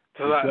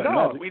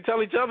 No, we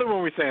tell each other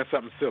when we're saying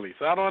something silly.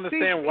 So I don't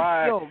understand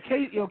why.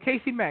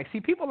 Casey Mack. See,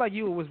 people like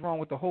you was wrong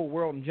with the whole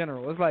world in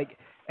general. It's like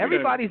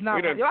everybody's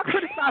not. I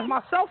criticize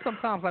myself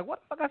sometimes. Like,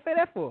 what the fuck I say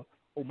that for?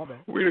 Oh, my bad.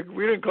 We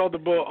didn't call the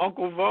boy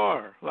Uncle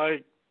Var.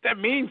 Like, that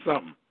means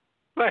something.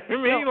 Like,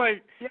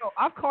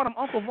 I've called him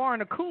Uncle Var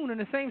and a coon in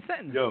the same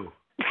sentence.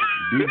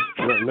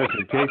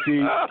 Listen,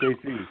 KC,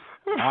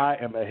 I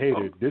am a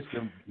hater.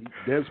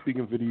 They're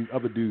speaking for these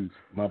other dudes,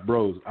 my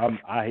bros.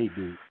 I hate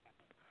dudes.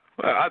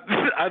 Well,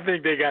 I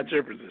think they got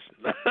your position.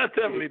 I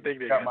definitely think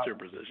they got your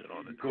position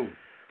on it. Cool.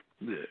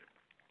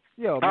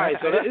 Yeah. All right,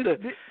 so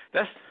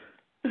that's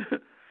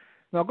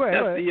no, go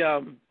ahead. That's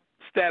the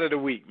stat of the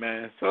week,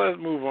 man. So let's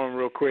move on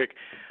real quick.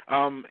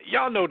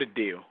 Y'all know the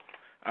deal.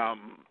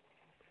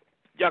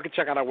 Y'all can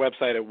check out our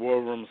website at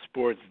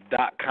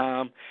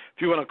warroomsports.com.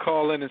 If you want to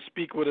call in and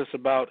speak with us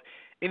about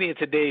any of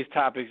today's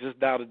topics, just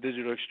dial the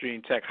Digital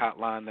Extreme Tech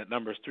hotline. That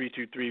number is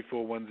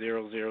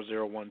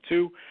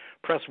 323-410-0012.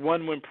 Press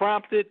 1 when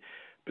prompted,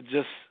 but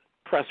just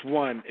press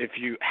 1 if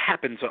you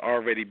happen to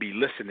already be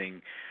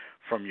listening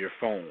from your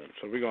phone.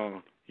 So we're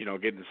going to,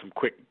 get into some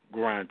quick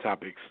grind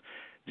topics.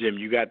 Jim,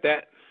 you got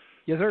that?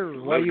 Yes, sir.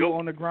 While you're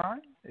on the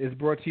grind, is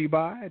brought to you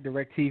by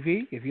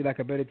DirecTV. If you like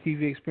a better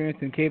TV experience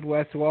than cable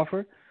has to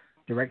offer,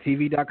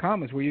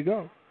 DirecTV.com is where you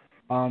go.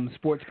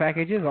 Sports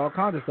packages, all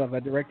kinds of stuff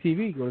at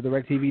DirecTV. Go to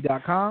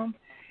DirecTV.com.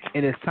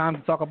 And it's time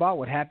to talk about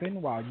what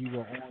happened while you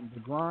were on the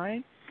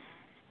grind.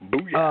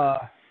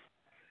 Booyah.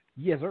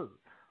 Yes, sir.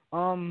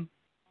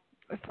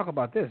 Let's talk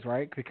about this,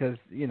 right? Because,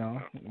 we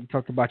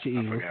talked about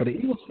your Eagles. But the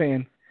Eagles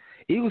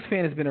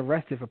fan has been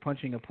arrested for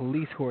punching a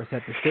police horse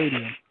at the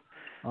stadium.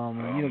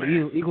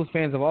 The Eagles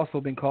fans have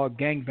also been called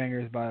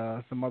gangbangers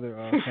by some other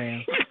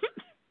fans.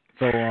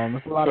 So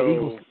there's a lot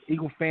of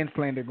Eagle fan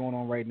slander going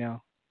on right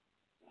now.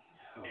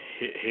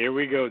 Here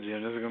we go,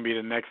 Jim. This is going to be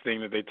the next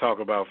thing that they talk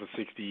about for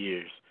 60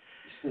 years.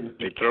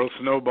 They throw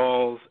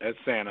snowballs at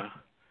Santa.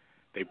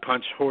 They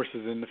punch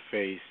horses in the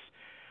face.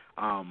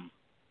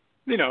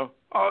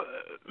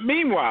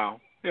 Meanwhile,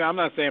 I'm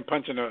not saying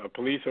punching a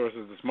police horse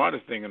is the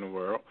smartest thing in the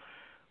world.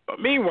 But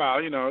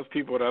meanwhile, there's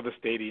people at other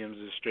stadiums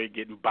that are straight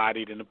getting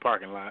bodied in the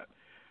parking lot.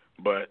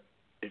 But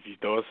if you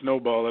throw a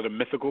snowball at a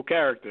mythical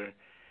character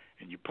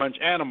and you punch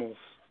animals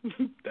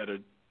that are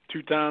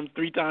 2 times,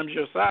 3 times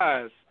your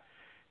size,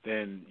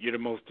 then you're the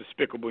most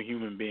despicable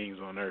human beings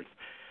on earth.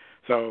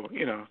 So,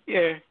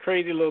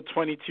 crazy little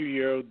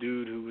 22-year-old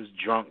dude who was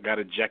drunk got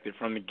ejected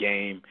from the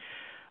game.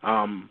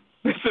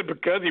 They said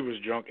because he was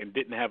drunk and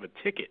didn't have a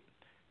ticket.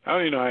 I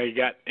don't even know how he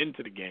got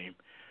into the game.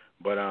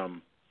 But,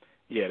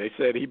 they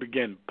said he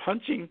began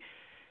punching.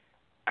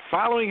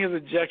 Following his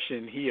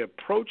ejection, he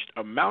approached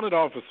a mounted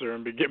officer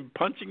and began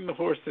punching the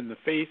horse in the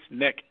face,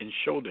 neck, and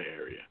shoulder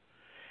area.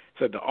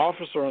 Said the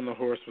officer on the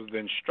horse was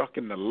then struck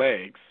in the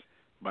legs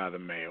by the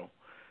male.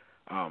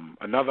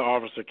 Another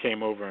officer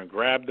came over and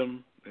grabbed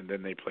him, and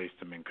then they placed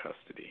him in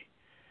custody.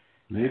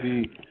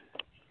 Maybe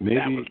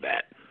that was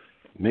that.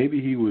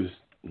 Maybe he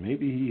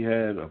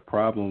had a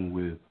problem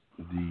with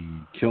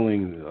the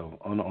killing of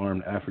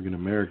unarmed African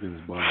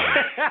Americans by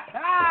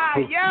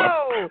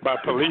by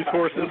police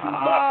horses.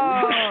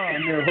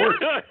 And their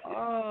horses.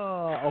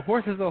 A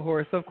horse is a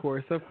horse, of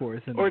course.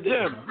 And or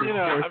Jim,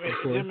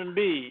 Jim and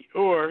B,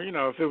 or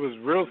if it was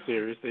real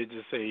serious, they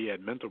just say he had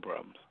mental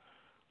problems.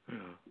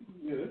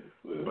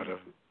 But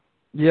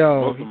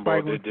Muslim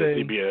boy did this,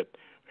 he'd be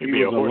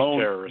a horse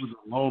terrorist. He was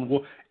a lone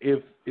wolf.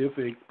 If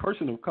a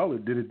person of color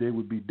did it, they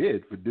would be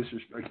dead for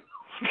disrespect.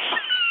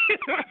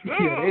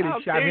 They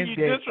just shot him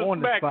dead on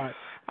the spot.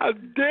 How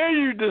dare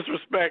you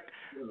disrespect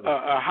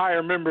a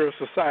higher member of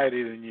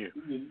society than you?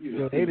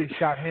 They just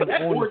shot him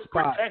on the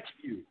spot. Protects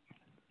you.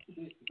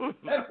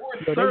 That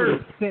horse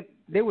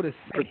they would have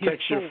sent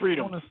protects your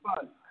freedom on the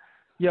spot.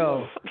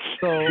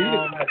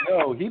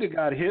 He'd have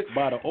got hit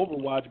by the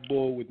Overwatch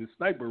bull with his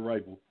sniper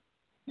rifle.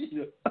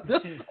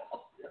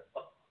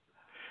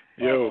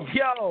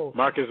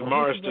 Marcus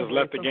Morris just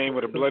left the game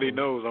with a bloody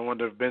nose. I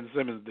wonder if Ben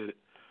Simmons did it.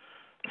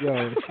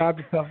 Shout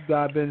to tough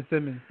guy Ben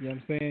Simmons. You know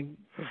what I'm saying?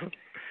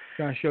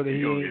 Trying to show that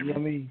he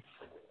ain't,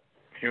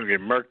 He'll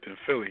get murked in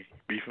Philly,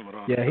 beefing with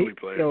all the Philly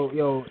players.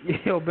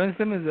 Ben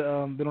Simmons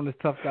been on this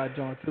tough guy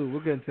John too.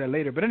 We'll get into that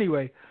later. But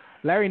anyway,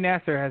 Larry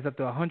Nassar has up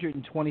to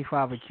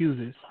 125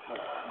 accusers.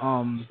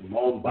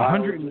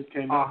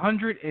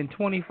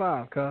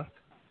 125, cuz.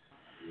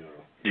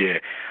 Yeah.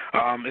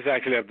 It's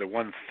actually up to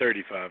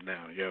 135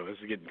 now. This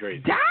is getting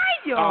crazy.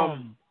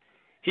 Damn!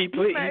 He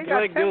pled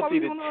guilty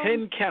to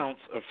 10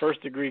 counts of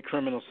first-degree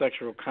criminal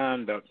sexual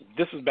conduct.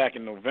 This was back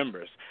in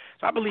November.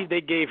 So I believe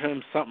they gave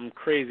him something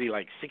crazy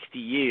like 60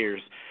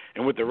 years.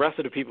 And with the rest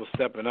of the people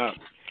stepping up,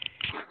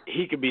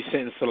 he could be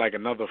sentenced to like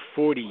another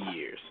 40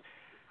 years.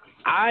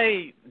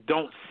 I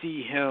don't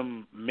see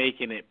him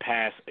making it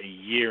past a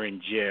year in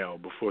jail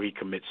before he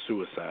commits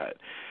suicide.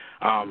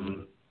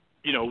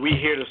 We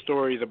hear the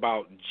stories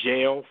about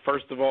jail,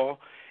 first of all,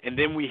 and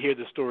then we hear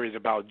the stories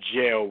about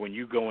jail when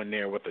you go in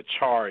there with a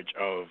charge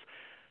of,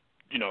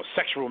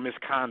 sexual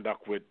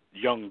misconduct with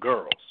young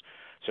girls.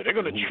 So they're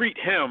going to treat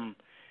him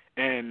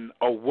in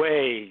a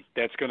way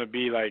that's going to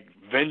be like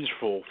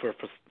vengeful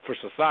for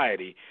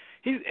society,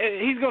 he's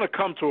going to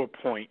come to a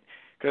point,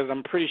 because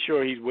I'm pretty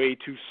sure he's way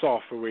too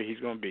soft for where he's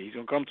going to be. He's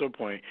going to come to a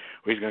point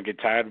where he's going to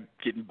get tired of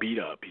getting beat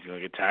up. He's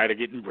going to get tired of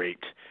getting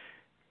raped.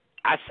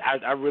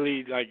 I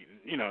really, like,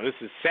 you know, this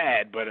is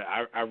sad, but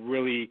I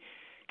really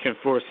can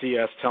foresee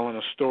us telling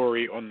a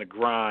story on the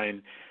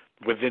grind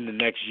within the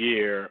next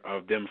year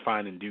of them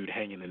finding dude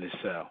hanging in his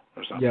cell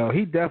or something. Yo,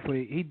 he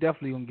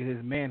definitely gonna get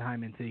his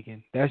Mannheimen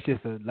taken. That's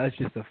just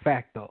a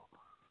fact though.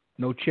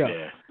 No chuck.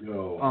 Yeah.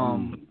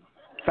 Yo,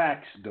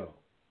 facts though.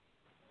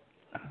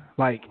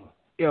 Like,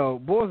 yo,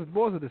 boys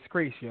a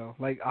disgrace, yo.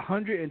 Like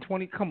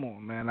 120. Come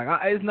on, man. Like,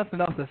 there's nothing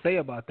else to say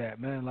about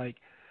that, man. Like,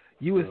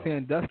 you was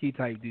Sandusky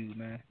type dude,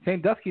 man.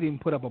 Sandusky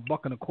didn't put up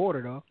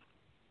 $1.25 though.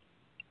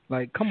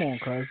 Like, come on,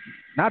 cuz.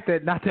 Not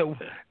that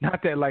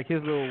like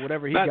his little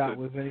whatever he got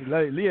was any,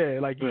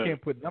 like you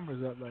can't put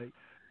numbers up, like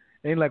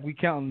ain't like we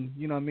counting,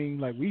 you know what I mean?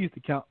 Like we used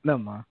to count. Never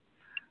mind.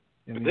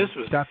 I mean, this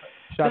was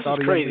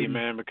crazy,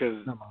 man,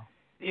 because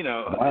you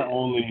know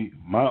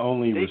my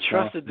only they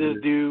trusted this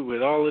dude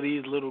with all of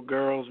these little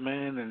girls,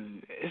 man,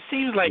 and it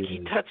seems like he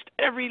touched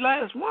every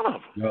last one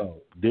of them. No,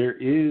 there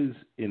is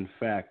in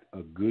fact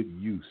a good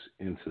use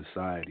in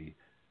society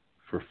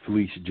for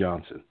Fleece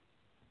Johnson.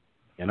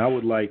 And I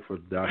would like for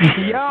Dr. to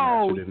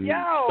meet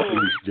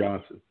Fleece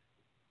Johnson.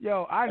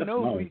 Yo, I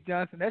know Fleece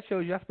Johnson. That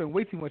shows you I spend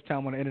way too much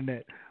time on the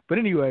internet. But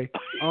anyway,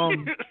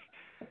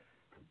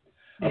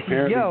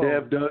 apparently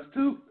Dev does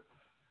too.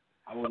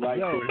 I would like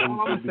for him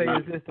all I'm to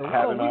saying is this, though.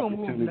 have an We're gonna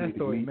move on to that opportunity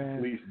story, to meet man.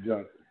 Fleece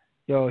Johnson.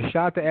 Yo, shout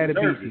out to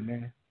Adebisi,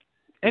 man.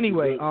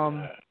 Anyway,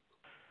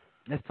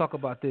 let's talk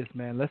about this,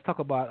 man. Let's talk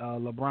about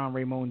LeBron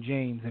Raymond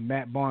James and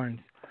Matt Barnes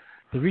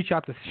to reach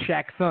out to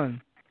Shaq's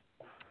son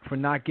for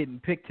not getting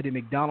picked to the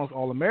McDonald's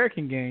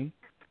All-American game.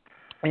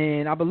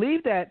 And I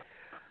believe that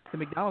the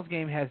McDonald's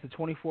game has the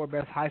 24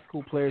 best high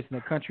school players in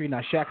the country.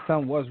 Now, Shaq's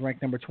son was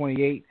ranked number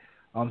 28,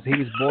 so he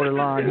was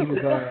borderline.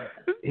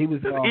 He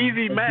was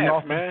easy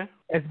math, man.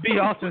 As B.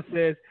 Austin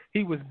says,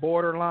 he was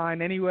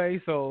borderline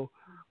anyway, so,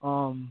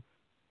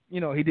 you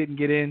know, he didn't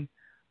get in.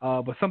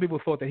 But some people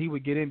thought that he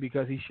would get in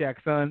because he's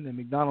Shaq's son, and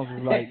McDonald's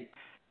was like,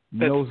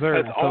 no,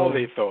 sir. That's all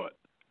they thought.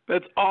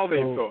 That's all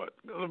they thought.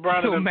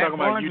 LeBron and them talking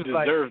about you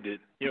deserved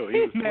it. Yo, he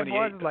was 28. Matt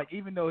Barnes is like,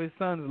 even though his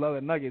sons love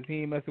the Nuggets, he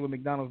ain't messing with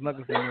McDonald's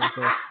Nuggets anymore.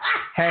 So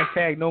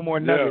hashtag no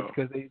more Nuggets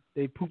because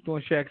they pooped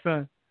on Shaq's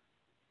son.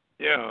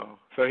 Yeah.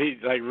 So he's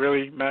like,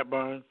 really, Matt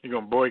Barnes? You're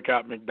going to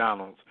boycott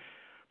McDonald's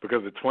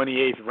because the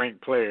 28th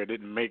ranked player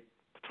didn't make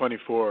the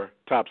 24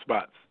 top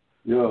spots.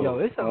 Yo,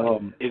 it's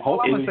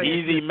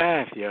easy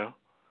math, yo.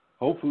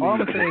 Hopefully. All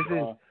I'm going to say is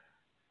this.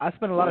 I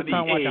spend a lot of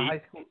time watching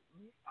high school.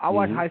 I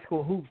watch high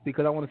school hoops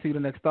because I want to see who the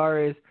next star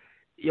is.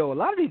 Yo, a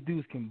lot of these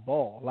dudes can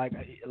ball. Like,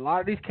 a lot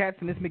of these cats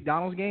in this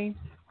McDonald's game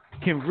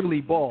can really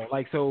ball.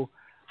 Like, so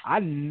I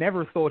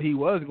never thought he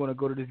was going to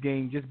go to this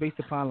game just based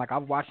upon, like,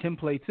 I've watched him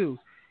play too.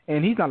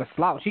 And he's not a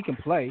slouch. He can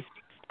play.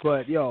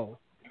 But, yo,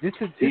 this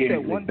is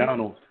that one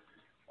McDonald's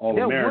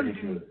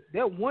All-American.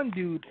 That one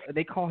dude,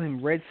 they call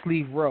him Red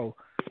Sleeve Rowe.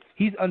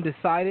 He's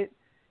undecided.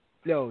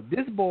 Yo,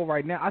 this bull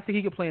right now, I think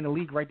he could play in the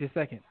league right this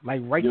second.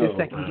 Like this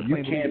second, he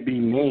could play in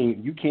the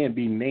league. You can't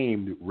be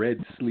named Red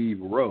Sleeve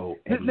Rowe.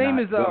 His name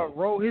is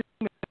Rowe. His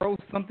name is Rowe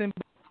something.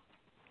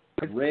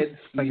 Red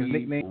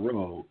Sleeve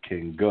Rowe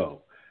can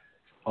go.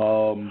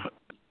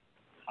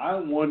 I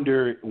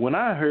wonder when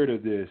I heard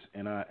of this,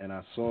 and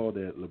I saw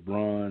that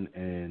LeBron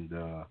and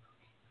the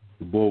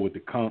boy with the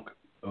conch,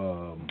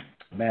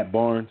 Matt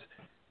Barnes,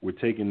 were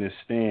taking this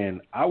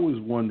stand. I was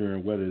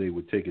wondering whether they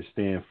would take a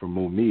stand for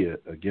Mumia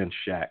against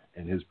Shaq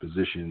and his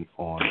position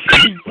on.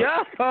 Yo.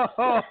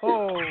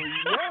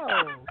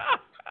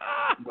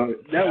 But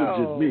that was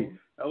just me.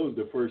 That was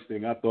the first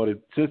thing I thought.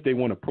 Since they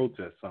want to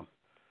protest something.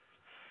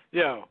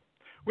 Yo,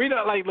 we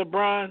not like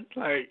LeBron.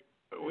 Like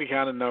we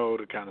kind of know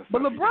the kind of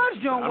stuff. But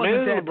LeBron's Jones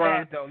wasn't that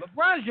bad though.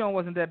 LeBron's Jones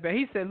wasn't that bad.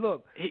 He said,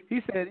 "Look,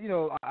 he said, you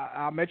know,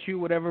 I met you,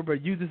 whatever,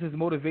 but use this as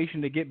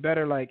motivation to get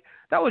better." Like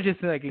that was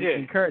just like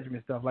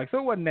encouragement stuff. Like so,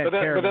 it wasn't that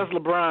terrible. But that's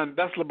LeBron.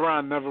 That's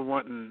LeBron never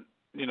wanting,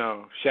 you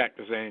know, Shaq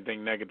to say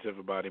anything negative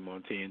about him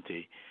on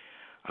TNT.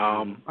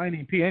 I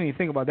didn't even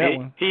think about that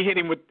one. He hit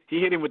him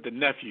with the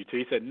nephew too.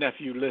 He said,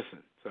 "Nephew, listen."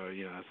 So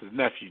you know, it's his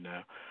nephew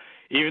now.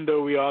 Even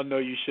though we all know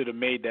you should have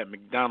made that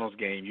McDonald's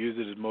game, use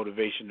it as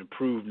motivation to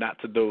prove not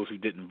to those who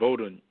didn't vote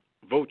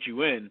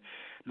you in,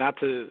 not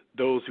to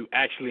those who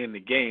actually in the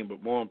game,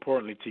 but more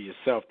importantly to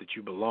yourself that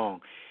you belong.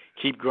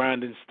 Keep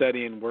grinding,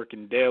 studying,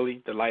 working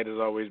daily. The light is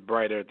always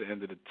brighter at the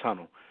end of the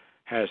tunnel.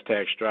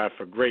 Hashtag strive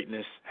for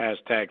greatness.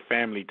 Hashtag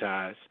family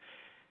ties.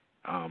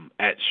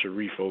 At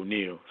Sharif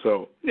O'Neal.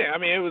 So, yeah, I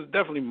mean, it was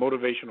definitely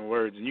motivational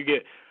words. And you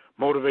get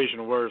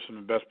motivational words from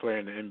the best player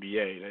in the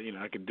NBA. You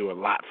know, I could do a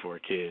lot for a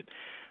kid.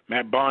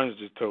 Matt Barnes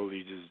just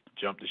totally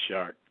jumped the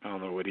shark. I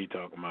don't know what he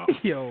talking about.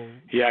 Yo.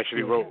 He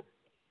actually wrote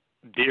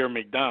Dear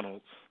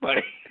McDonald's.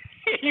 Like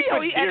he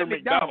put Dear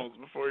McDonald's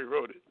before he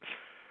wrote it.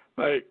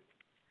 Like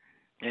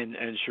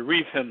and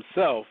Sharif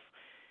himself,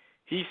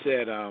 he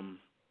said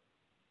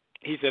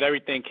he said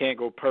everything can't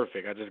go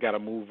perfect. I just got to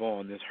move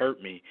on. This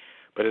hurt me,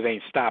 but it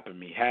ain't stopping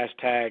me.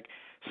 Hashtag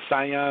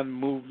Scion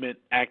movement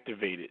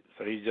activated.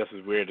 So he's just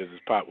as weird as his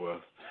pop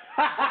was.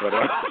 But,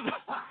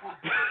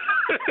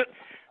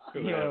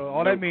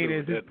 all that means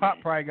is his pop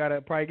probably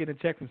get a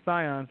check from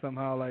Scion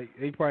somehow. Like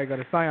he probably got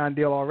a Scion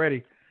deal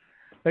already.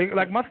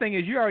 Like my thing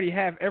is, you already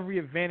have every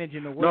advantage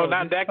in the world. No,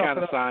 not that kind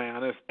of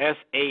Scion. It's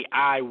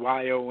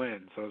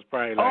SAIYON. So it's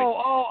probably like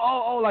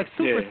like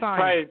Super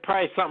Scion.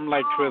 Probably something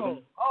like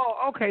Twism.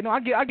 Oh, okay. No, I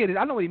get it.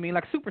 I know what you mean.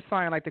 Like Super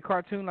Scion, like the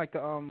cartoon, like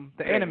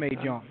the anime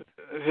jump.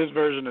 His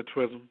version of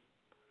Twism.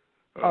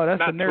 Oh, that's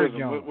not the nerd Twism.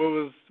 jump.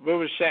 What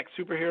was Shaq's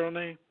superhero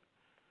name?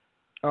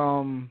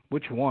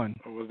 Which one?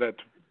 Or was that?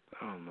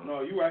 I don't know.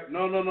 No, you right.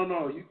 No.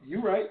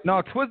 You right.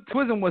 No,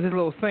 Twism was his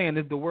little saying.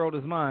 "Is the world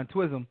is mine."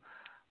 Twism.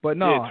 But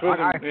no, yeah,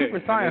 Twism,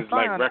 Super Scion,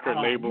 like record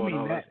label and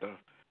all that stuff.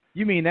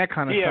 You mean that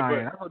kind of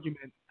Scion? But, I thought you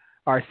meant.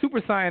 All right,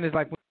 Super Scion is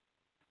like when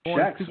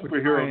Shaq's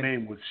superhero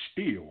name was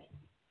Steel.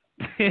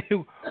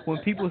 When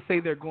people say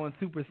they're going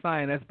Super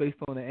Saiyan, that's based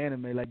on the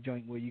anime like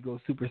joint where you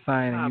go Super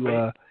Saiyan and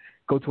you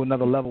go to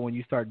another level when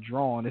you start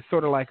drawing. It's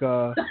sort of like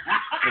when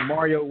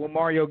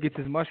Mario gets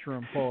his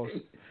mushroom pause.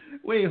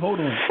 Wait,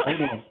 hold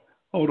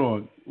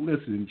on.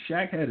 Listen,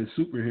 Shaq had a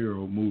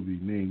superhero movie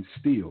named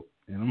Steel,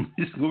 and I'm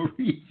just gonna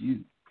read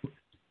you.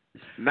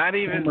 Not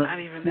even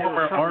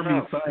former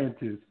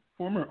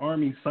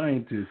army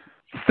scientist.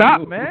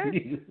 Stop,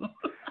 man.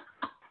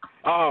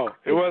 Oh,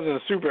 it wasn't a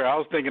super. I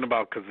was thinking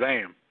about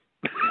Kazam.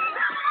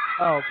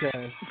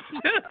 Okay.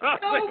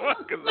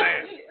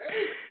 Kazam.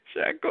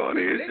 Shaq on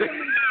here.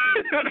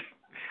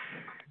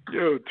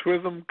 Yo,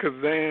 Twism,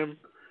 Kazam,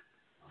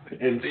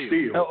 and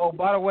Steel. Oh,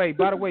 by the way,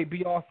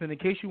 B. Austin. In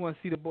case you want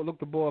to see the boy, look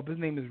the boy up. His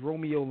name is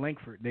Romeo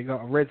Langford. They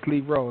got a red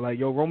sleeve row. Like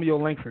Romeo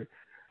Langford.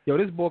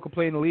 This boy can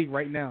play in the league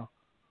right now.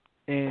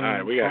 And, all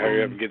right, we gotta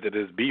hurry up and get to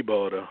this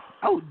B-ball though.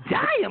 Oh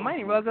damn! I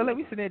didn't realize that.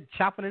 We sitting there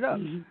chopping it up.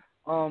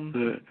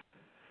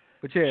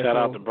 But yeah. Shout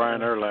out to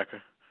Brian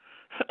Urlacher.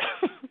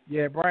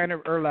 Yeah, Brian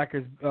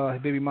Urlacher's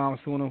his baby mom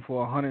suing him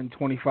for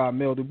 $125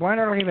 million. Did Brian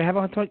Urlacher even have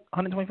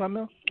 $125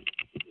 million?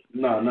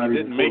 No, not he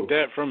even. Didn't make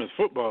that from his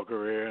football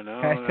career. And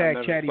I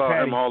never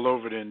saw him all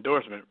over the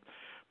endorsement.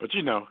 But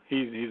he's an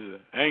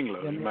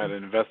Anglo. He might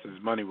have invested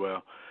his money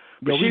well.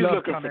 But she's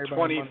looking for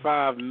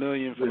 $25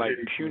 million for like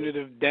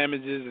punitive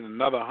damages and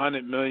another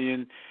 $100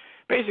 million,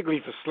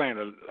 basically for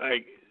slander.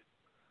 Like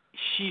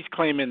she's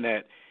claiming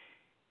that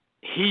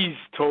he's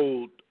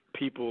told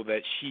people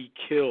that she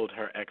killed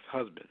her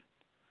ex-husband.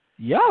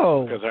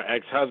 Yo. Because her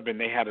ex-husband,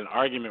 they had an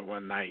argument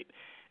one night,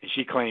 and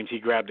she claims he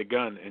grabbed a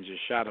gun and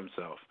just shot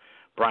himself.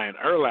 Brian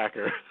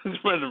Urlacher is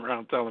running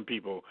around telling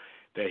people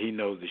that he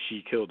knows that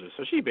she killed her.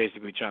 So she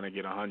basically trying to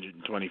get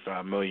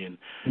 $125 million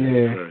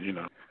for,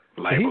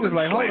 libel and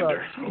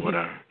slander or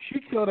whatever. She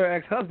killed her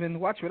ex-husband.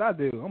 Watch what I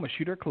do. I'm going to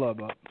shoot her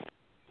club up.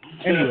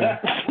 Anyway.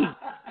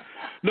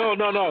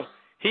 No.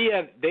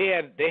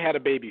 They had a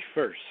baby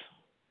first.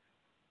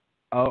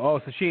 Oh,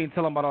 so she didn't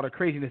tell him about all the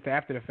craziness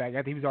after the fact,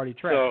 after he was already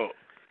trapped. So,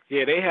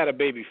 yeah, they had a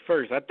baby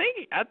first. I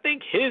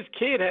think his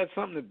kid had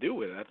something to do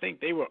with it. I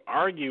think they were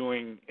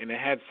arguing, and it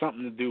had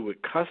something to do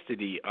with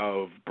custody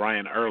of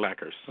Brian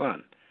Urlacher's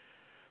son.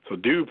 So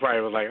dude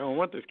probably was like, I don't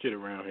want this kid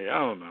around here. I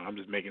don't know. I'm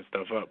just making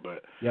stuff up.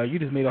 But yeah, you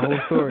just made a whole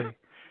story.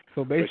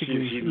 So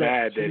basically, she's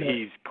mad that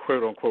he's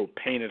quote-unquote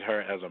painted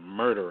her as a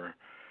murderer.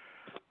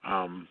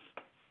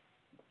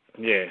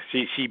 Yeah,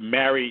 she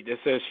married. It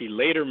says she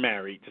later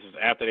married. This is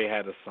after they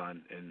had a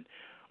son in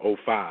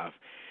 2005.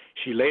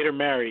 She later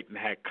married and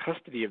had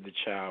custody of the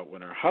child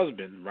when her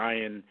husband,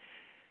 Ryan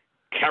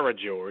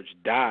Karageorge,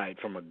 died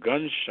from a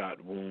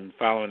gunshot wound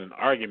following an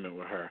argument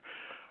with her.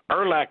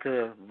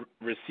 Urlacher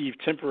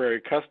received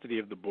temporary custody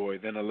of the boy,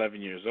 then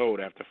 11 years old,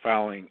 after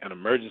filing an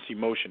emergency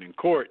motion in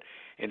court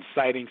and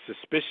citing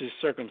suspicious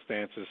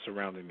circumstances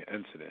surrounding the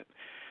incident.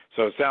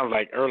 So it sounds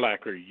like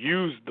Urlacher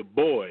used the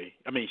boy.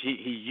 I mean, he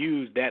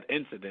used that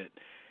incident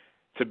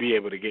to be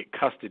able to get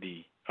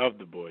custody of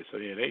the boy. So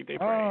yeah, they praying each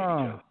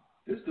other.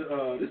 This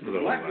the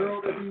black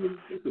girl that he was.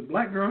 This the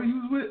black girl he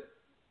was with.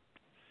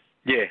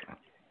 Yeah.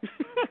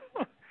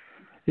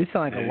 This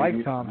sounds like a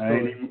Lifetime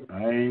story.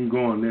 I ain't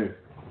going there.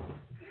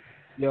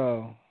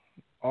 Yo.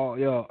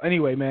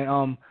 Anyway,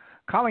 man.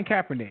 Colin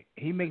Kaepernick,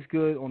 he makes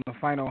good on the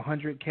final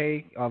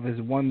 $100K of his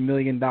 $1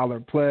 million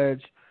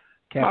pledge.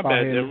 My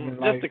bad,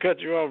 just to cut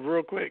you off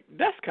real quick.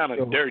 That's kind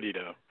of dirty,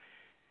 though.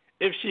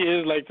 If she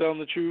is, like, telling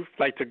the truth,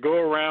 like, to go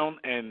around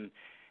and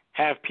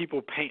have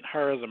people paint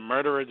her as a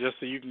murderer just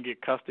so you can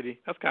get custody,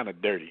 that's kind of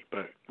dirty.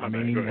 But I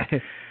mean,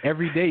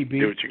 every day,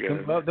 B. Do what you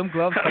gotta them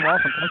gloves come off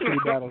in custody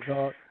battles,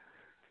 dog.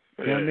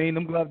 You know what I mean?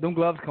 Them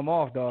gloves come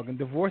off, dog. And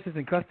divorces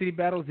and custody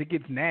battles, it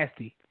gets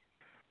nasty.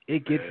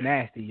 It gets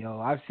nasty, yo.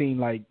 I've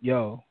seen,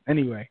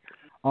 anyway.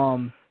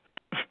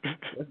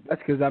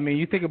 That's because, I mean,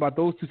 you think about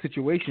those two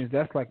situations,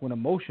 that's like when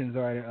emotions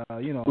are,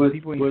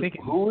 people ain't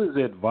thinking. Who is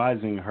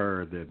advising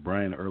her that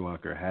Brian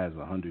Urlacher has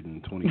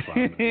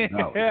 $125 million?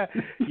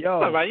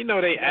 Yo.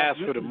 They ask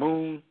for the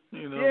moon.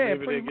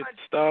 Maybe they get the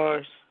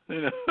stars.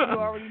 You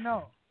already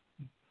know.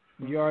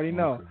 You already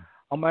know.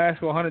 I'm gonna ask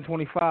for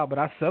 125, but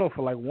I settle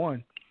for like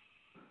one.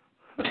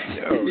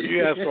 Yo,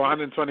 you ask for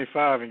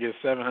 125 and get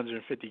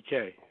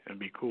 750K and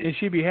be cool. And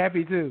she'd be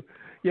happy too.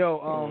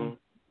 Yo,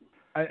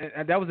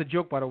 I, that was a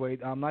joke, by the way.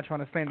 I'm not trying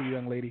to slander you,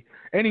 young lady.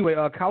 Anyway,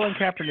 Colin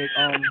Kaepernick.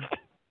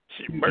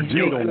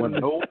 You don't want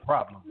no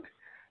problem.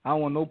 I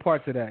don't want no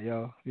parts of that,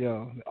 yo.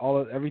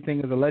 Everything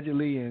is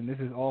allegedly, and this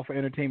is all for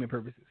entertainment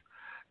purposes.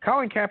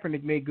 Colin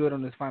Kaepernick made good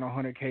on his final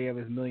 100K of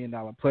his $1 million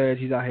pledge.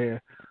 He's out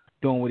here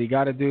doing what he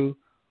got to do.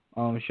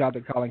 Shout out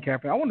to Colin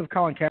Kaepernick. I wonder if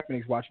Colin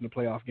Kaepernick's watching the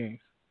playoff games.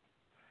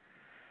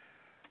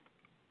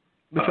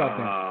 What y'all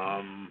think?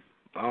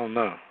 I don't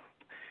know.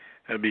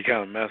 That'd be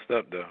kind of messed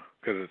up, though,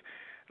 because,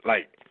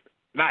 like,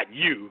 not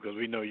you, because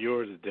we know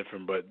yours is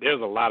different, but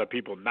there's a lot of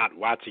people not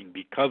watching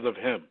because of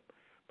him.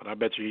 But I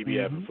bet you he'd be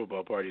having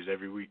football parties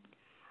every week.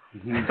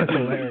 That's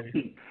hilarious.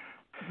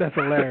 That's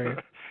hilarious.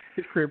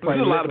 There's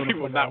a lot of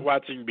people not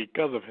watching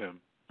because of him.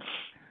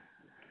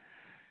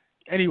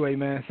 Anyway,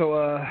 man,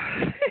 so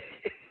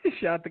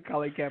shout out to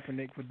Colin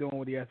Kaepernick for doing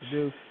what he has to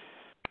do.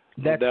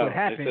 That's what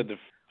happened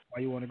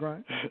while you were on the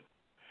grind.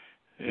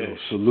 Yeah,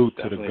 salute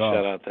to the God.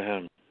 Shout out to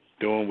him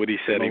doing what he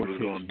said he was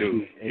going to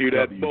do. You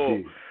that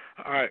bull.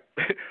 All right,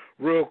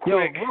 real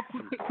quick.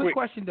 Quick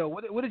question though.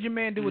 What did your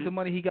man do with the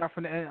money he got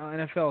from the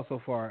NFL so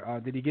far?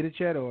 Did he get it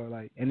yet, or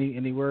like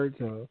any words?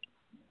 Or?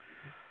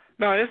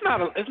 No, it's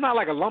not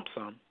like a lump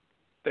sum.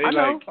 I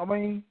know. I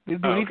mean, did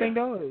he do anything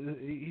though?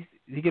 Did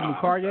he get a new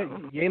car yet?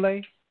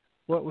 Yele?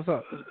 What's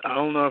up? I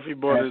don't know if he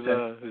bought his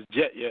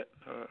jet yet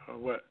or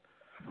what.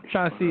 I'm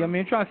trying to see. I'm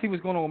trying to see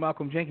what's going on with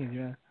Malcolm Jenkins,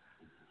 man.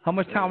 How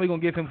much time are we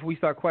gonna give him before we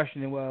start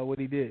questioning what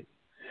he did?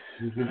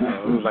 It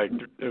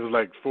was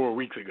like 4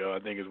 weeks ago. I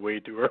think it's way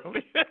too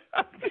early.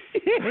 I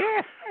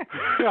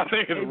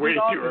think it's way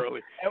too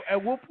early.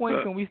 At what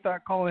point can we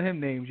start calling him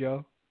names,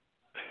 yo?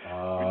 We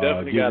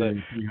definitely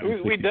gotta.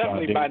 We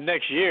definitely by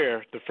next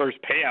year the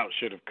first payout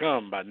should have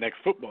come by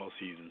next football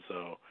season.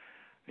 So,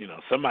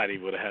 somebody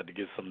would have had to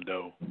get some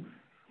dough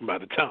by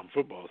the time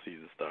football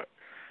season starts.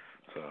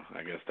 So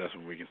I guess that's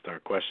when we can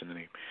start questioning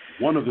him.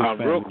 One of his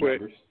family real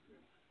quick, members.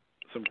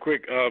 Some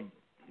quick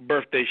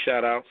birthday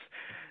shout-outs.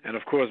 And,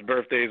 of course,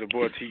 birthdays are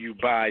brought to you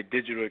by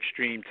Digital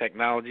Extreme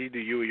Technology. Do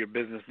you or your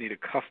business need a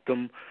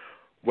custom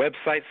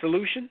website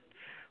solution?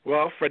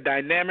 Well, for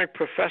dynamic,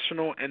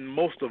 professional, and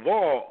most of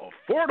all,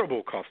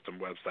 affordable custom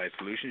website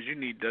solutions, you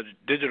need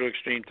Digital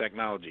Extreme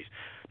Technologies.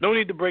 No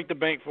need to break the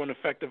bank for an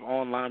effective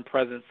online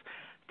presence.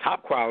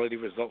 Top-quality,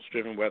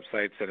 results-driven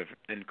websites at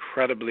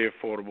incredibly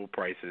affordable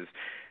prices.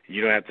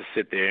 You don't have to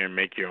sit there and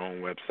make your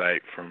own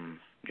website from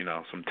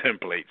some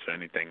templates or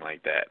anything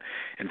like that.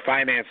 And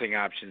financing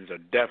options are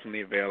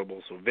definitely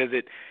available. So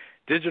visit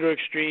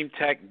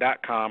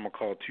digitalextremetech.com or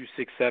call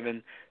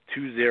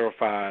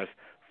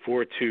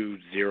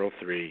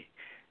 267-205-4203.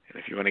 And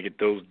if you want to get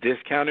those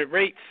discounted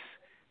rates,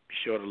 be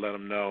sure to let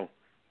them know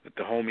that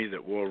the homies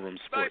at War Room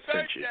Sports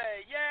sent you. Yay!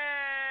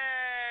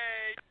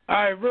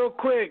 All right, real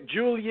quick,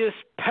 Julius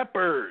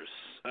Peppers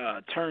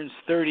turns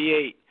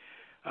 38.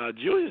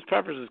 Julius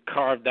Peppers has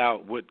carved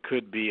out what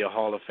could be a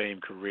Hall of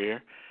Fame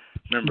career.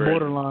 Remember,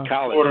 borderline.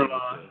 College,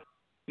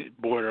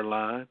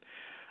 borderline.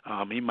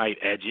 He might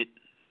edge it,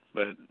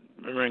 but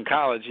remember in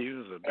college he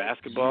was a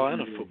basketball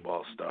and a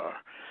football star.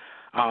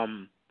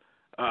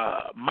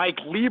 Mike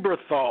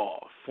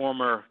Lieberthal,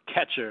 former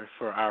catcher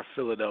for our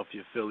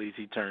Philadelphia Phillies,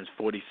 he turns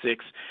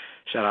 46.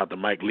 Shout out to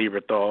Mike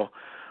Lieberthal.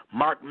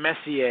 Mark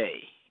Messier,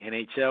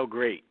 NHL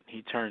great,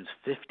 he turns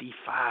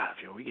 55.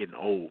 Yo, we getting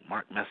old.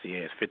 Mark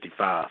Messier is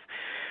 55.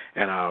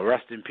 And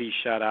rest in peace,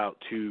 shout out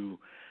to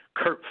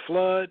Curt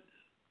Flood,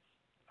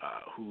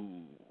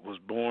 who was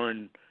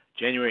born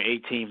January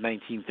 18,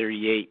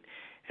 1938,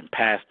 and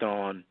passed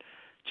on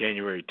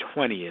January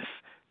 20th,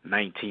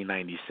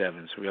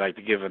 1997. So we like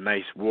to give a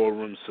nice War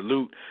Room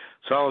salute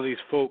to all of these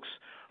folks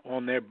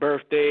on their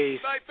birthdays.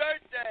 My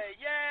birthday,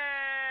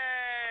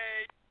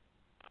 yay!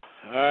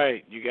 All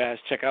right, you guys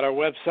check out our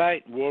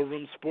website,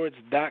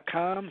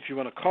 warroomsports.com. If you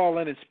want to call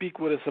in and speak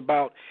with us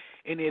about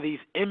any of these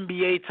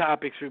NBA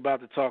topics we're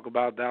about to talk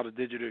about, dial the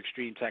Digital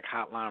Extreme Tech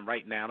hotline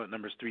right now. That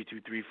number is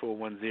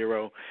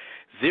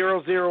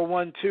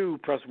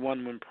 323-410-0012. Press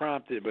 1 when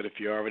prompted, but if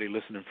you're already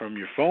listening from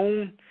your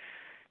phone,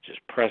 just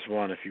press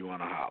 1 if you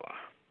want to holler.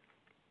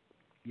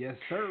 Yes,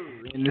 sir.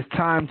 And it's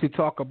time to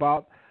talk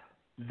about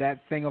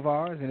that thing of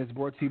ours, and it's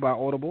brought to you by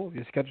Audible. If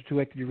your schedule's too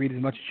hectic to read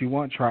as much as you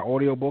want, try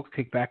audiobooks.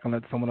 Kick back and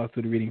let someone else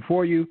do the reading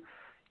for you.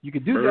 You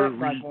can do that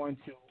by going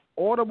to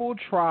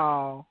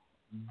audibletrial.com.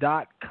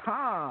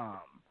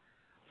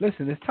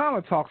 Listen, it's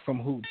time to talk some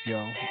hoops, yo.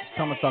 It's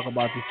time to talk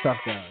about these tough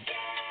guys.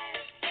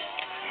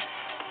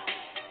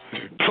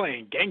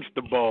 Playing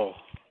gangster ball.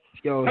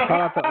 Yo,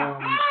 shout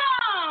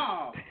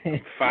out to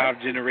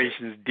 5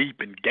 generations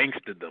deep in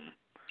gangsterdom.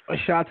 A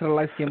shout out to the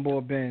light-skinned boy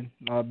Ben.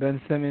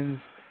 Ben Simmons,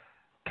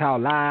 Kyle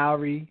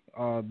Lowry,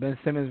 Ben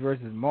Simmons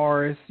versus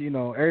Morris.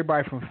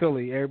 Everybody from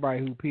Philly, everybody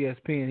who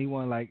PSP and he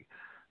want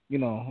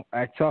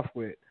act tough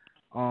with.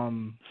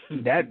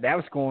 That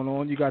was going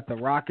on. You got the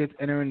Rockets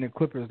entering the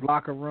Clippers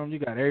locker room. You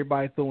got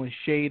everybody throwing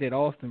shade at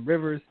Austin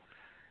Rivers.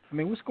 I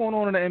mean, what's going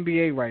on in the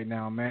NBA right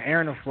now, man?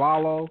 Aaron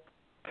Aflalo.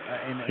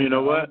 You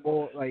know what?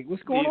 Like,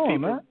 what's going on, people,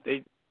 man?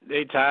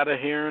 They tired of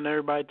hearing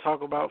everybody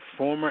talk about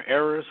former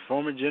eras,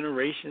 former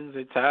generations.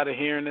 They tired of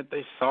hearing that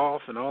they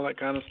soft and all that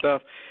kind of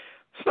stuff.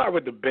 Start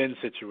with the Ben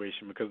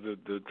situation because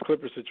the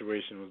Clipper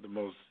situation was the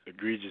most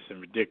egregious and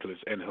ridiculous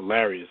and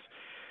hilarious.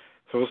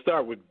 So we'll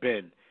start with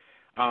Ben.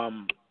 I'll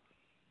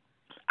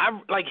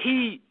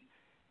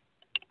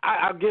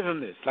give him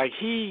this. Like,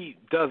 he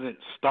doesn't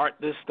start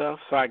this stuff,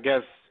 so I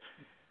guess,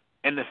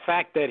 and the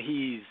fact that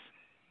he's,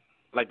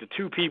 like, the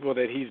two people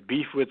that he's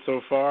beefed with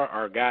so far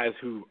are guys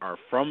who are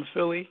from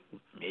Philly.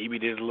 Maybe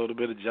there's a little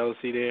bit of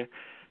jealousy there.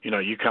 You know,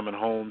 you coming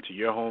home to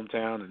your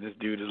hometown, and this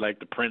dude is like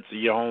the prince of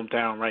your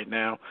hometown right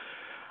now.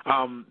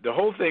 The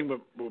whole thing with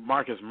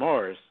Marcus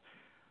Morris,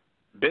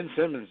 Ben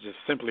Simmons just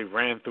simply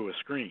ran through a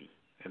screen.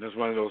 And it's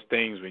one of those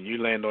things when you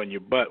land on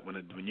your butt when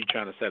you're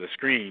trying to set a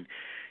screen,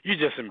 you're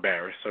just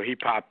embarrassed. So he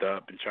popped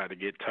up and tried to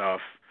get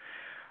tough.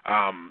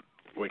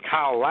 With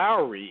Kyle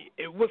Lowry,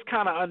 it was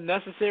kind of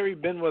unnecessary.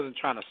 Ben wasn't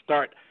trying to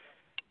start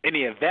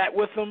any of that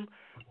with him,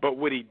 but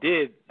what he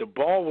did, the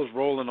ball was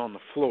rolling on the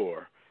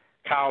floor.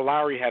 Kyle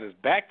Lowry had his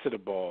back to the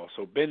ball,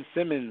 so Ben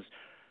Simmons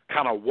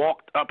kind of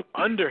walked up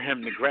under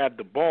him to grab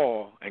the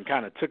ball and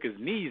kind of took his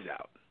knees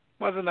out.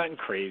 Wasn't nothing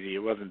crazy. It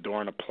wasn't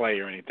during a play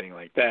or anything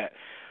like that.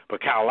 But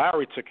Kyle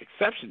Lowry took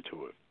exception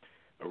to it.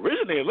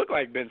 Originally, it looked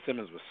like Ben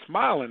Simmons was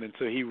smiling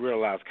until he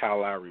realized Kyle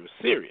Lowry was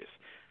serious.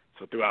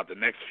 So throughout the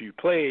next few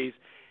plays,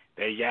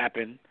 they're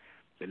yapping,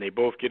 then they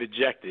both get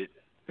ejected.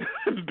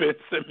 Ben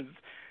Simmons,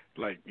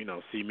 like, you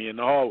know, see me in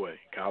the hallway.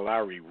 Kyle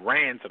Lowry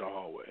ran to the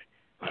hallway.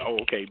 Like, oh,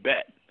 okay,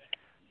 bet.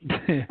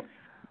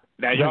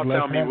 Now, y'all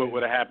tell me what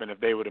would have happened if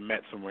they would have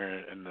met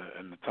somewhere in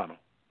the tunnel.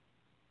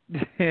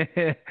 They'd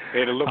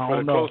have looked for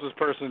the closest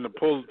person to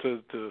pull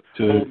to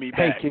hold me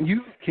back. Hey,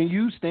 can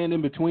you stand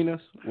in between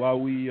us while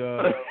we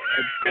while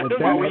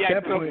we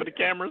act up for the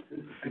cameras?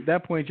 At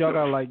that point, y'all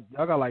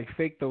got like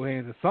fake throw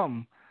hands or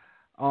something.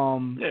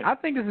 I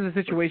think this is a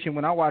situation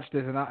when I watched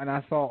this and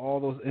I saw all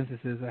those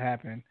instances that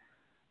happen.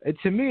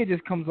 To me, it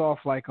just comes off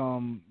like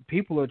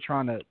people are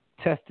trying to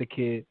test the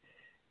kid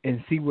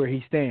and see where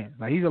he stands.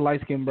 Like, he's a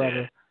light-skinned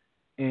brother.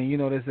 And, you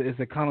know, there's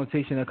a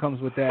connotation that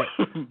comes with that.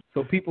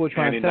 So people are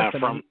trying to test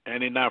him.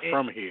 And he's not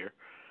from here.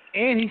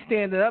 And he's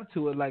standing up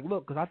to it. Like,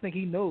 look, because I think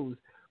he knows.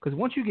 Because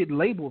once you get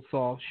labeled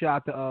soft,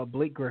 shout out to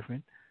Blake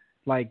Griffin,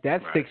 like,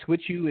 that sticks with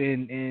you.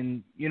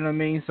 And you know what I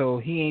mean? So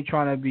he ain't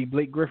trying to be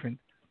Blake Griffin.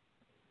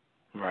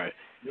 Right.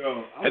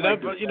 Yo, and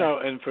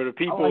for the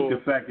people, I like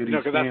the fact that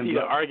because I see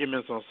the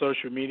arguments on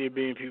social media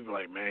being people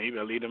like, man, you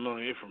better leave them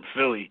alone. You're from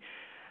Philly.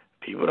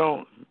 People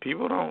don't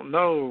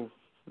know.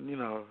 You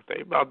know,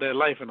 they about that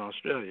life in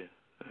Australia.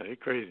 They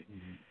crazy.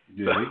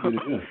 Mm-hmm. Yeah,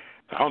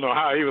 I don't know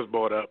how he was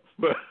brought up,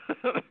 but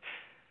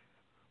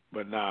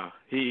nah,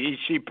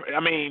 I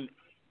mean,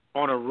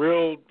 on a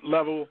real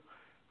level,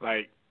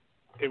 like,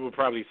 it would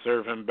probably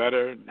serve him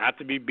better not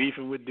to be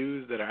beefing with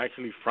dudes that are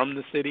actually from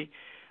the city.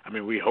 I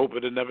mean, we hope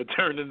it'll never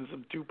turn into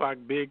some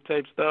Tupac Big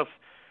type stuff,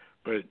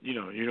 but, you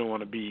know, you don't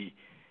want to be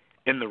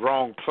in the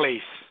wrong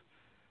place,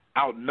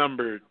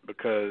 outnumbered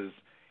because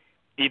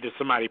either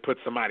somebody put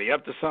somebody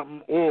up to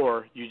something,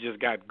 or you just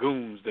got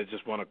goons that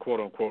just want to quote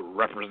unquote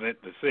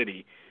represent the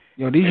city.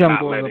 Yo, these young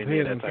boys up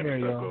here that type of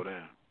stuff go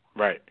down.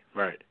 Right.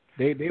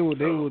 They will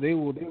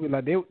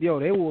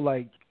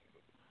like.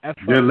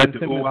 They'll let the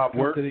go out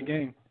work to the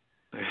game.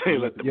 They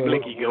let the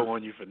blinky go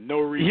on you for no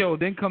reason. Yo,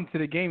 then come to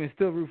the game and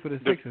still root for the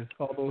Sixers,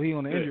 although he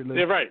on the injured list.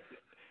 They're right.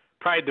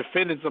 Probably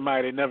defending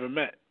somebody they never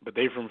met, but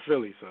they from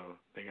Philly, so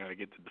they gotta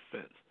get the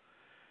defense.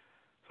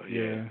 So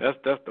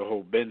that's the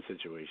whole Ben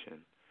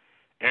situation.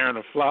 Aaron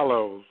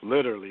Aflalo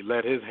literally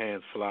let his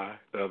hands fly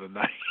the other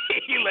night.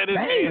 He let his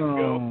hands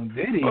go.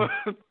 Did he? I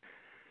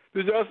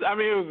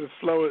mean, it was the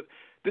slowest.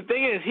 The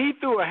thing is, he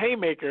threw a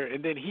haymaker,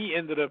 and then he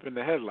ended up in the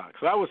headlock.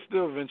 So I would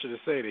still venture to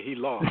say that he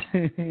lost.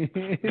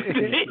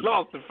 He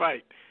lost the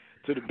fight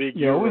to the big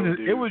dude.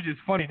 It was just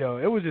funny, though.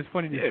 It was just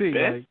funny to see.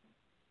 Like,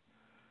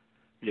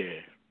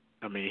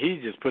 I mean, he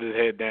just put his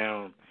head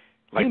down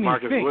like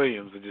Marcus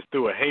Williams and just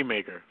threw a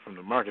haymaker from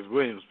the Marcus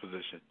Williams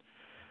position.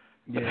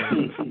 Yeah.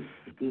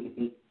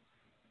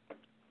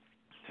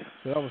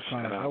 So that was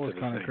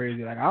kind of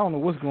crazy. Like, I don't know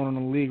what's going on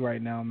in the league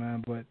right now,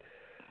 man. But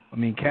I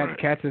mean,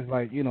 cats is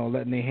like, you know,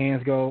 letting their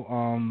hands go.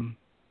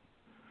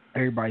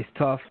 Everybody's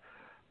tough,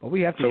 but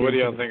we have to. So what do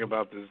y'all think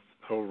about this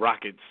whole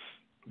Rockets?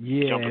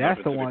 Yeah,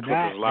 that's the one.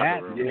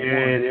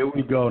 There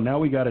we go. Now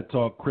we got to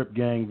talk Crip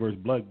Gang versus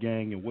Blood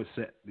Gang and what's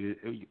that?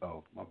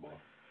 Oh, my ball.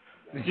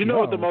 You know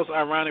what the most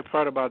ironic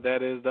part about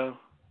that is, though?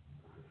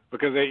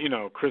 Because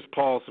Chris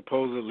Paul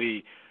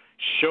supposedly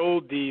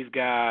showed these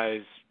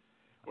guys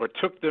or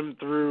took them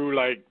through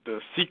like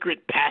the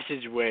secret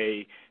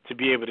passageway to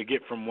be able to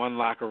get from one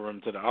locker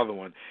room to the other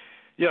one.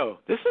 Yo,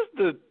 this is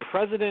the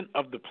president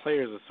of the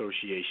Players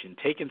Association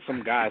taking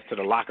some guys to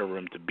the locker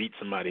room to beat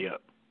somebody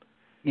up.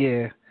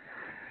 Yeah.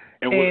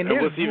 And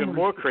what's even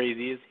more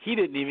crazy is he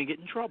didn't even get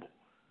in trouble.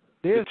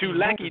 The two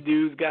Lackey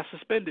dudes got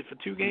suspended for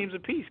 2 games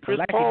apiece. Chris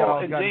Paul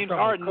and James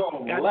Harden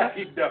got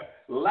Lackey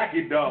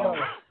Dog.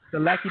 The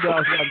Lackey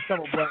Dogs got in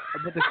trouble,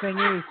 but the thing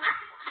is,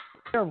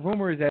 there are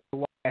rumors that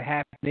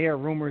happened. There are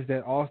rumors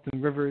that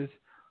Austin Rivers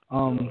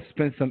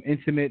spent some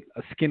intimate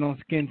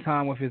skin-on-skin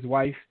time with his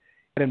wife.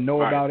 Let him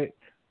know about it.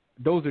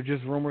 Those are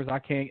just rumors. I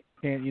can't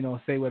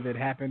say whether it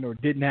happened or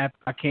didn't happen.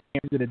 I can't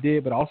prove that it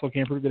did, but I also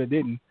can't prove that it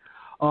didn't.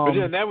 But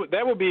then that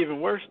would be even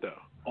worse though.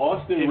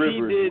 Austin Rivers,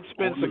 if he did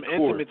spend some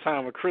intimate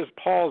time with Chris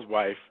Paul's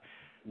wife,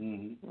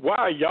 why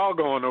are y'all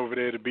going over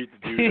there to beat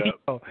the dude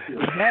up?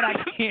 that I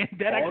can't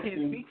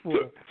speak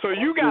for. So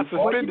you got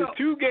suspended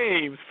 2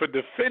 games for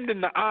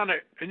defending the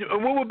honor. And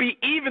what would be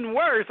even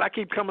worse? I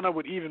keep coming up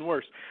with even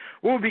worse.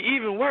 What would be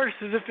even worse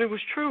is if it was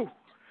true.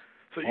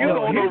 So you're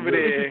going over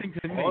there,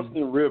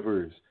 Austin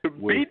Rivers, to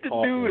beat the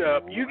dude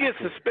up. You get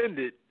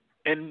suspended,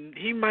 and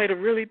he might have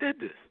really did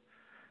this.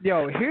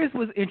 Yo, here's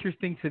what's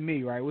interesting to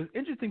me, right? What's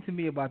interesting to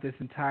me about this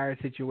entire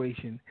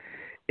situation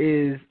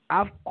is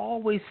I've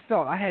always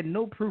felt, I had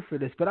no proof for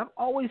this, but I've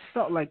always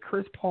felt like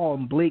Chris Paul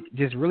and Blake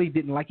just really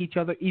didn't like each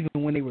other even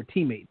when they were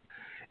teammates.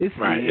 It's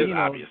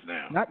obvious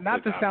now.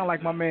 Not to sound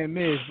like my man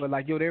Miz, but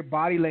like, yo, their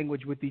body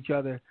language with each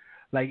other,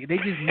 like they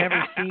just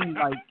never seemed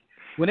like,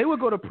 when they would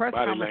go to press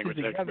conferences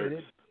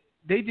together,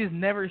 they just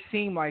never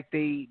seemed like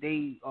they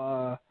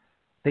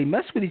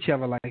mess with each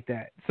other like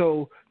that.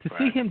 So to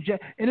see him,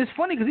 and it's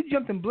funny because he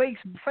jumped in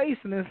Blake's face,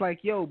 and it's like,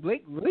 yo,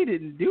 Blake really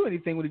didn't do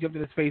anything when he jumped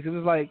in his face. It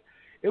was like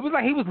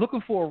he was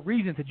looking for a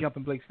reason to jump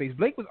in Blake's face.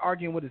 Blake was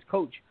arguing with his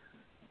coach,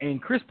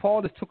 and Chris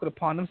Paul just took it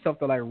upon himself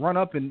to like run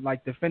up and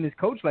like defend his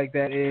coach like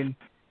that, and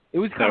it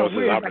was kind of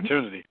weird. His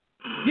opportunity.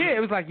 It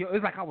was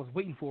like I was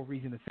waiting for a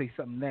reason to say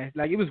something nasty.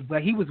 Like it was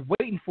like he was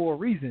waiting for a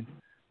reason.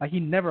 Like he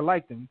never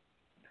liked him.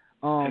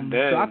 So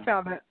I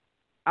found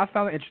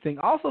it interesting.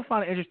 I also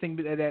found it interesting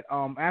that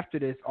after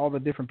this, all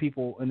the different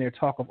people in their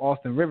talk of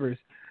Austin Rivers,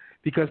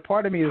 because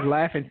part of me is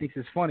laughing, thinks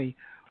it's funny.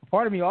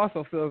 Part of me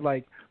also feels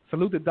like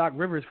salute to Doc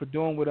Rivers for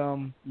doing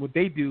what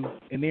they do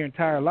in their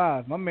entire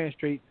lives. My man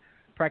straight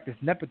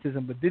practiced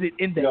nepotism, but did it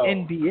in the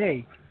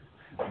NBA.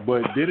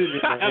 But did it in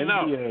the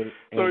NBA.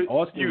 So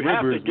Austin you Rivers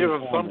have to give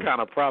him some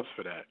kind of props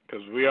for that,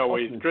 because we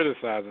always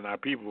criticizing our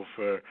people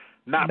for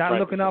not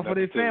looking out for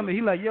their family.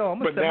 He like, yo, I'm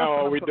gonna. But now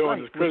all we're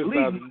doing is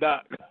criticizing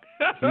Doc.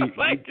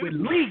 With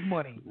league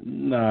money.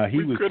 Nah,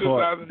 he was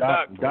taught.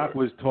 Doc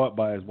was taught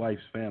by his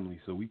wife's family,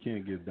 so we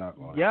can't give Doc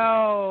on. Yo,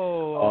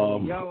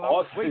 I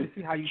was waiting to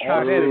see how you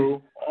try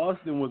that.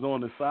 Austin was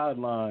on the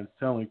sidelines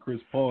telling Chris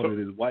Paul that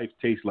his wife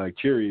tastes like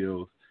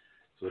Cheerios,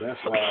 so that's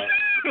why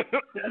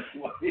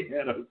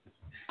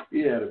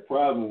he had a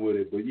problem with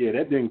it. But yeah,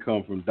 that didn't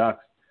come from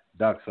Doc's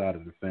side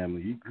of the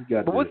family. He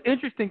got. But what's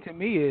interesting to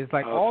me is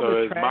like all so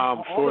the his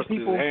mom forced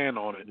his hand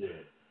on it.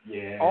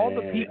 Yeah. All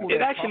the people.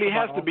 It actually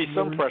has to be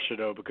some pressure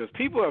though, because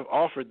people have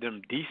offered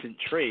them decent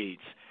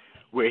trades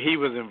where he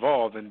was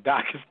involved, and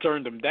Doc has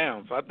turned them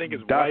down. So I think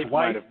his wife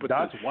might have put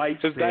his wife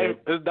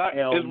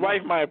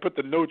might have put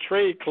the no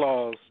trade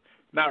clause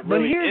not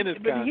really in his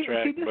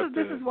contract.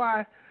 This is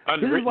why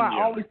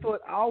I always thought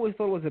it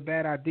was a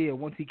bad idea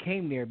once he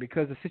came there,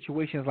 because of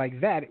situations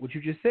like that, what you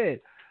just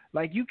said.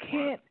 Like you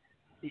can't.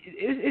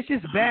 It's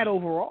just bad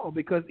overall,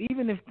 because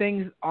even if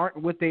things aren't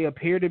what they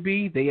appear to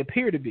be, they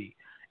appear to be.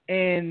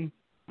 And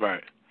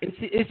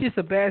it's just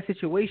a bad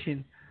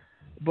situation.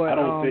 But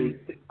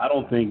I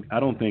don't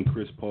think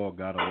Chris Paul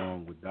got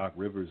along with Doc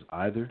Rivers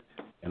either.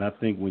 And I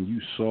think when you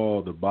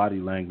saw the body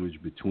language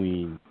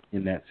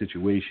in that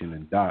situation,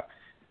 and Doc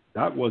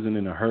wasn't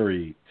in a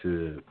hurry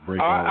to break.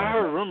 I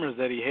heard rumors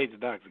that he hates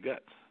Doc's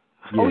guts.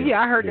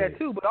 I heard that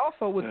too. But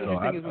also what's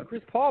interesting is when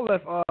Chris Paul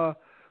left.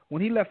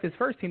 When he left his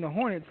first team, the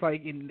Hornets,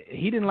 like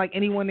he didn't like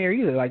anyone there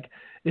either. Like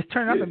it's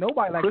turned out that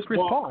nobody likes Chris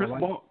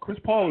Paul. Chris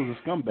Paul is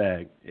a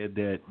scumbag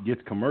that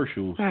gets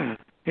commercials.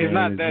 He's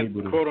not that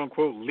quote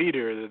unquote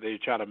leader that they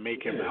try to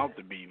make him out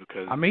to be,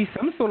 because I mean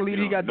some sort of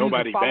leader. He got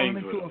nobody follow him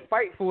bangs into with a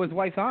fight for his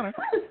wife's honor.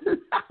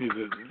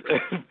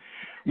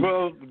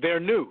 Well, they're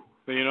new.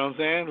 You know what I'm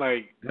saying?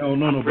 Like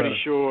I'm pretty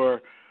sure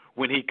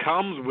when he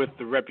comes with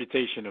the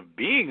reputation of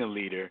being a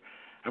leader,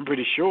 I'm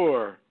pretty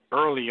sure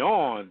early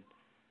on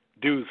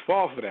dudes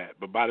fall for that,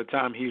 but by the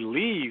time he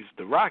leaves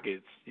the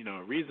Rockets,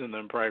 reason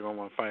them probably gonna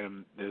want to fight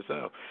him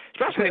themselves.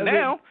 Especially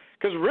now,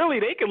 because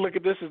really they can look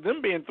at this as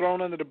them being thrown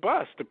under the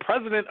bus. The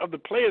president of the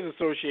Players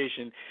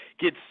Association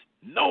gets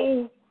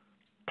no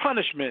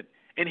punishment,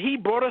 and he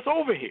brought us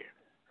over here.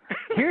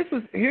 Here's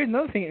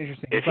another thing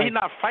interesting. If he's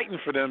not fighting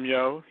for them,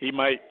 he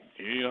might.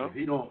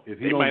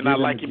 They might not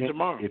like him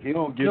tomorrow. If he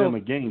don't give him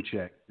a game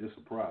check, it's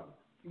a problem.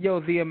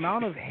 Yo, the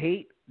amount of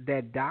hate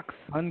that Doc's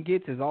son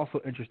gets is also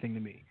interesting to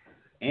me.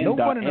 And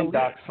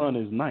Doc's son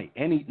is nice.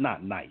 And he's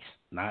not nice.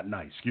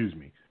 Excuse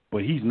me.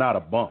 But he's not a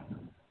bum.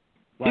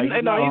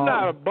 He's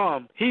not a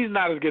bum. He's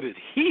not as good as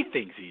he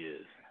thinks he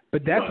is.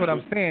 But that's what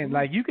I'm saying.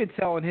 Like, you can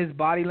tell in his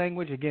body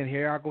language. Again,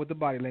 here I go with the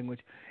body language.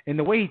 And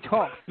the way he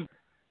talks.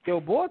 Yo,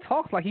 boy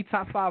talks like he's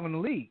top 5 in the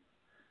league.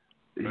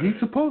 He's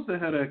supposed to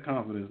have that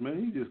confidence,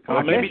 man. He just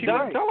maybe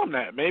Doc tell him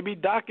that. Maybe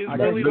Doc is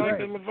really like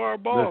the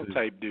LeVar Ball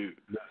type dude.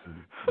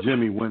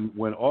 Jimmy,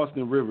 when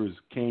Austin Rivers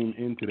came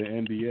into the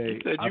NBA,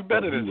 he said, "You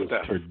better than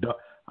Steph."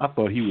 I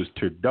thought he was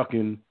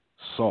turducken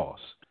sauce.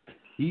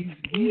 He's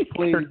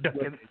played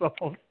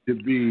to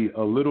be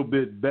a little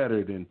bit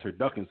better than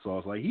turducken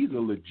sauce. Like he's a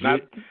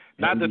legit.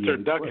 Not the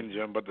NBA turducken, player.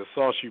 Jim, but the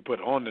sauce you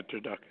put on the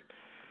turducken.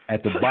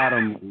 At the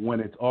bottom, when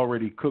it's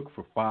already cooked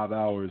for 5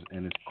 hours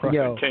and it's crushed.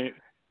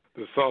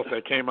 The sauce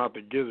that came out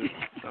the gizzard.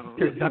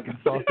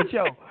 Turducken sauce. But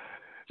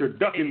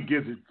turducken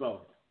gizzard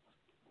sauce.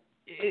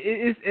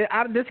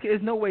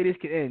 There's no way this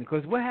could end,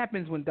 because what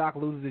happens when Doc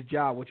loses his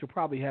job, which will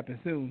probably happen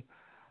soon?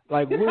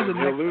 Like, what is the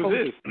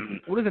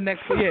next? What is the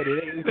next? Yeah,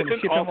 they're going to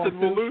ship him off.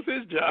 Will lose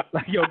his job.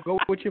 Like, yo, go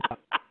with your pop.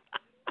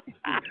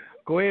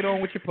 Go ahead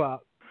on with your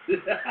pop.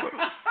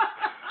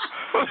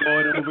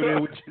 Going over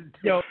there with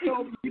yo, you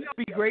know, it'd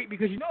be great,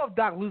 because you know if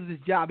Doc loses his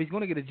job, he's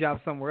going to get a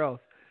job somewhere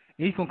else,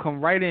 and he's going to come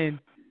right in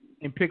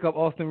and pick up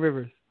Austin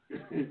Rivers,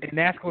 and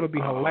that's going to be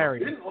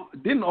hilarious.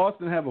 Didn't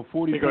Austin have a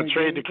 40? They're going to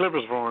trade the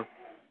Clippers for him.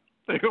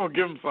 They're going to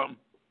give him something.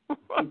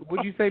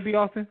 What'd you say, B.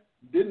 Austin?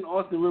 Didn't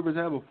Austin Rivers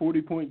have a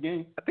 40-point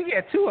game? I think he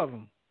had 2 of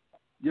them.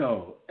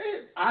 Yo,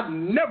 I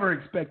never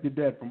expected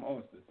that from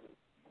Austin.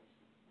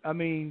 I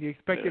mean, you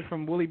expect it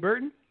from Willie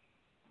Burton?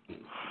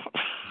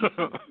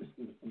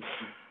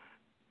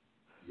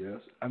 Yes.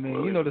 I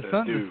mean, you know, the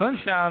sun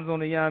shines on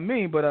the, you know what I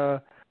mean,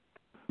 but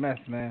mess,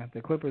 man.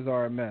 The Clippers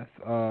are a mess.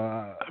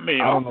 I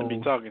don't Austin be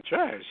talking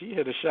trash. He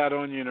hit a shot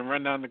on you and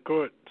run down the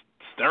court,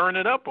 stirring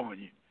it up on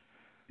you.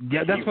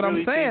 Yeah, that's what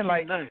I'm saying.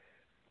 Like,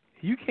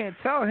 you can't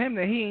tell him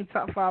that he ain't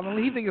top 5 in the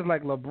league. He thinks it's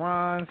like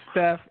LeBron,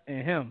 Steph,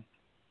 and him.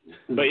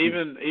 But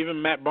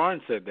even Matt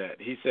Barnes said that.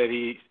 He said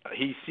he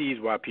sees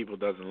why people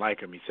doesn't like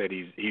him. He said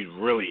he's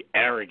really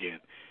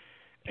arrogant,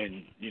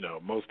 and you know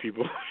most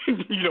people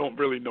you don't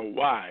really know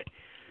why,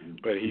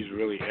 but he's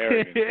really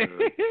arrogant.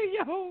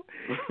 Yo,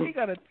 he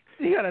got a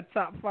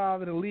top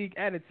 5 in the league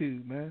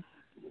attitude, man.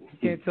 You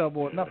can't tell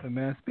boy nothing,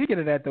 man. Speaking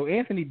of that though,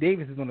 Anthony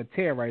Davis is on a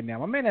tear right now.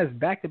 My man has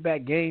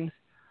back-to-back games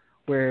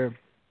where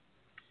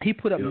he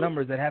put up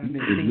numbers that haven't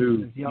been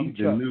seen since young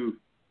Chuck.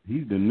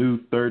 He's the new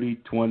 30,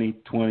 20,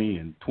 20,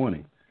 and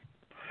 20.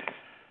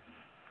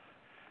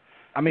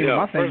 I mean,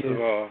 my thing first of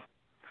all,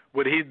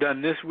 what he's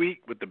done this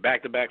week with the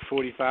back-to-back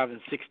 45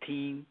 and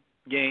 16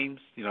 games,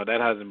 you know, that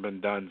hasn't been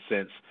done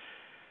since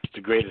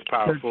the greatest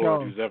power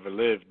forward who's ever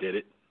lived did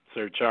it,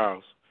 Sir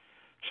Charles.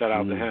 Shout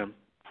out to him.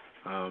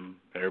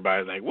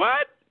 Everybody's like,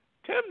 what?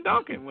 Tim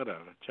Duncan,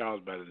 whatever.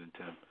 Charles better than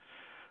Tim.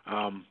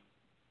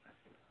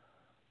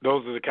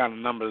 Those are the kind of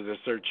numbers that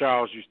Sir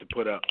Charles used to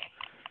put up.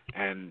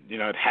 And, you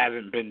know, it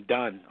hasn't been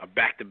done, a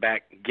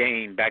back-to-back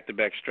game,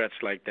 back-to-back stretch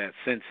like that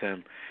since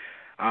him.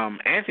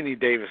 Anthony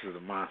Davis is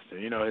a monster.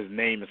 You know, his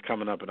name is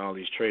coming up in all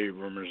these trade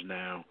rumors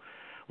now.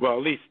 Well,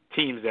 at least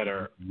teams that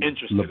are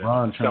interested in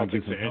him.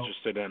 Celtics are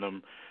interested in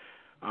him.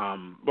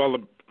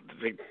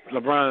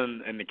 LeBron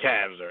and the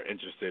Cavs are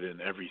interested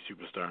in every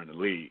superstar in the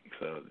league.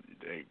 So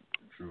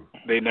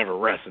they never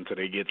rest until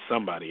they get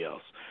somebody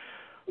else.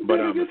 But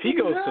if he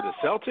goes to the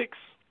Celtics,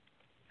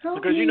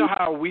 because you know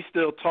how we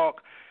still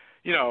talk,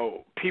 you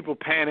know, people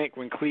panic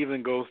when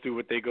Cleveland goes through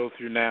what they go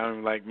through now,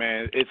 and like,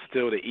 man, it's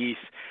still the East.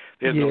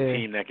 There's no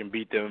team that can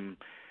beat them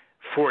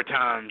 4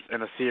 times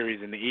in a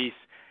series in the East.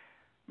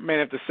 Man,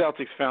 if the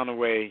Celtics found a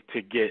way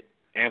to get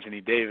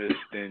Anthony Davis,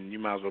 then you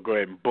might as well go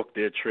ahead and book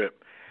their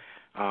trip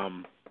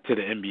to the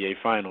NBA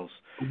Finals.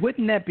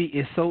 Wouldn't that be?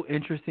 It's so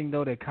interesting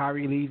though that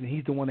Kyrie leaves and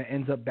he's the one that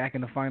ends up back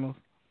in the finals.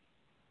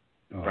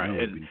 Right,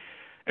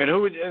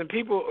 and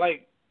people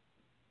like,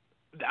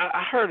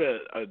 I heard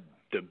a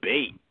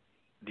debate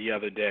the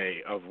other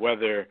day of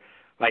whether,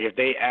 like, if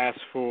they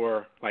asked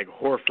for like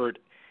Horford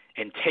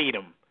and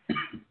Tatum,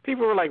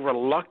 people were like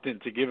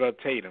reluctant to give up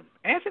Tatum.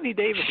 Anthony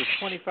Davis is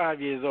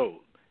 25 years old.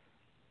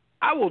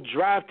 I will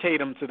drive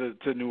Tatum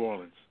to New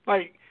Orleans.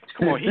 Like,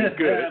 come on, he's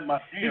good.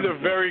 He's a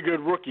very good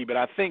rookie, but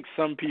I think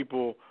some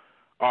people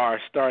are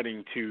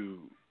starting to,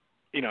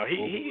 you know,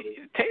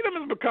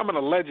 Tatum is becoming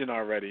a legend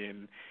already,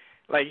 and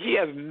like he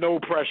has no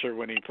pressure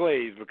when he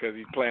plays because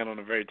he's playing on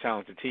a very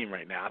talented team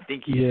right now. I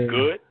think he's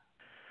good.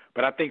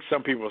 But I think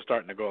some people are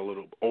starting to go a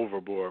little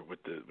overboard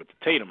with the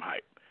Tatum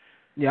hype.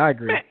 Yeah, I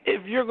agree. Man,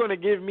 if you're going to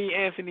give me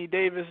Anthony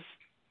Davis,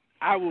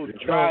 I will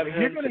drive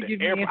him to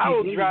the airport. I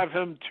will drive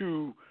him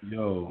to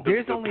the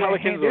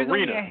Pelicans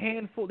Arena.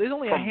 There's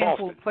only a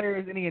handful of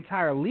players in the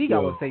entire league I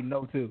would say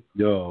no to.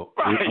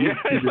 I'm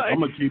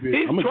going to keep it.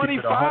 He's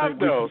 25,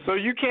 though, so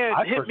you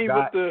can't hit me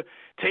with the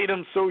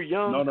Tatum so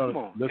young. No, come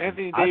on. Listen,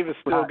 Anthony Davis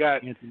still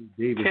got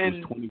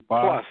 10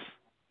 plus.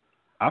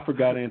 I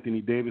forgot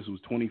Anthony Davis was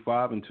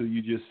 25 until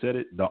you just said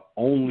it. The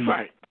only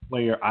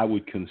player I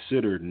would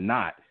consider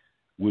not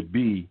would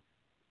be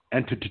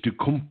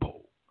Antetokounmpo.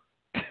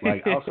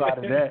 Like, outside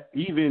of that,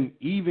 even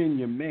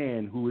your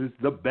man, who is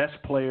the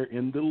best player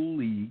in the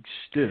league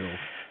still,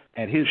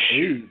 at his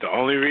age. The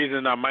only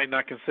reason I might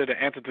not consider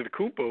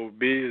Antetokounmpo would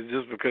be is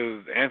just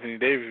because Anthony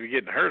Davis is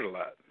getting hurt a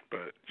lot.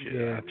 But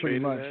I pretty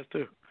much. His ass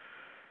too.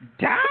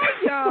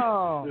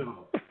 Damn!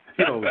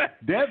 Yo,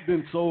 Dev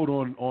been sold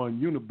on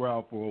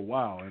Unibrow for a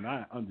while, and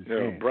I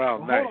understand. Yo,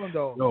 Brown, nice. Hold on,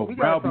 though. Yo, we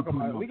Brow gotta talk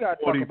about. We gotta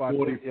 40, talk about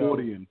 40, this,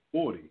 40, and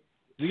 40.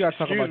 We gotta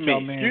talk about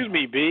y'all, man. Excuse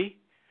me, B.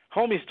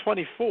 Homie's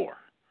 24.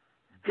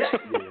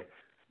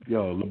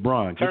 Yo,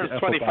 LeBron turns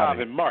 25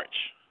 in March.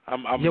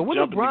 I'm what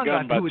jumping LeBron the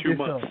gun by do with 2 this,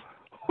 months.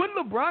 What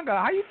LeBron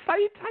got? How you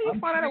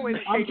find out a way to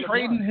I'm trade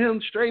trading LeBron?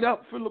 him straight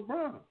up for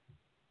LeBron.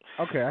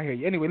 Okay, I hear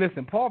you. Anyway,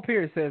 listen. Paul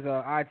Pierce says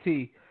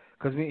IT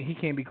because he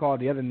can't be called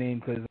the other name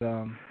because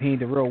he ain't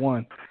the real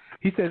one.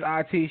 He says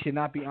IT should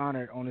not be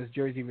honored on his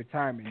jersey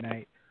retirement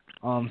night.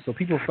 So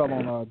people fell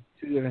on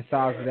 2 different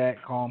sides of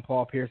that, calling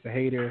Paul Pierce a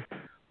hater.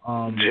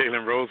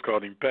 Jalen Rose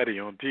called him petty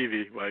on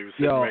TV while he was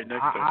sitting right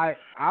next to him.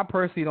 I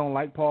personally don't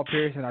like Paul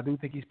Pierce, and I do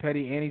think he's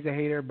petty and he's a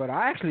hater. But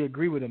I actually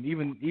agree with him,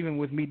 even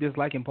with me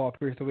disliking Paul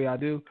Pierce the way I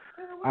do.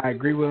 I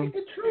agree with him.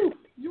 The truth.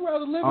 You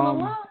rather live in a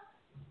lie?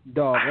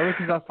 Dog, ever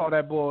since I saw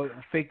that boy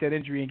fake that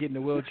injury and get in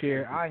the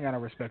wheelchair, I ain't got no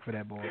respect for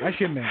that boy. That's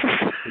your man.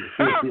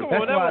 Come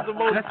on, that was the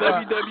most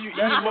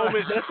WWE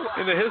moment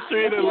in the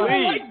history of the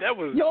league. That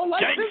was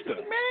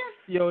gangster.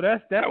 Yo,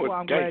 that's was why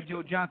I'm gangster. glad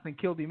Joe Johnson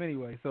killed him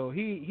anyway. So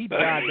he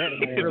died that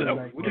night. Really, That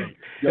like, was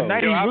the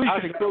night he really I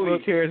should have got fully-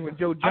 wheelchairs when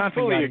Joe Johnson I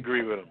fully got him.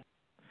 agree with him.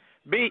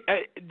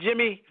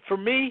 Jimmy, for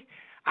me,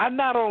 I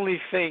not only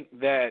think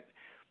that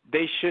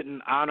they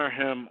shouldn't honor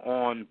him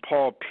on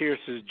Paul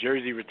Pierce's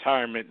jersey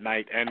retirement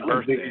night and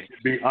birthday. He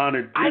should be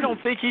honored. I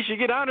don't think he should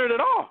get honored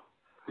at all.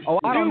 Oh,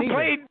 I don't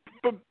either.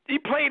 He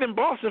played in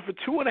Boston for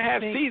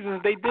 2.5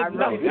 seasons. They did really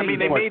nothing. I mean,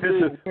 they made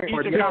the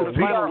Eastern Conference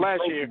Finals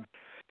last year.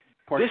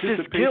 This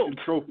is guilt.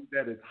 Trophy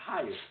that is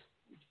highest.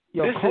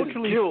 Yo, This is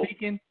culturally guilt.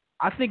 speaking,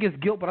 I think it's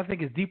guilt, but I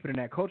think it's deeper than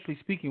that. Culturally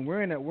speaking,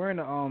 we're in a weird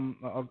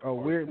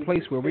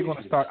place where we're going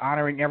to start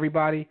honoring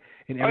everybody,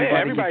 and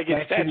everybody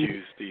gets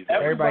statues these days.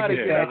 Everybody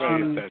gets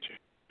statues.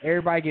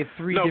 Everybody gets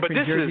 3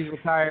 different jerseys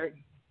retired.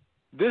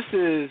 This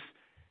is,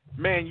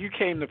 man, you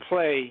came to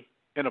play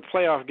in a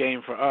playoff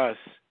game for us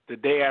the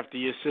day after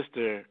your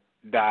sister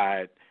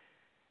died,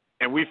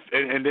 and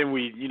then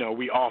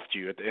we offed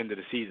you at the end of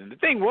the season. The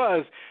thing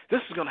was,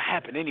 this was going to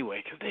happen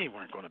anyway because they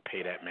weren't going to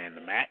pay that man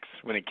the max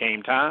when it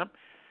came time.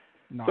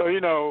 No. So,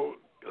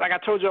 like I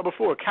told y'all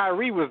before,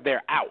 Kyrie was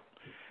their out.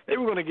 They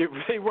weren't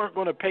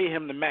going to pay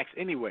him the max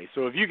anyway.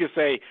 So if you could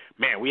say,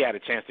 man, we had a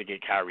chance to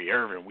get Kyrie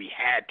Irving, we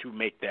had to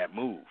make that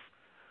move.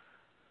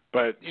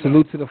 But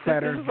salute to the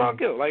flat This is all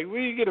good. Like,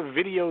 we get a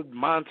video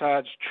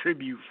montage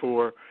tribute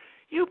for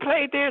you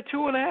played there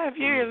 2.5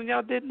 years and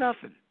y'all did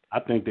nothing.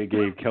 I think they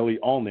gave Kelly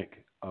Olynyk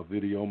a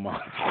video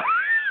montage.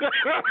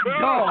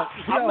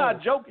 I'm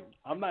not joking.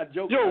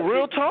 Yo,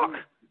 real talk.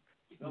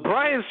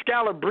 Brian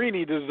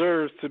Scalabrine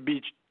deserves to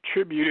be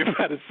tributed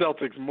by the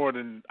Celtics more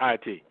than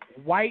IT.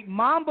 White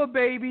Mamba,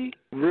 baby.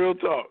 Real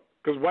talk.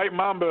 Because White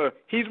Mamba,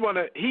 he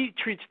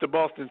treats the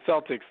Boston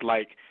Celtics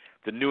like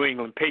the New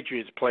England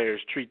Patriots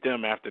players treat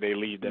them after they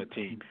leave that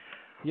team.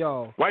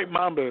 Yo. White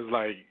Mamba is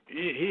like,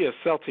 he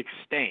a Celtics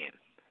stan.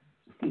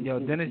 Yo,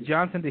 Dennis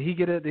Johnson, did he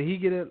get it?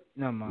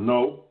 No, man.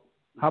 No.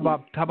 How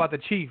about the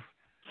Chief?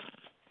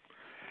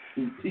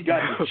 He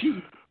got the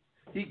Chief.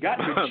 He got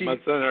the Chief. My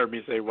son heard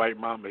me say White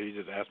Mamba. He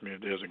just asked me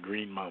if there's a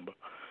Green Mamba.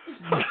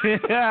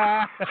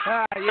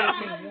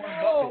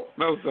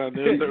 No, son,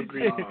 there's no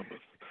Green Mamba.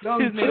 No,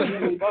 his name is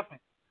Warren Buffett.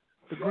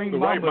 The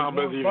White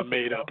Mamba is even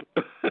made up.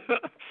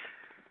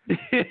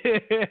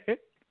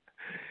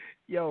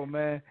 Yo,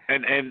 man.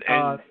 And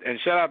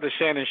shout out to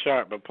Shannon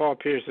Sharp, but Paul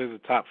Pierce is a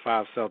top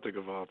 5 Celtic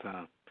of all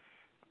time.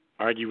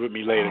 Argue with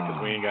me later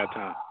because we ain't got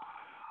time.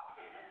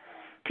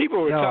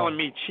 People were telling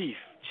me Chief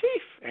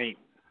ain't.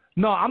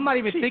 No, I'm not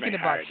even Chief thinking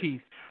about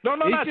Chief. No,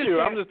 not you.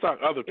 That, I'm just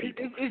talking other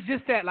people. It's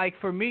just that, like,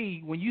 for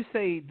me, when you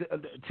say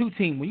the 2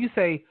 team, when you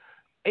say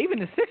even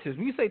the Sixers,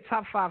 when you say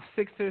top 5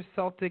 Sixers,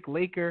 Celtic,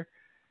 Laker,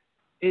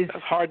 that's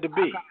hard to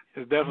beat.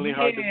 It's definitely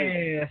hard to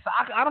beat. Yeah, so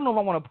I don't know if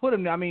I want to put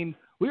him there. I mean,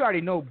 we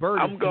already know Bird.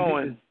 I'm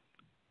going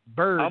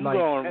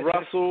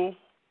Russell,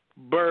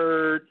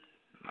 Bird.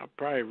 I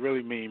probably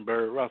really mean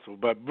Bird Russell,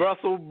 but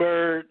Russell,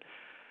 Bird,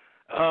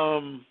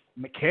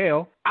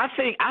 McHale. I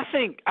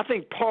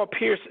think Paul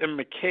Pierce and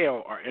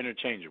McHale are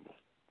interchangeable.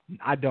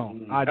 I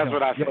don't. That's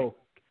what I think. Yo,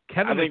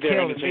 Kevin I think McHale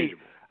they're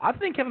interchangeable. I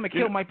think Kevin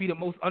McHale might be the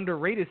most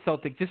underrated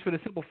Celtic just for the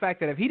simple fact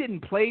that if he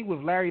didn't play with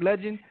Larry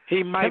Legend,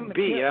 he might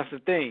be. That's the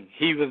thing.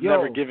 He was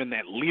never given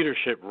that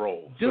leadership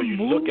role. So you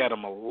look at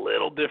him a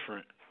little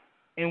different.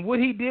 And what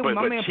he did when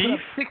my man put up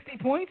 60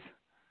 points,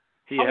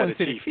 he I had wouldn't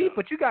a say Chief. the Chief,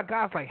 but you got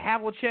guys like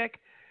Havlicek.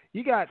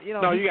 You got, you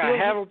got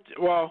Havlicek.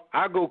 Well,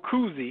 I'll go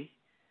Kuzi.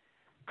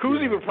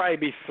 Kuzi would probably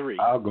be 3.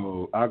 I'll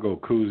go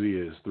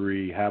Kuzi as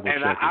 3. Havlicek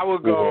and I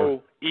would 4.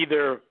 go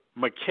either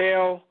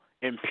McHale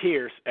and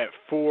Pierce at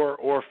 4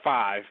 or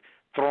 5,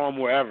 throw them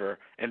wherever,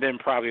 and then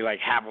probably like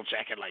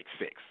Havlicek at like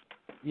 6.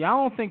 Yeah, I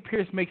don't think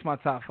Pierce makes my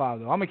top 5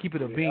 though. I'm gonna keep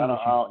it a bean.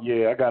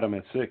 I got him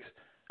at 6.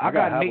 I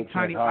got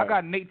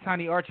Nate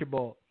Tiny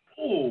Archibald.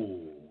 Oh,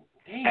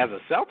 damn. As a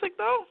Celtic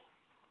though?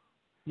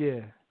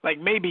 Yeah. Like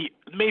maybe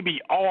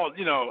all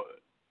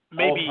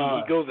maybe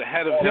he goes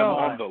ahead of him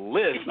on the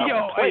list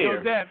of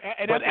players.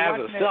 But as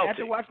a Celtic.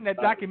 After watching that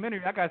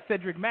documentary, I got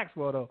Cedric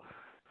Maxwell, though.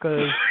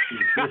 Cause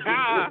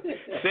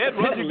Ced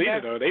wasn't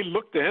leader, though. They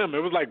looked to him. It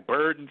was like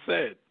Bird and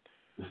Ced.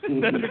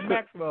 Cedric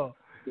Maxwell.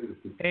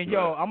 And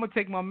I'm gonna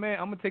take my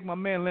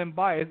man Len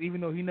Bias, even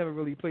though he never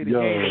really played the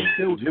game.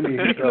 Jimmy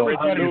hates you.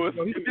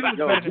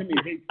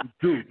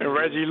 And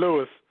Reggie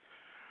Lewis.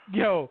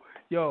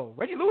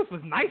 Reggie Lewis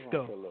was nice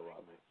though.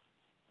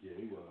 Yeah,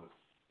 he was.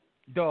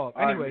 Dog.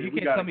 Anyway, you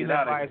can't tell me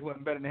Len Bias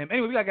wasn't better than him.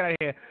 Anyway, we gotta get out of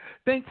here.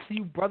 Thanks to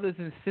you brothers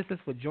and sisters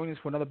for joining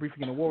us for another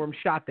briefing in the War Room.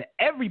 Shout to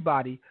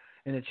everybody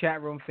in the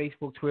chat room,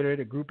 Facebook, Twitter,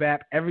 the group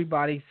app.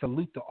 Everybody,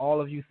 salute to all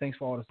of you. Thanks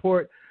for all the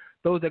support.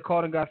 Those that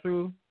called and got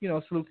through,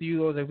 salute to you.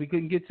 Those that we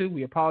couldn't get to,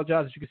 we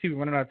apologize. As you can see, we're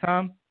running out of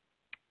time.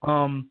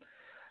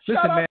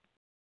 Listen, man.